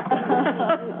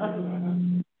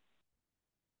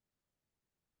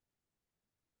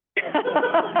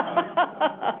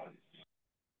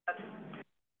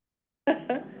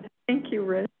 Thank you,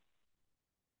 Rich.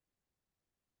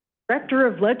 Director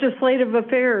of Legislative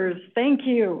Affairs, thank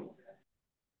you.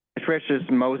 Rich is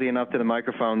moseying up to the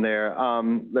microphone there.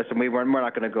 Listen, we're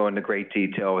not going to go into great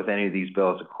detail with any of these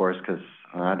bills, of course, because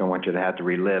I don't want you to have to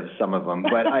relive some of them.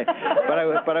 But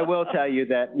I will tell you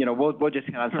that, you know, we'll just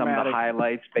hit on some of the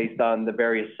highlights based on the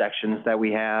various sections that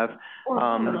we have.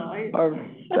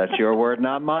 That's your word,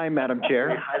 not mine, Madam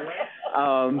Chair.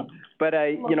 But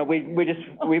you know,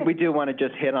 we do want to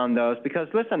just hit on those because,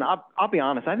 listen, I'll be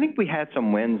honest. I think we had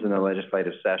some wins in the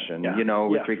legislative session. You know,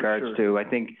 with regards to, I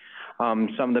think. Some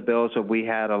of the bills that we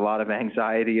had a lot of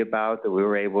anxiety about that we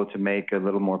were able to make a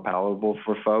little more palatable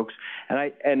for folks.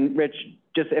 And Rich,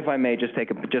 just if I may, just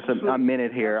take a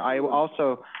minute here. I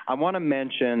want to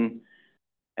mention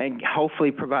and hopefully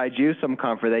provide you some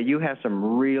comfort that you have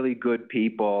some really good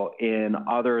people in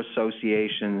other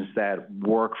associations that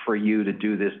work for you to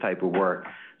do this type of work.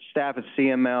 Staff at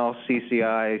CML,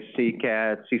 CCI,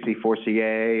 CCAT,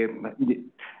 CC4CA,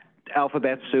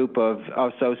 alphabet soup of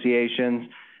associations.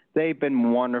 They've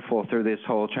been wonderful through this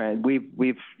whole trend.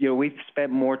 We've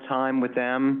spent more time with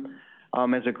them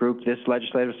as a group this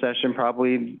legislative session,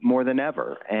 probably more than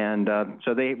ever. And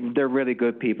so they're really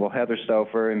good people. Heather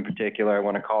Stouffer in particular, I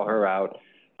want to call her out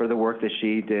for the work that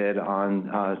she did on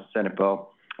House Bill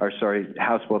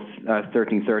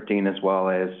 1313, as well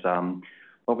as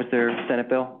what was their Senate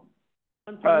bill?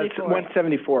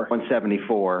 174.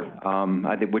 174,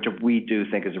 I think, which we do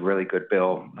think is a really good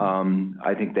bill.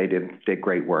 I think they did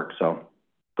great work. So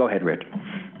go ahead, Rich.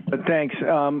 Thanks.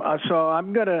 So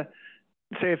I'm going to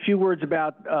say a few words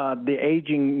about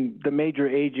the major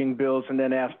aging bills, and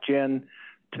then ask Jen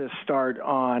to start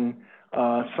on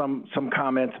some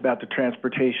comments about the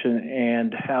transportation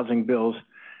and housing bills.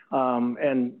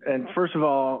 And first of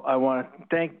all, I want to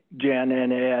thank Jen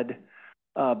and Ed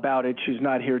Bowditch, who's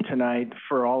not here tonight,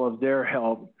 for all of their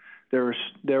help. There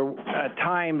at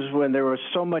times when there was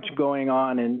so much going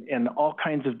on in all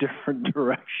kinds of different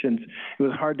directions, it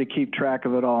was hard to keep track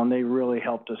of it all, and they really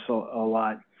helped us a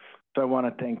lot. So I want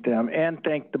to thank them and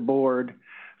thank the board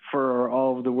for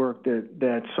all of the work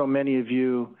that so many of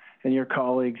you and your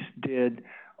colleagues did,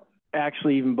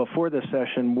 actually even before the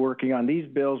session, working on these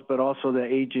bills, but also the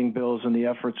aging bills and the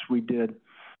efforts we did.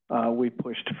 We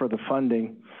pushed for the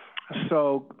funding.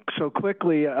 So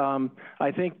quickly,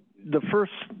 I think the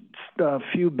first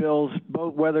few bills,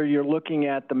 both whether you're looking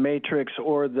at the matrix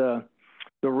or the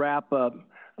wrap-up,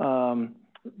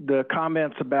 the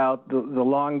comments about the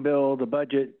long bill, the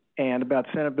budget, and about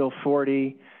Senate Bill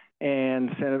 40 and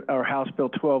House Bill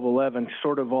 1211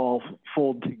 sort of all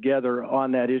fold together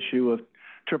on that issue of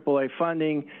AAA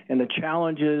funding and the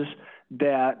challenges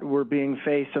that were being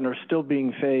faced and are still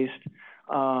being faced.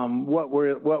 What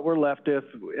we're left with,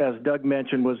 as Doug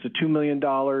mentioned, was the $2 million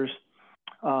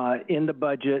in the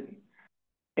budget,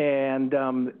 and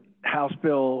House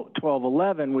Bill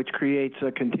 1211, which creates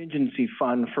a contingency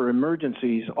fund for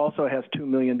emergencies, also has $2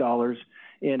 million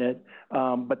in it,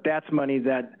 but that's money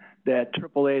that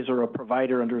AAAs or a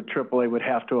provider under AAA would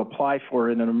have to apply for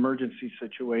in an emergency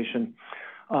situation.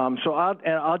 So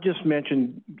I'll just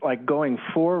mention, like, going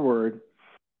forward,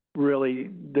 really,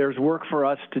 there's work for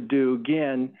us to do.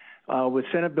 Again, with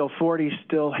Senate Bill 40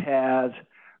 still has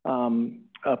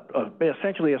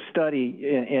essentially a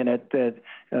study in it that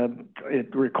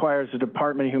it requires the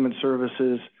Department of Human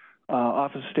Services,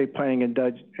 Office of State Planning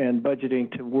and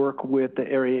Budgeting to work with the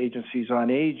area agencies on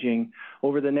aging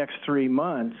over the next 3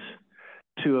 months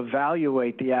to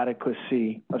evaluate the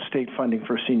adequacy of state funding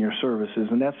for senior services.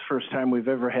 And that's the first time we've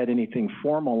ever had anything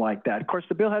formal like that. Of course,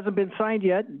 the bill hasn't been signed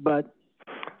yet, but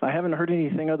I haven't heard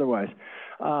anything otherwise.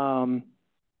 And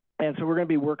so we're going to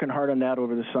be working hard on that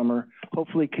over the summer.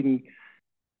 Hopefully can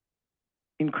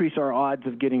increase our odds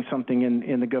of getting something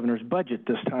in the governor's budget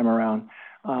this time around.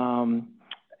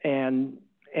 And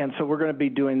so we're going to be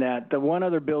doing that. The one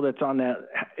other bill that's on that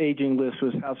aging list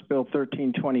was House Bill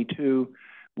 1322,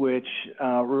 which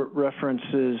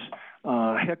references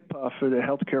HCPF for the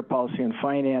Healthcare Policy and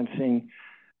Financing,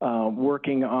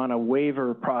 working on a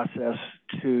waiver process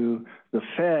to the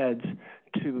feds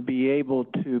to be able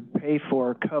to pay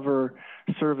for, cover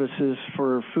services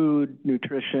for food,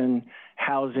 nutrition,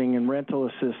 housing, and rental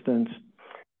assistance,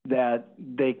 that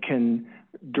they can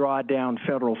draw down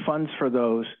federal funds for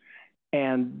those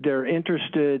and they're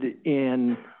interested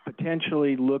in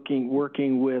potentially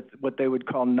working with what they would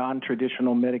call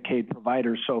non-traditional Medicaid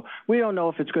providers. So we don't know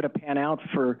if it's going to pan out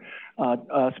for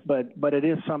us, but it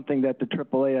is something that the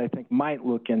AAA, I think, might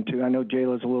look into. I know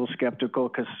Jayla's a little skeptical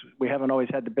because we haven't always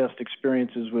had the best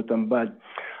experiences with them, but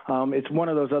it's one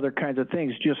of those other kinds of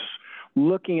things, just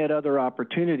looking at other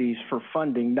opportunities for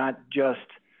funding, not just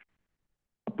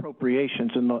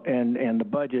appropriations and the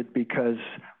budget, because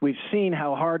we've seen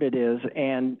how hard it is,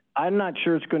 and I'm not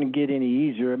sure it's going to get any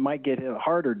easier. It might get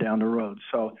harder down the road,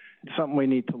 so it's something we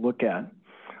need to look at.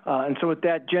 And so with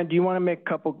that, Jen, do you want to make a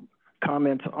couple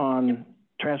comments on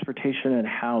transportation and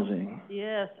housing?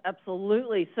 Yes,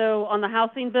 absolutely. So on the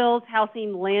housing bills,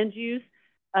 housing land use,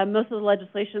 most of the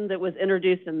legislation that was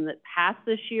introduced and that passed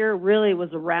this year really was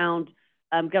around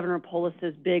Governor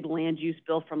Polis's big land use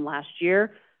bill from last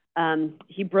year.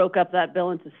 He broke up that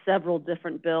bill into several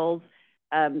different bills.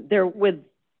 There with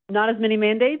not as many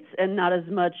mandates and not as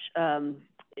much,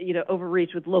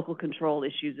 overreach with local control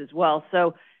issues as well.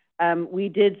 So we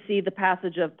did see the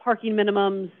passage of parking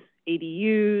minimums,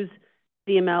 ADUs,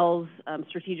 CML's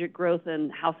strategic growth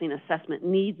and housing assessment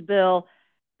needs bill,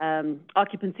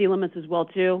 occupancy limits as well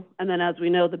too. And then as we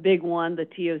know, the big one, the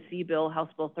TOC bill, House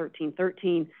Bill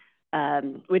 1313,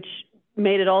 which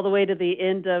made it all the way to the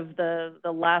end of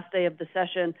the last day of the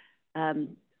session.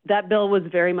 That bill was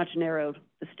very much narrowed.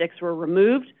 The sticks were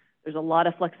removed. There's a lot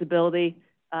of flexibility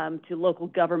to local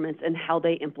governments and how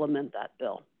they implement that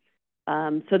bill.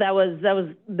 So that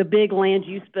was the big land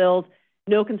use bills.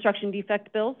 No construction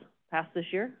defect bills passed this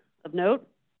year of note.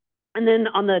 And then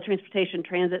on the transportation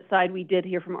transit side, we did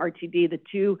hear from RTD the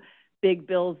two big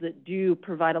bills that do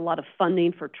provide a lot of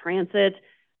funding for transit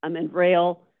and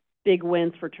rail. Big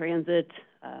wins for transit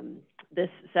this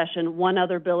session. One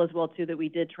other bill as well too that we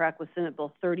did track was Senate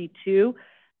Bill 32,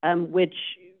 which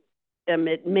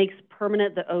it makes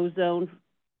permanent the ozone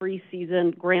free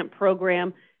season grant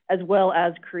program, as well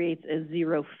as creates a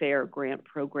zero fare grant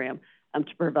program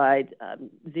to provide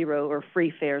zero or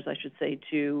free fares, I should say,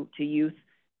 to youth,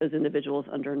 those individuals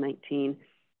under 19.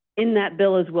 In that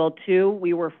bill as well too,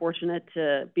 we were fortunate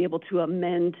to be able to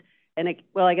amend. And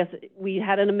I guess we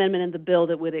had an amendment in the bill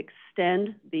that would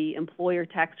extend the employer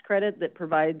tax credit that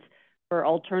provides for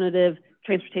alternative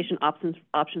transportation options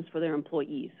for their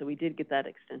employees. So we did get that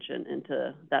extension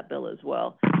into that bill as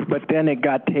well. But then it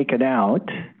got taken out.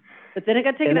 But then it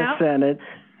got taken out? In the Senate.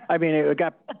 I mean, it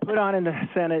got put on in the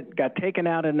Senate, got taken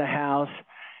out in the House,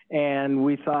 and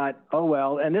we thought, oh,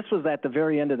 well, and this was at the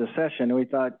very end of the session, and we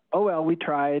thought, oh, well, we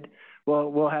tried.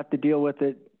 Well, we'll have to deal with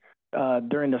it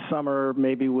during the summer,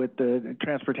 maybe with the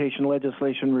Transportation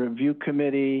Legislation Review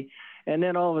Committee. And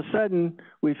then all of a sudden,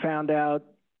 we found out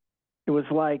it was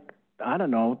like, I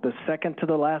don't know, the second to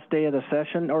the last day of the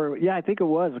session, or yeah, I think it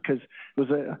was, because it was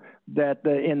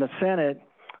in the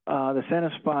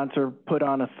Senate sponsor put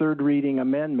on a third reading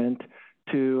amendment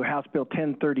to House Bill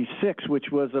 1036, which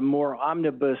was a more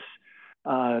omnibus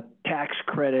tax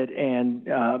credit and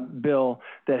bill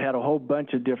that had a whole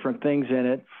bunch of different things in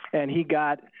it. And he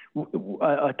got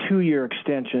a 2-year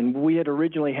extension. We had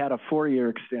originally had a 4-year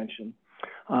extension,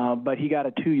 but he got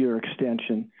a 2-year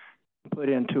extension put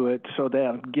into it. So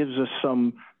that gives us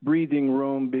some breathing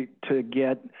room to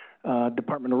get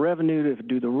Department of Revenue to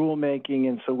do the rulemaking,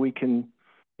 and so we can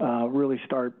really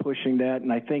start pushing that.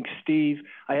 And I think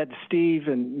I had Steve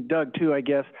and Doug too, I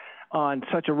guess, on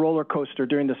such a roller coaster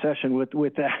during the session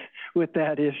with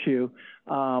that issue.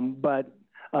 But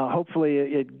hopefully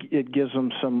it gives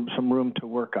them some room to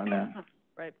work on that.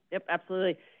 Right. Yep,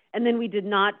 absolutely. And then we did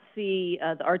not see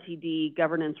the RTD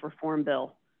governance reform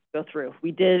bill go through.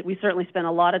 We certainly spent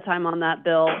a lot of time on that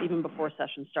bill even before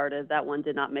session started. That one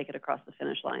did not make it across the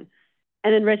finish line.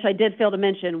 And then, Rich, I did fail to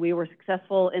mention we were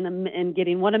successful in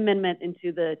getting one amendment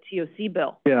into the TOC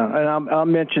bill. Yeah, and I'll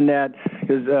mention that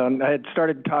because I had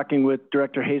started talking with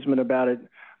Director Haseman about it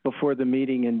before the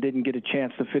meeting and didn't get a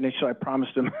chance to finish, so I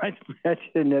promised him I'd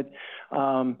mention it.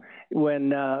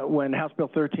 When House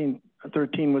Bill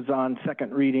 1313 was on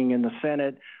second reading in the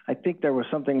Senate, I think there was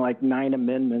something like 9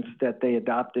 amendments that they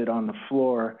adopted on the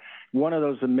floor. One of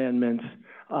those amendments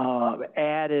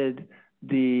added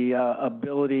the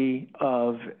ability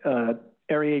of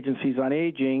area agencies on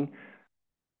aging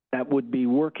that would be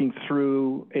working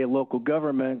through a local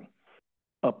government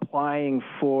applying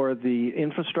for the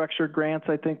infrastructure grants,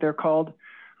 I think they're called,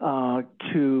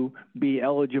 to be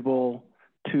eligible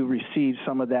to receive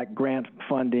some of that grant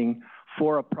funding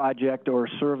for a project or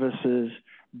services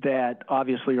that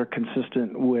obviously are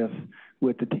consistent with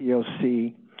the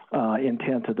TOC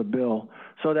intent of the bill.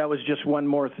 So that was just one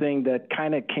more thing that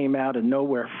kind of came out of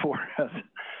nowhere for us.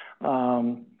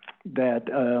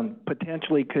 that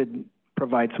potentially could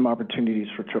provide some opportunities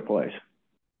for AAAs.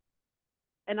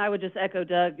 And I would just echo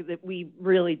Doug that we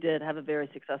really did have a very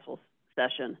successful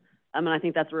session. And I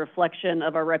think that's a reflection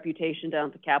of our reputation down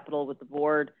at the Capitol with the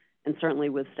board and certainly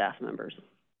with staff members.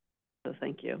 So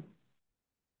thank you.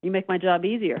 You make my job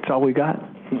easier. That's all we got,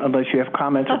 unless you have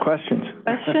comments or questions.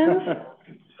 Questions?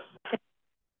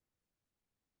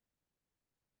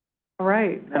 All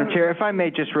right. Madam Chair, if I may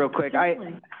just real quick,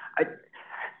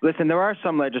 listen, there are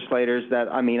some legislators that,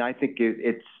 I mean, I think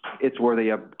it's worthy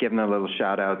of giving a little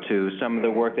shout out to some of the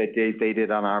work that they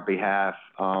did on our behalf.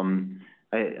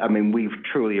 I mean, we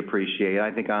truly appreciate it.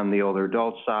 I think on the older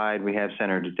adult side, we have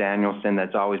Senator Danielson,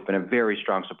 that's always been a very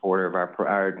strong supporter of our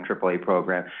AAA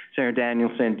program. Senator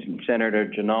Danielson, Senator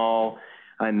Janal,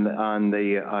 on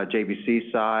the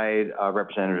JBC side,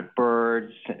 Representative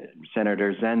Byrd,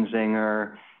 Senator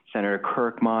Zenzinger, Senator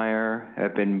Kirkmeyer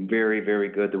have been very, very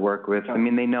good to work with. I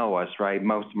mean, they know us, right?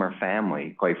 Most of them are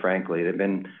family, quite frankly. They've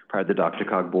been part of the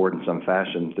DRCOG board in some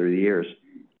fashion through the years.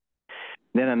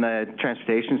 Then on the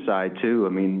transportation side, too, I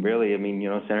mean, really, I mean, you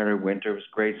know, Senator Winter was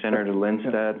great. Senator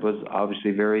Lindstedt was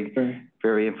obviously very,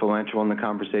 very influential in the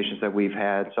conversations that we've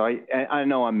had. So I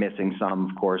know I'm missing some,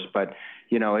 of course, but,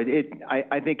 you know,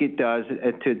 I think it does,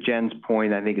 to Jen's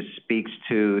point, I think it speaks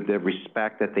to the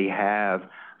respect that they have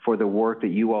for the work that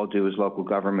you all do as local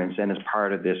governments and as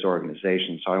part of this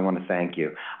organization. So I want to thank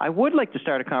you. I would like to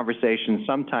start a conversation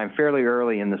sometime fairly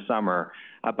early in the summer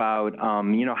about,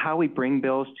 you know, how we bring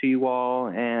bills to you all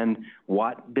and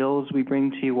what bills we bring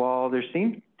to you all. There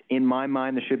seems, in my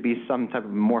mind, there should be some type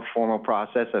of more formal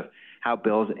process of how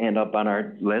bills end up on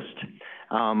our list,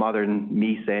 other than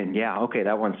me saying, yeah, okay,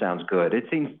 that one sounds good. It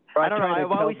seems, I don't know,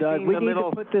 I've always seemed a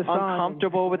little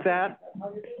uncomfortable with that.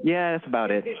 Yeah, that's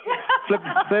about it.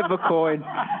 Flip a coin.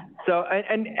 So,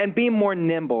 and being more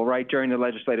nimble, right, during the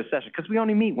legislative session, because we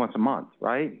only meet once a month,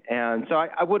 right? And so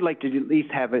I would like to at least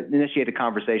initiate a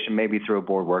conversation, maybe through a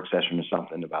board work session or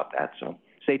something about that. So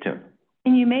stay tuned.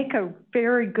 And you make a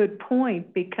very good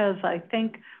point, because I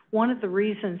think one of the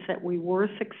reasons that we were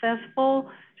successful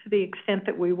to the extent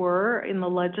that we were in the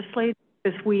legislature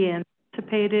is we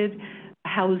anticipated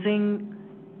housing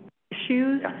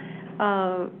issues.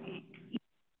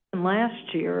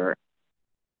 Last year,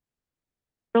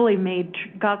 really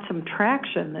got some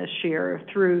traction this year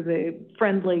through the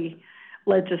friendly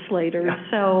legislators. Yeah.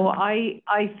 So I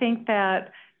think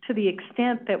that to the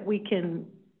extent that we can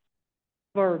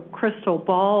have our crystal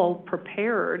ball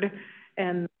prepared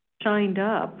and shined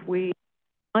up, we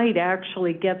might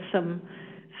actually get some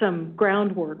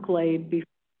groundwork laid before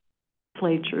the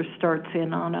legislature starts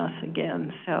in on us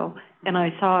again. So, and I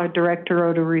saw Director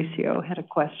O'Dorisio had a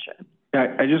question.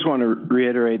 I just want to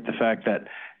reiterate the fact that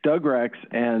Doug Rex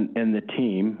and the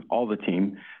team, all the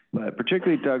team, but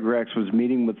particularly Doug Rex, was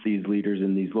meeting with these leaders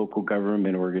in these local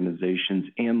government organizations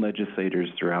and legislators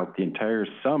throughout the entire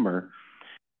summer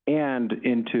and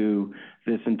into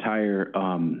this entire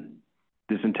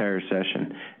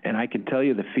session. And I can tell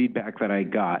you the feedback that I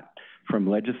got from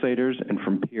legislators and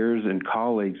from peers and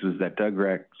colleagues was that Doug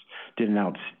Rex did an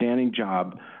outstanding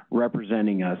job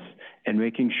representing us and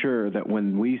making sure that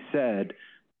when we said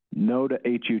no to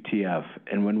HUTF,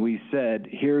 and when we said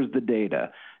here's the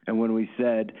data, and when we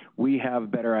said we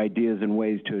have better ideas and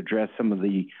ways to address some of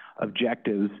the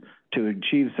objectives, to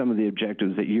achieve some of the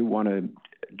objectives that you want to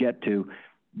get to,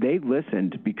 they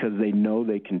listened because they know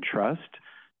they can trust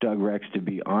Doug Rex to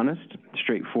be honest,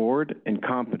 straightforward, and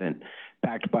competent,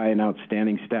 backed by an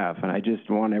outstanding staff. And I just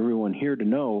want everyone here to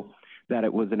know that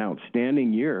it was an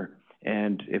outstanding year.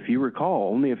 And if you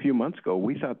recall, only a few months ago,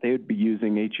 we thought they would be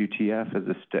using HUTF as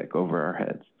a stick over our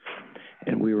heads.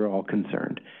 And we were all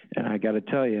concerned. And I got to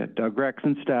tell you, Doug Rex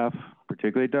and staff,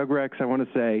 particularly Doug Rex, I want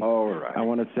to say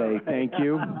thank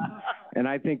you. And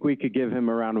I think we could give him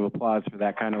a round of applause for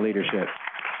that kind of leadership.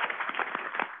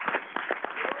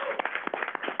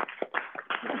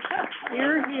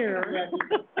 Here.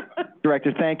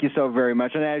 Director, thank you so very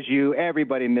much. And as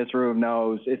everybody in this room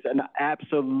knows, it's an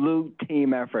absolute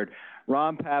team effort.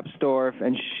 Ron Papsdorf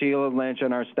and Sheila Lynch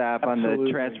and our staff on the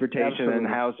transportation and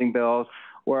housing bills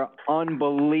were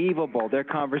unbelievable. Their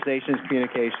conversations,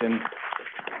 communication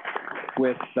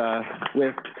with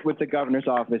the governor's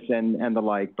office and the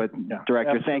like. But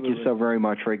Director, thank you so very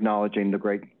much for acknowledging the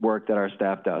great work that our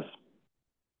staff does.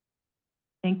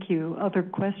 Thank you. Other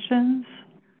questions?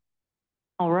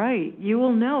 All right. You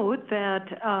will note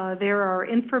that there are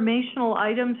informational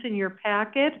items in your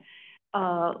packet,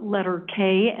 letter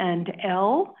K and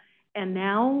L, and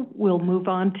now we'll move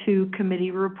on to committee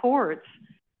reports.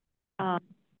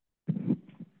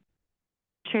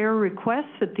 Chair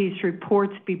requests that these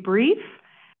reports be brief.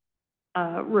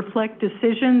 reflect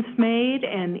decisions made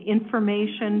and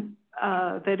information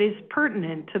that is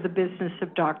pertinent to the business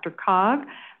of DRCOG.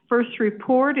 First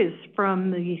report is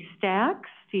from the STAC,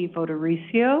 Steve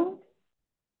Odorizio.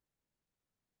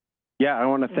 Yeah, I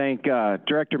want to thank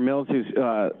Director Mills, who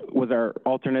was our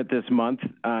alternate this month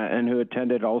and who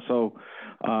attended. Also,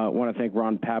 I want to thank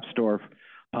Ron Papsdorf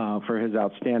for his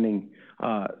outstanding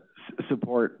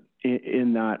support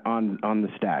in that on the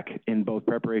STAC in both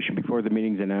preparation before the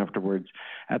meetings and afterwards.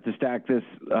 At the STAC this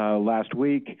last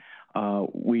week,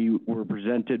 we were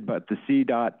presented but the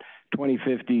CDOT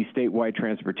 2050 statewide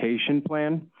transportation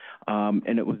plan,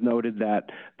 and it was noted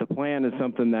that the plan is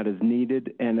something that is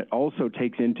needed, and it also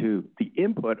takes into the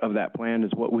input of that plan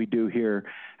is what we do here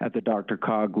at the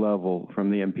DRCOG level from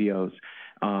the MPOs.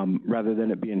 Rather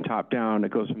than it being top down,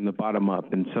 it goes from the bottom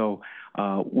up. And so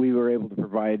we were able to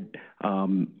provide,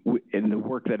 in the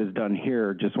work that is done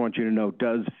here, just want you to know,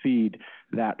 does feed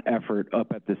that effort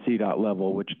up at the CDOT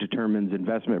level, which determines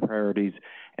investment priorities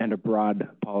and a broad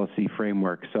policy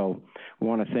framework. So we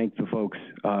want to thank the folks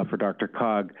for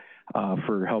DRCOG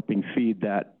for helping feed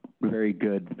that very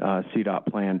good CDOT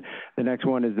plan. The next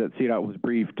one is that CDOT was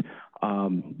briefed.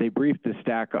 They briefed the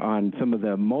STAC on some of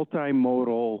the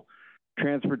multimodal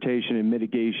Transportation and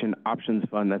Mitigation Options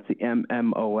Fund, that's the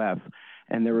MMOF.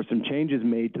 And there were some changes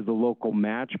made to the local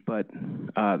match, but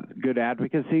good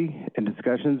advocacy and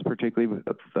discussions, particularly with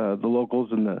the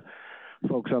locals and the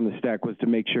folks on the STAC, was to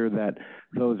make sure that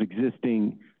those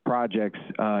existing projects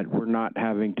were not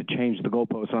having to change the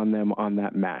goalposts on them on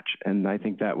that match. And I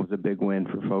think that was a big win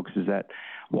for folks, is that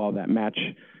while that match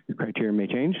criteria may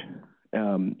change,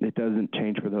 it doesn't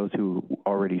change for those who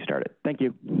already started. Thank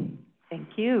you.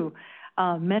 Thank you.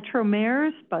 Metro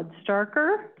Mayor's Bud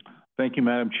Starker. Thank you,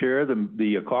 Madam Chair.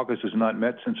 The caucus has not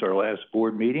met since our last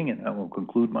board meeting, and I will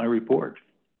conclude my report.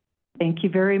 Thank you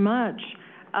very much.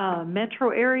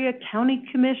 Metro Area County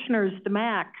Commissioners, the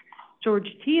MAC, George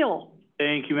Teal.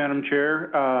 Thank you, Madam Chair.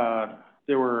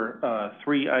 There were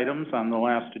 3 items on the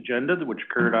last agenda, which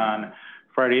occurred on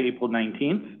Friday, April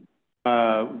 19th.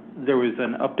 There was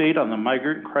an update on the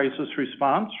migrant crisis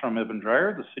response from Evan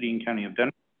Dreyer, the City and County of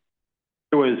Denver.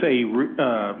 There was a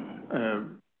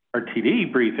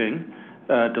RTD briefing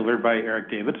delivered by Eric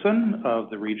Davidson of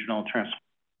the Regional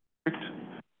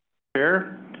Transportation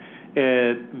Chair.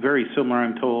 Very similar,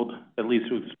 I'm told, at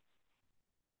least it was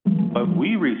what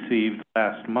we received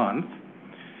last month.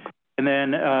 And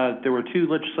then there were 2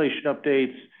 legislation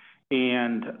updates,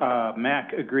 and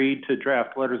MAC agreed to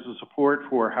draft letters of support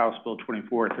for House Bill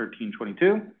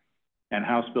 24-1322 and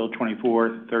House Bill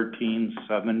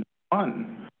 24-1371.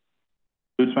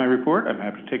 Concludes my report. I'm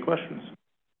happy to take questions.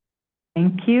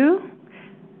 Thank you.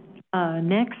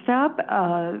 Next up,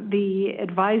 the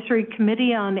Advisory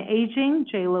Committee on Aging,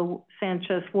 Jayla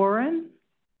Sanchez-Warren.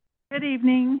 Good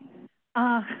evening.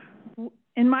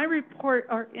 In my report,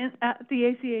 or at the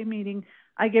ACA meeting,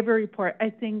 I gave a report.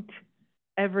 I thanked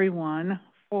everyone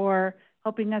for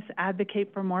helping us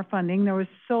advocate for more funding. There were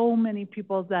so many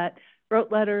people that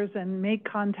wrote letters and made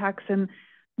contacts, and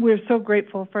we're so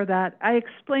grateful for that. I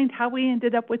explained how we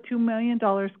ended up with $2 million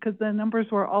because the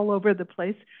numbers were all over the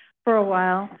place for a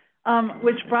while,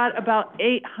 which brought about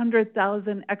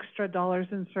 $800,000 extra dollars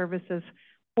in services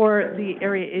for the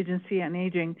Area Agency on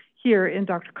Aging here in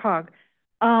DRCOG.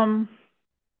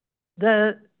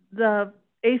 The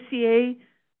ACA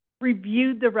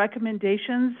reviewed the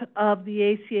recommendations of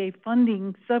the ACA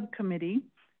funding subcommittee.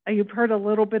 You've heard a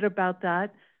little bit about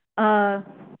that.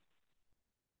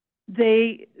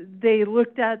 They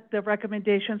looked at the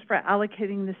recommendations for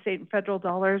allocating the state and federal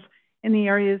dollars in the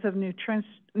areas of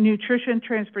nutrition,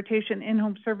 transportation,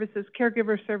 in-home services,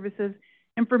 caregiver services,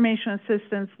 information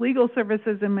assistance, legal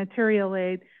services, and material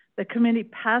aid. The committee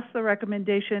passed the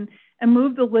recommendation and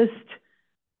moved the list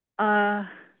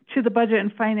to the Budget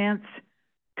and Finance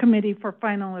Committee for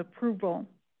final approval.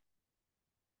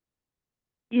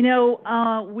 You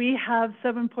know, we have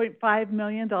 $7.5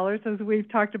 million, as we've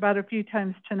talked about a few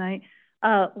times tonight,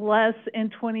 less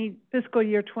in fiscal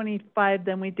year 25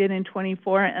 than we did in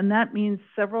 24, and that means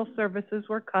several services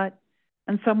were cut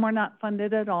and some were not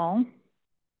funded at all.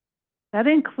 That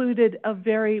included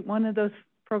one of those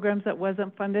programs that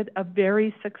wasn't funded, a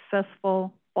very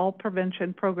successful fall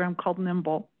prevention program called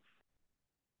NIMBLE.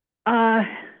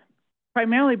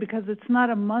 Primarily because it's not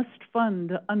a must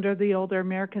fund under the Older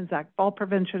Americans Act. Fall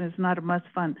prevention is not a must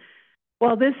fund.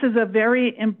 Well, this is a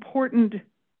very important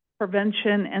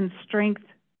prevention and strength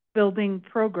building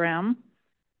program,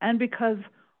 and because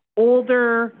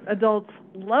older adults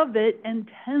love it and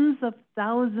tens of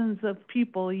thousands of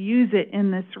people use it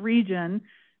in this region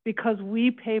because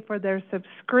we pay for their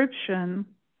subscription,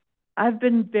 I've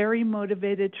been very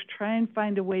motivated to try and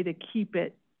find a way to keep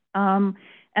it. And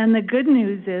the good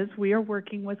news is we are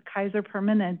working with Kaiser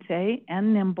Permanente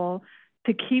and Nimble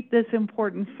to keep this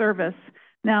important service.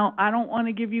 Now, I don't want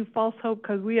to give you false hope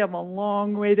because we have a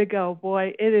long way to go.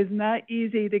 Boy, it is not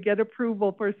easy to get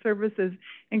approval for services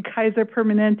in Kaiser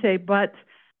Permanente, but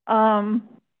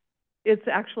it's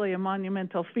actually a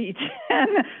monumental feat.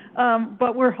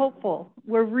 But we're hopeful.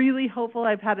 We're really hopeful.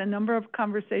 I've had a number of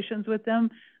conversations with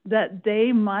them that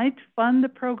they might fund the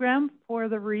program for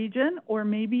the region or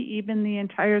maybe even the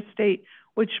entire state,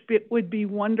 which would be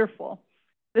wonderful.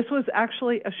 This was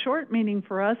actually a short meeting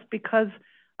for us because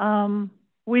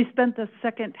we spent the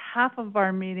second half of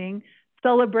our meeting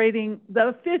celebrating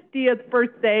the 50th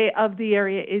birthday of the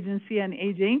Area Agency on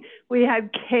Aging. We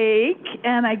had cake,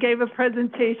 and I gave a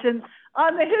presentation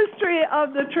on the history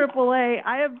of the AAA.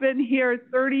 I have been here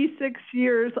 36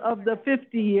 years of the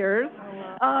 50 years,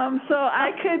 so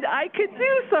I could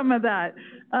do some of that.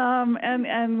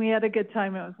 And we had a good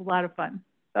time. It was a lot of fun.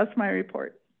 That's my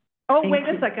report. Oh, wait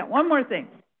a second. One more thing.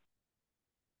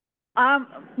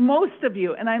 Most of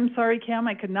you, and I'm sorry, Cam,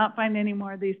 I could not find any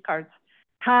more of these cards,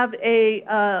 have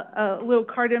a little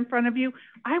card in front of you.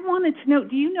 I wanted to know,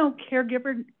 do you know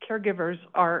caregivers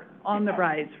are on the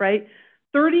rise, right?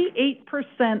 38%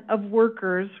 of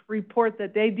workers report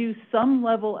that they do some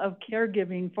level of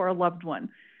caregiving for a loved one.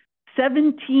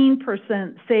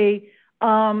 17% say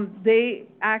they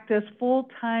act as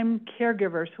full-time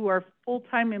caregivers, who are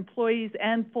full-time employees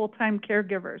and full-time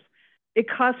caregivers. It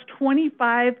costs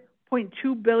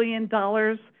 $25.2 billion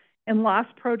in lost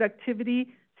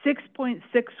productivity, 6.6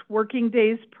 working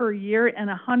days per year, and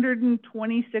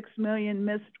 126 million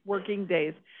missed working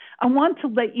days. I want to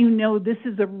let you know this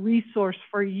is a resource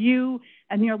for you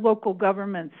and your local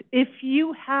governments. If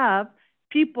you have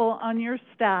people on your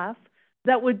staff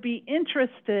that would be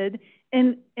interested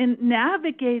in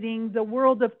navigating the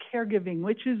world of caregiving,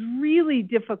 which is really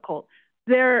difficult.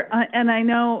 And I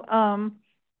know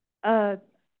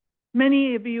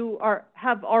many of you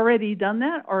have already done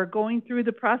that or are going through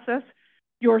the process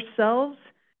yourselves.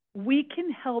 We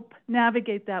can help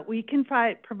navigate that. We can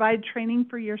provide training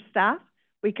for your staff.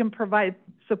 We can provide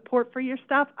support for your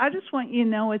staff. I just want you to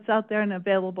know it's out there and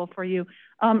available for you.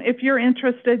 If you're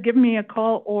interested, give me a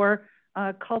call or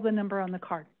call the number on the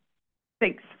card.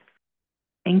 Thanks.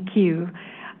 Thank you.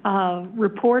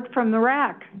 Report from the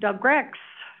RAC. Doug Rex.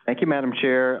 Thank you, Madam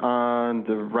Chair.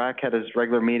 The RAC had its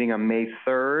regular meeting on May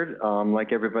 3rd.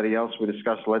 Like everybody else, we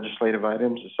discussed legislative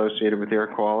items associated with air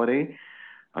quality.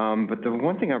 But the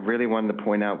one thing I really wanted to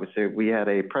point out was that we had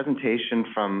a presentation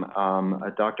from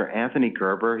Dr. Anthony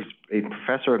Gerber. He's a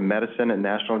professor of medicine at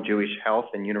National Jewish Health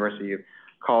and University of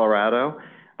Colorado.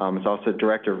 He's also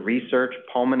director of research,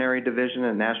 pulmonary division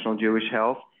at National Jewish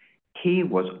Health. He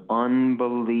was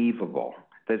unbelievable.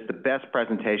 That's the best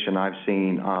presentation I've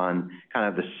seen on kind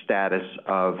of the status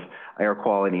of air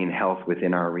quality and health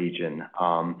within our region.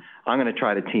 I'm going to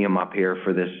try to tee him up here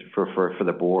for this, for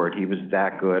the board. He was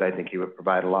that good. I think he would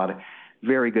provide a lot of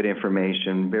very good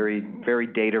information, very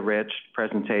data-rich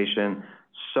presentation,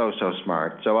 so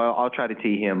smart. So I'll try to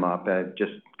tee him up,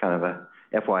 just kind of a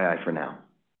FYI for now.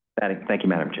 Thank you,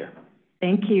 Madam Chair.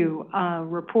 Thank you.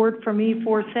 Report from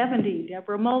E470,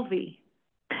 Deborah Mulvey.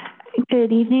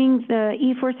 Good evening. The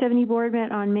E470 board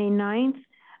met on May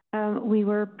 9th. We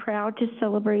were proud to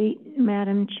celebrate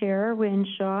Madam Chair Wynn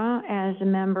Shaw as a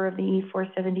member of the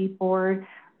E470 board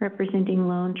representing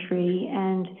Lone Tree,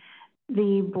 and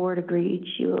the board agreed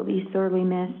she will be sorely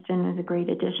missed and is a great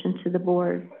addition to the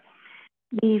board.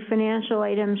 The financial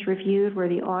items reviewed were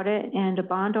the audit and a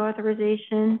bond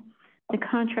authorization. The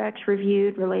contracts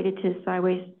reviewed related to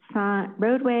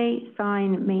roadway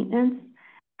sign maintenance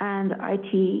and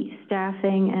IT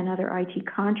staffing and other IT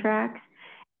contracts.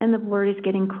 And the board is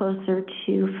getting closer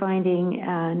to finding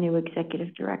a new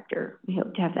executive director. We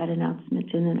hope to have that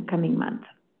announcement in the coming month.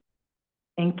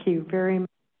 Thank you very much.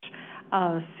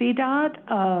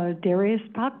 CDOT, Darius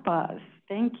Pakbaz.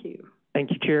 Thank you. Thank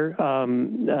you, Chair.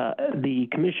 The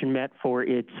commission met for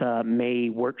its May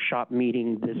workshop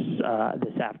meeting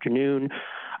this afternoon.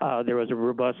 There was a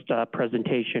robust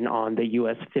presentation on the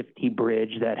US 50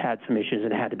 bridge that had some issues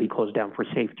and had to be closed down for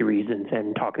safety reasons,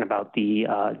 and talking about the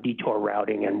detour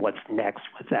routing and what's next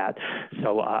with that.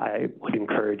 So I would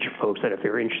encourage folks that if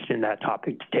they're interested in that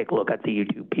topic to take a look at the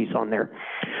YouTube piece on there.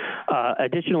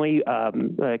 Additionally,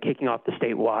 kicking off the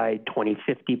statewide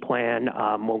 2050 plan,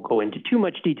 won't go into too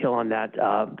much detail on that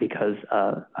because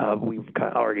we've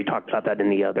already talked about that in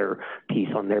the other piece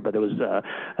on there, but there was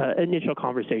initial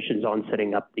conversations on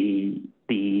setting up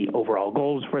the overall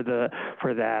goals for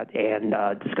that and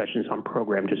discussions on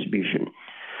program distribution.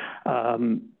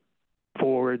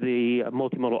 For the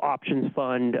multimodal options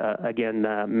fund, again,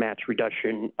 the match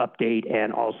reduction update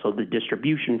and also the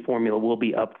distribution formula will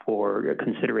be up for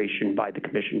consideration by the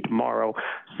commission tomorrow.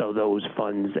 So those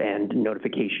funds and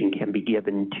notification can be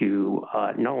given to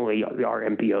not only our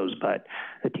MPOs, but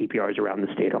the TPRs around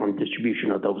the state on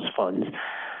distribution of those funds.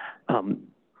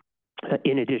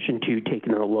 In addition to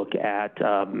taking a look at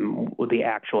the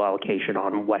actual allocation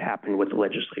on what happened with the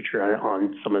legislature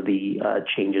on some of the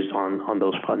changes on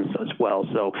those funds as well.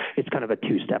 So it's kind of a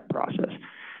two-step process.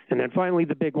 And then finally,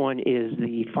 the big one is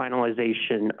the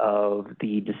finalization of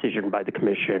the decision by the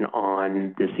commission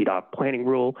on the CDOT planning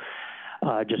rule.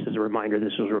 Just as a reminder,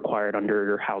 this was required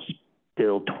under House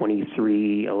Bill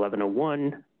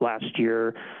 23-1101 last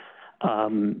year.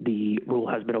 The rule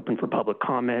has been open for public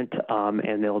comment,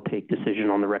 and they'll take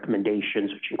decision on the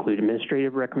recommendations, which include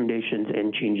administrative recommendations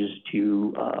and changes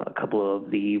to a couple of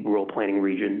the rural planning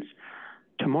regions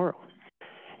tomorrow.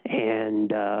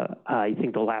 And I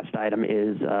think the last item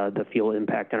is the field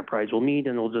impact enterprise will meet,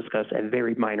 and they'll discuss a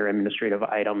very minor administrative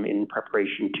item in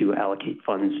preparation to allocate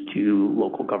funds to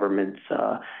local governments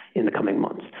in the coming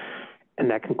months. And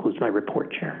that concludes my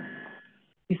report, Chair.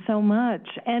 Thank you so much.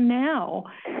 And now,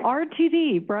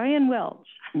 RTD, Brian Welch.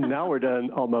 Now we're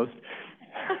done, almost.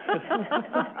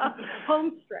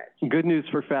 Home stretch. Good news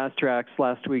for fast tracks.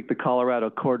 Last week, the Colorado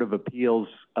Court of Appeals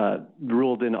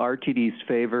ruled in RTD's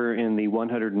favor in the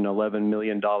 $111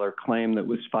 million claim that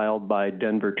was filed by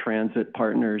Denver Transit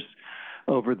Partners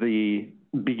over the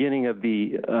beginning of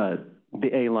the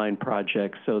A-Line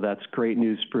project. So that's great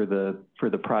news for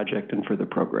the project and for the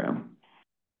program.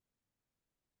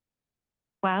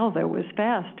 Wow, that was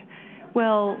fast.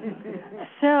 Well,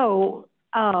 so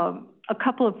a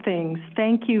couple of things.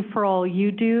 Thank you for all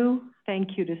you do.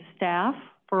 Thank you to staff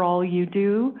for all you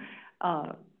do.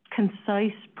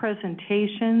 Concise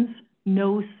presentations,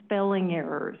 no spelling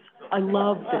errors. I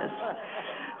love this.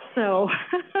 So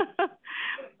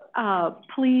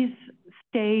please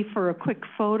stay for a quick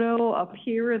photo up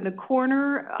here in the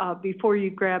corner before you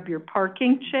grab your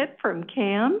parking chit from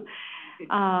Cam.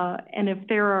 And if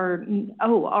there are,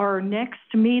 our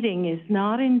next meeting is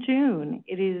not in June.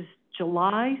 It is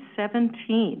July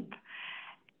 17th.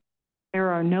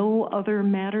 There are no other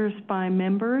matters by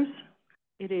members.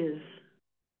 It is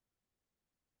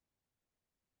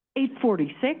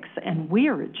 8:46 and we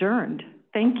are adjourned.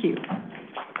 Thank you.